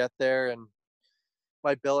 I mean, get there. And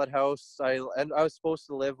my billet house, I was supposed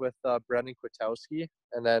to live with Brendan Kwiatkowski,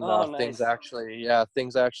 and then nice. things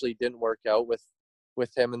actually didn't work out with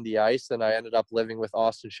him and the ice, and I ended up living with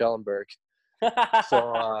Austin Schellenberg.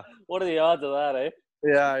 So what are the odds of that, eh?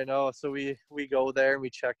 Yeah, I know. So we go there and we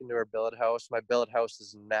check into our billet house. My billet house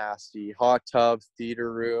is nasty. Hot tub,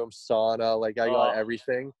 theater room, sauna, like I got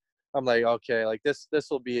everything. I'm like, okay, like this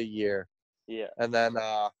will be a year. Yeah. And then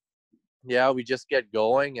we just get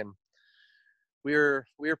going, and we were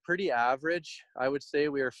pretty average. I would say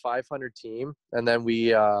we were 500 team, and then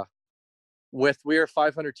we were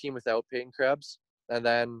 500 team without Peyton Krebs. And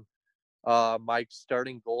then my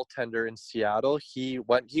starting goaltender in Seattle, he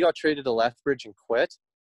got traded to Lethbridge and quit.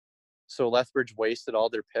 So Lethbridge wasted all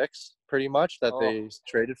their picks pretty much that they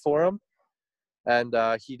traded for him. And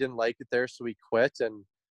he didn't like it there, so he quit. And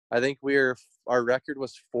I think our record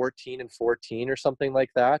was 14-14 or something like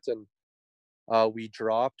that. And we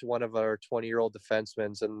dropped one of our 20-year-old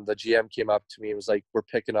defensemen, and the GM came up to me and was like, "We're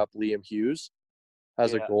picking up Liam Hughes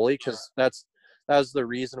as a goalie," because that was the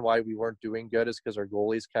reason why we weren't doing good, is because our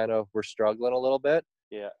goalies kind of were struggling a little bit.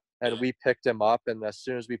 Yeah. And we picked him up, and as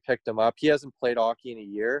soon as we picked him up, he hasn't played hockey in a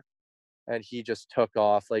year, and he just took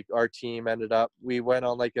off. Like, our team we went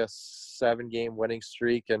on like a 7-game winning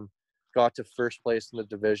streak and got to first place in the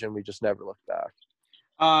division. We just never looked back.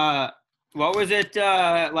 What was it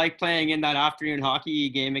like playing in that afternoon hockey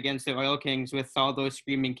game against the Oil Kings with all those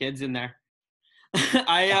screaming kids in there?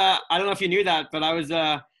 I don't know if you knew that, but I was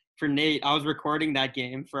for Nate, I was recording that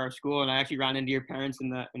game for our school, and I actually ran into your parents in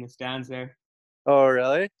the stands there. Oh,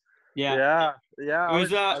 really? Yeah. Yeah.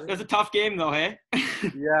 It was a tough game though, hey?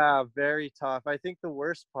 Yeah, very tough. I think the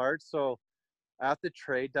worst part, so at the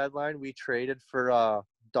trade deadline, we traded for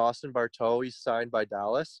Dawson Barteau. He's signed by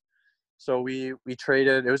Dallas. So we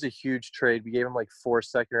traded. It was a huge trade. We gave him like 4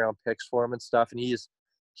 second-round picks for him and stuff, and he's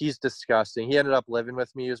disgusting. He ended up living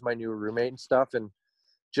with me. He was my new roommate and stuff, and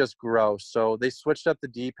just gross. So they switched up the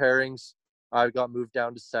D pairings. I got moved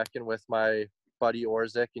down to second with my buddy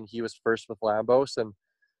Orzik, and he was first with Lambos, and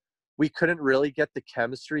we couldn't really get the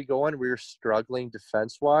chemistry going. We were struggling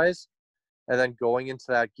defense-wise. And then going into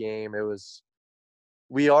that game,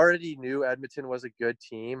 we already knew Edmonton was a good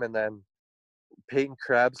team, and then Peyton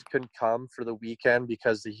Krebs couldn't come for the weekend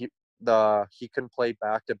because he couldn't play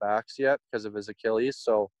back-to-backs yet because of his Achilles.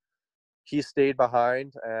 So he stayed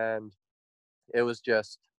behind, and it was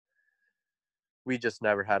we just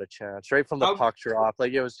never had a chance. Right from the puck drop,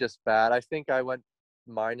 like, it was just bad. I think I went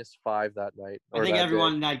 -5 that night. I think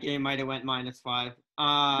everyone in that game might have went -5.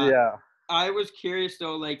 Yeah. I was curious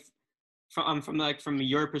though, like from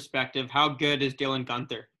your perspective, how good is Dylan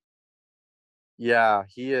Guenther? Yeah,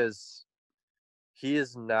 he is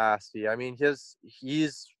nasty. I mean,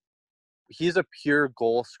 he's a pure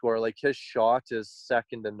goal scorer. Like, his shot is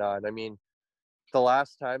second to none. I mean, the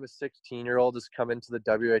last time a 16-year-old has come into the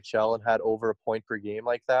WHL and had over a point per game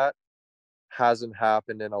like that hasn't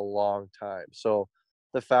happened in a long time. So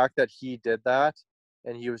the fact that he did that,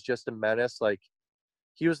 and he was just a menace, like,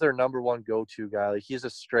 he was their number one go-to guy. Like, he's a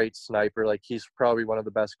straight sniper. Like, he's probably one of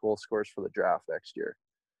the best goal scorers for the draft next year.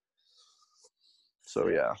 So,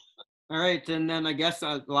 yeah. All right, and then I guess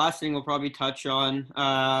the last thing we'll probably touch on,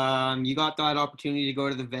 you got that opportunity to go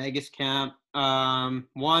to the Vegas camp.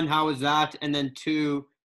 1, how was that? And then 2,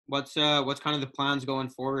 what's kind of the plans going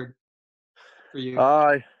forward for you?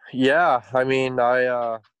 Yeah, I mean,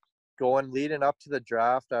 leading up to the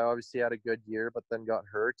draft, I obviously had a good year, but then got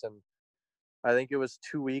hurt, and I think it was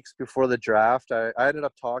 2 weeks before the draft. I ended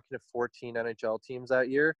up talking to 14 NHL teams that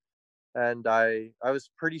year. And I was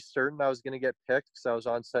pretty certain I was going to get picked because I was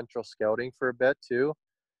on Central Scouting for a bit too.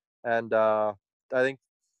 And I think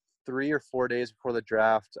 3 or 4 days before the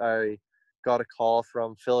draft, I got a call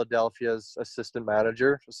from Philadelphia's assistant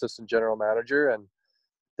general manager, and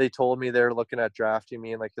they told me they're looking at drafting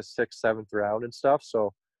me in like the 6th, 7th round and stuff.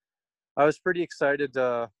 So I was pretty excited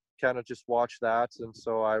to kind of just watch that. And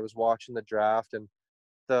so I was watching the draft, and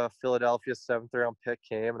the Philadelphia 7th round pick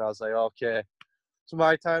came, and I was like, okay, it's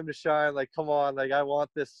my time to shine. Like, come on, like I want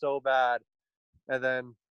this so bad. And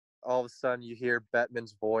then all of a sudden you hear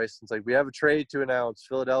Bettman's voice. And it's like, we have a trade to announce.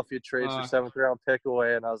 Philadelphia trades their 7th round pick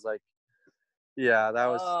away. And I was like, yeah, that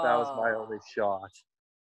was my only shot.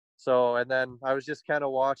 So, and then I was just kind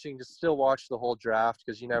of watching, just still watch the whole draft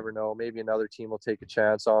because you never know, maybe another team will take a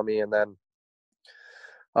chance on me. And then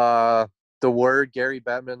Gary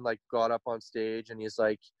Bettman like got up on stage and he's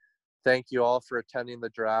like, thank you all for attending the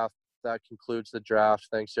draft. That concludes the draft.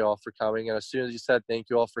 Thanks you all for coming. And as soon as he said thank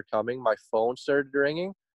you all for coming, my phone started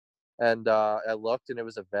ringing, and I looked and it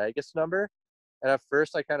was a Vegas number. And at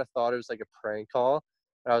first I kind of thought it was like a prank call.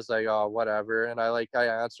 And I was like, oh, whatever. And I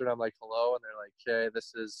answered. I'm like, hello. And they're like, hey,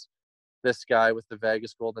 this is this guy with the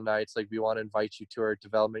Vegas Golden Knights. Like, we want to invite you to our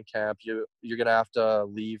development camp. You're going to have to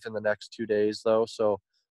leave in the next 2 days though. So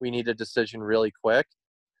we need a decision really quick.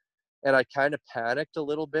 And I kind of panicked a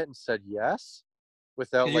little bit and said yes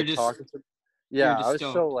without like talking to. Yeah, I was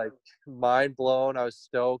so like mind blown. I was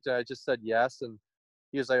stoked. And I just said yes. And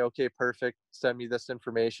he was like, okay, perfect. Send me this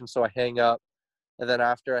information. So I hang up. And then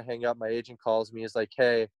after I hang up, my agent calls me. He's like,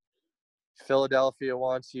 hey, Philadelphia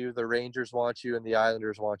wants you, the Rangers want you, and the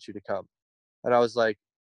Islanders want you to come. And I was like,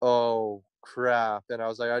 oh, crap. And I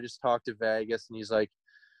was like, I just talked to Vegas. And he's like,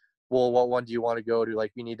 well, what one do you want to go to?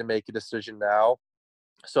 Like, we need to make a decision now.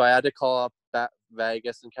 So I had to call up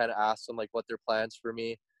Vegas and kind of ask them, like, what their plans for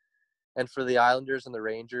me. And for the Islanders and the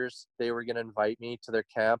Rangers, they were going to invite me to their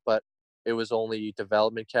camp, but it was only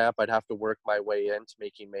development camp. I'd have to work my way into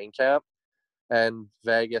making main camp. And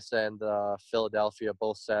Vegas and Philadelphia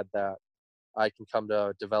both said that I can come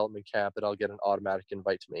to development camp and I'll get an automatic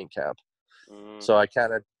invite to main camp. So I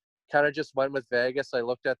kind of just went with Vegas. I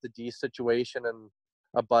looked at the D situation, and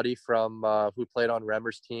a buddy from who played on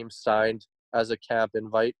Remmer's team signed as a camp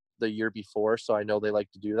invite the year before. So I know they like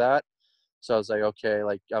to do that. So I was like, okay,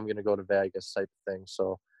 like I'm going to go to Vegas type of thing.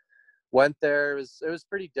 So went there. It was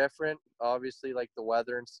pretty different. Obviously, like the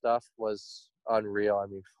weather and stuff was unreal. I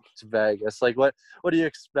mean, it's Vegas. Like what do you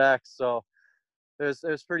expect? So it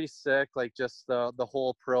was pretty sick. Like just the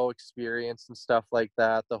whole pro experience and stuff like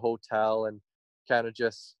that, the hotel, and kind of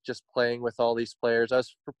just playing with all these players. I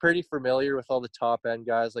was pretty familiar with all the top end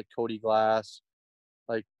guys like Cody Glass,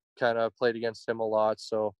 like kind of played against him a lot.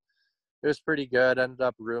 So it was pretty good. Ended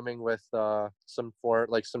up rooming with some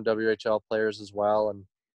WHL players as well. And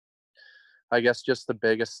I guess just the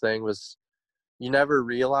biggest thing was you never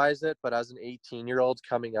realize it, but as an 18-year-old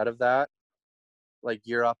coming out of that, like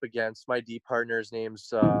you're up against my D partner. His name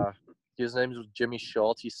is Jimmy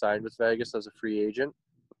Schultz. He signed with Vegas as a free agent.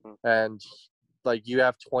 And like you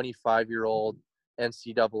have 25-year-old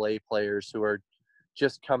NCAA players who are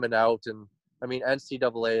just coming out. And I mean,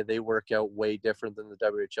 NCAA, they work out way different than the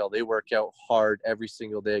WHL. They work out hard every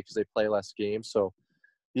single day because they play less games. So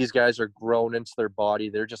these guys are grown into their body.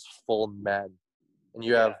 They're just full men. And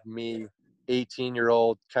you have me,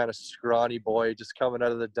 18-year-old kind of scrawny boy, just coming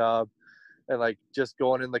out of the dub and like just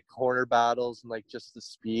going in the corner battles and like just the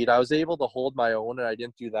speed. I was able to hold my own, and I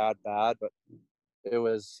didn't do that bad, but it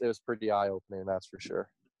was pretty eye-opening, that's for sure.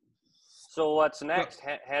 So what's next?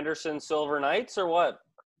 Henderson Silver Knights or what?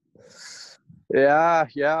 Yeah,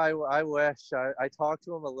 I wish. I talked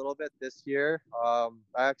to him a little bit this year. I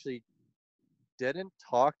actually didn't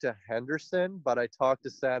talk to Henderson, but I talked to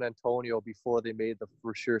San Antonio before they made the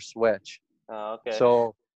for sure switch. Oh, okay.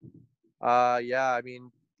 So, yeah, I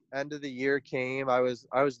mean, end of the year came. I was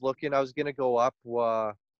looking. I was gonna go up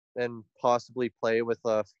and possibly play with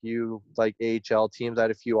a few like AHL teams. I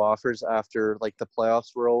had a few offers after like the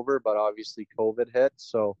playoffs were over, but obviously COVID hit,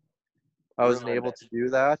 so I wasn't able to do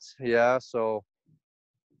that. Yeah, so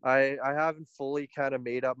I haven't fully kind of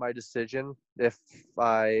made up my decision if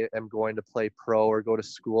I am going to play pro or go to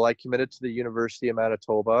school. I committed to the University of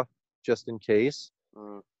Manitoba just in case.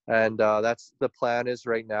 And that's the plan is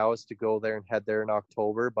right now is to go there and head there in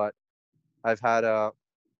October. But I've had a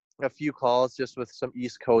few calls just with some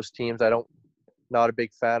East Coast teams. Not a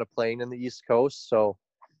big fan of playing in the East Coast. So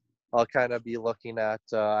I'll kind of be looking at,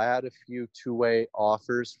 I had a few two-way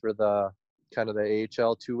offers for the kind of the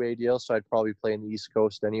AHL two-way deal. So I'd probably play in the East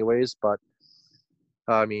Coast anyways. But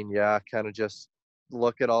I mean, yeah, kind of just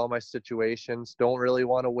look at all my situations. Don't really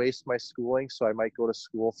want to waste my schooling, so I might go to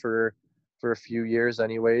school for a few years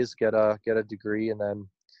anyways, get a degree, and then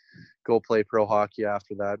go play pro hockey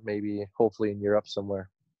after that, maybe hopefully in Europe somewhere.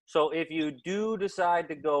 So if you do decide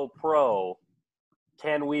to go pro,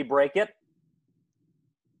 can we break it?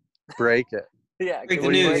 Break it. Yeah, Break can the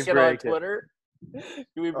we news. break it on Break it. Twitter?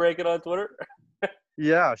 Can we break it on Twitter?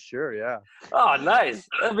 Yeah, sure, yeah. Oh, nice.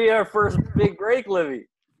 That'll be our first big break, Livy.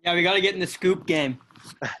 Yeah, we got to get in the scoop game.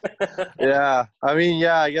 Yeah, I mean,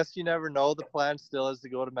 yeah, I guess you never know. The plan still is to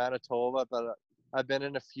go to Manitoba, but I've been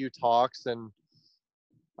in a few talks, and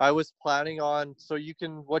I was planning on, so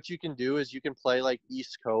what you can do is you can play like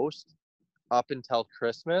East Coast up until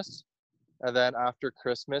Christmas, and then after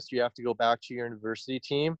Christmas you have to go back to your university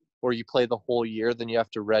team, or you play the whole year, then you have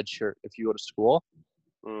to redshirt if you go to school.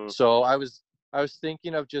 So I was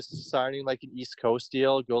thinking of just signing like an East Coast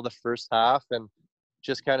deal, go the first half, and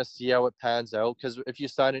just kind of see how it pans out. Because if you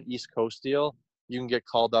sign an East Coast deal, you can get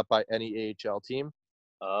called up by any AHL team.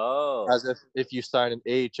 Oh. As if you sign an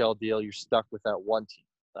AHL deal, you're stuck with that one team.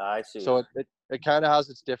 I see. So it kind of has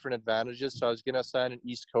its different advantages. So I was going to sign an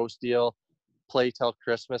East Coast deal, play till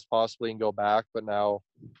Christmas possibly, and go back. But now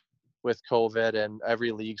with COVID and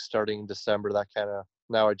every league starting in December,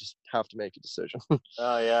 now I just have to make a decision.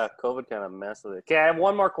 Oh, yeah. COVID kind of messed with it. Okay, I have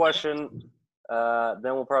one more question.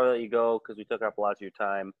 Then we'll probably let you go because we took up lots of your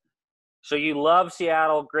time. So you love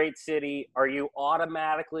Seattle, great city. Are you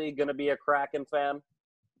automatically going to be a Kraken fan?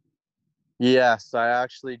 Yes, I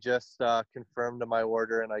actually just confirmed my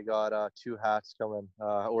order, and I got 2 hats coming.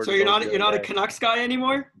 So you're not a Canucks guy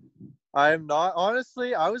anymore? I'm not.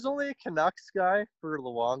 Honestly, I was only a Canucks guy for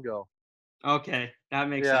Luongo. Okay, that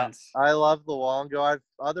makes sense. I love Luongo.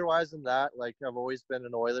 Otherwise than that, like, I've always been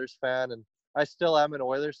an Oilers fan, and I still am an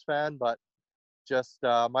Oilers fan, but just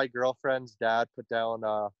my girlfriend's dad put down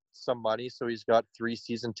some money, so he's got 3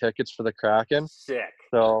 season tickets for the Kraken. Sick.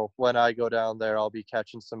 So when I go down there, I'll be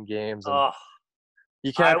catching some games. And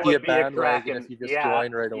you I can't be a would bandwagon Kraken. if you just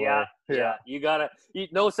join right away. Yeah. You gotta.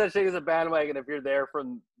 No such thing as a bandwagon if you're there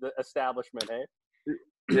from the establishment, hey?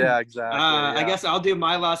 Yeah, exactly. I guess I'll do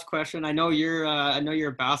my last question. I know you're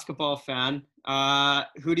a basketball fan.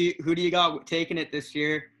 Who do you got taking it this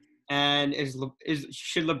year? And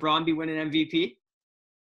should LeBron be winning MVP?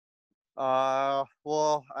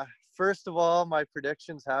 Well, first of all, my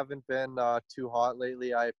predictions haven't been too hot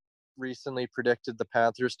lately. I recently predicted the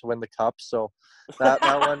Panthers to win the cup, so that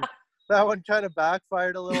one kind of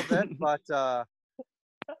backfired a little bit. But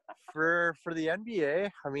for the NBA,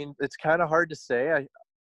 I mean, it's kind of hard to say.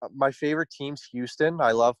 My favorite team's Houston.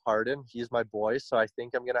 I love Harden. He's my boy, so I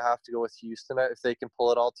think I'm gonna have to go with Houston if they can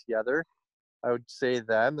pull it all together. I would say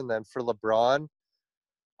them. And then for LeBron,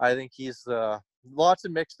 I think he's lots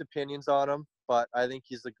of mixed opinions on him, but I think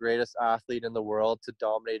he's the greatest athlete in the world to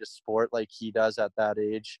dominate a sport like he does at that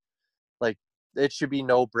age. Like, it should be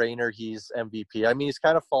no brainer he's MVP. I mean, he's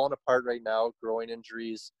kind of falling apart right now, groin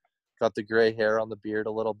injuries, got the gray hair on the beard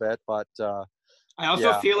a little bit, but I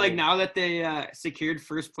also feel like now that they secured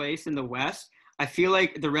first place in the West, I feel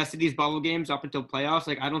like the rest of these bubble games up until playoffs,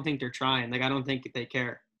 like, I don't think they're trying. Like, I don't think they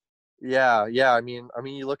care. Yeah. I mean,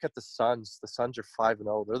 you look at the Suns. The Suns are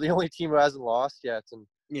 5-0. They're the only team who hasn't lost yet. And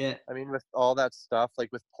yeah, I mean, with all that stuff,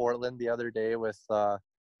 like with Portland the other day with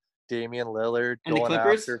Damian Lillard and going the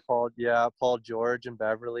Clippers? after Paul George and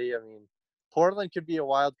Beverly. I mean, Portland could be a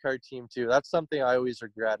wild card team too. That's something I always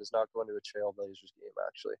regret, is not going to a Trailblazers game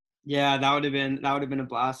actually. Yeah, that would have been a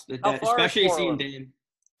blast, especially seeing Dame.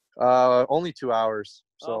 Only 2 hours,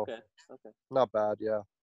 so Okay. not bad. Yeah.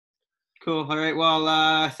 Cool. All right.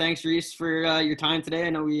 Well, thanks, Reece, for your time today.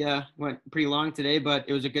 I know we went pretty long today, but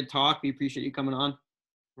it was a good talk. We appreciate you coming on.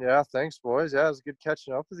 Yeah, thanks, boys. Yeah, it was good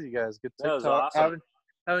catching up with you guys. Good That was TikTok. awesome.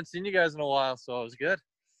 Haven't seen you guys in a while, so it was good.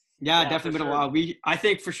 Yeah, Yeah, definitely for been a sure. while. I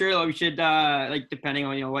think for sure we should like, depending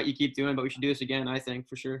on what you keep doing, but we should do this again. I think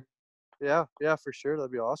for sure. Yeah, for sure.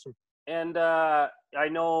 That'd be awesome. And I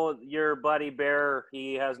know your buddy Bear,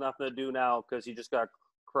 he has nothing to do now because he just got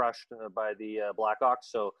crushed by the Blackhawks.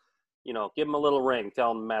 So, give him a little ring.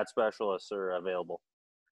 Tell him Mad Specialists are available.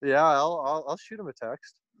 Yeah, I'll shoot him a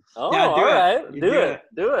text. Oh, Yeah, all right. You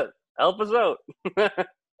Do it. Help us out.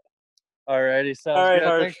 Alrighty, sounds All right, good.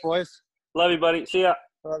 Harsh. Thanks, boys. Love you, buddy. See ya.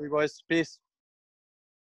 Love you, boys. Peace.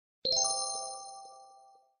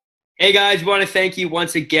 Hey guys, want to thank you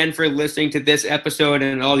once again for listening to this episode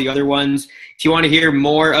and all the other ones. If you want to hear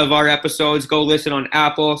more of our episodes, go listen on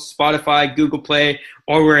Apple, Spotify, Google Play,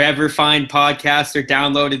 or wherever fine podcasts are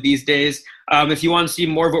downloaded these days. If you want to see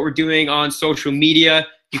more of what we're doing on social media,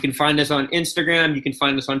 You can find us on Instagram, you can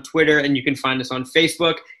find us on Twitter, and you can find us on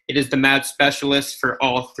Facebook. It is the Mad Specialist for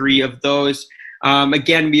all three of those.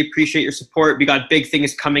 Again, we appreciate your support. We got big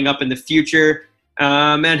things coming up in the future.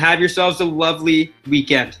 And have yourselves a lovely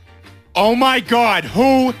weekend. Oh my God,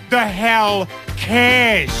 who the hell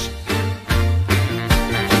cares?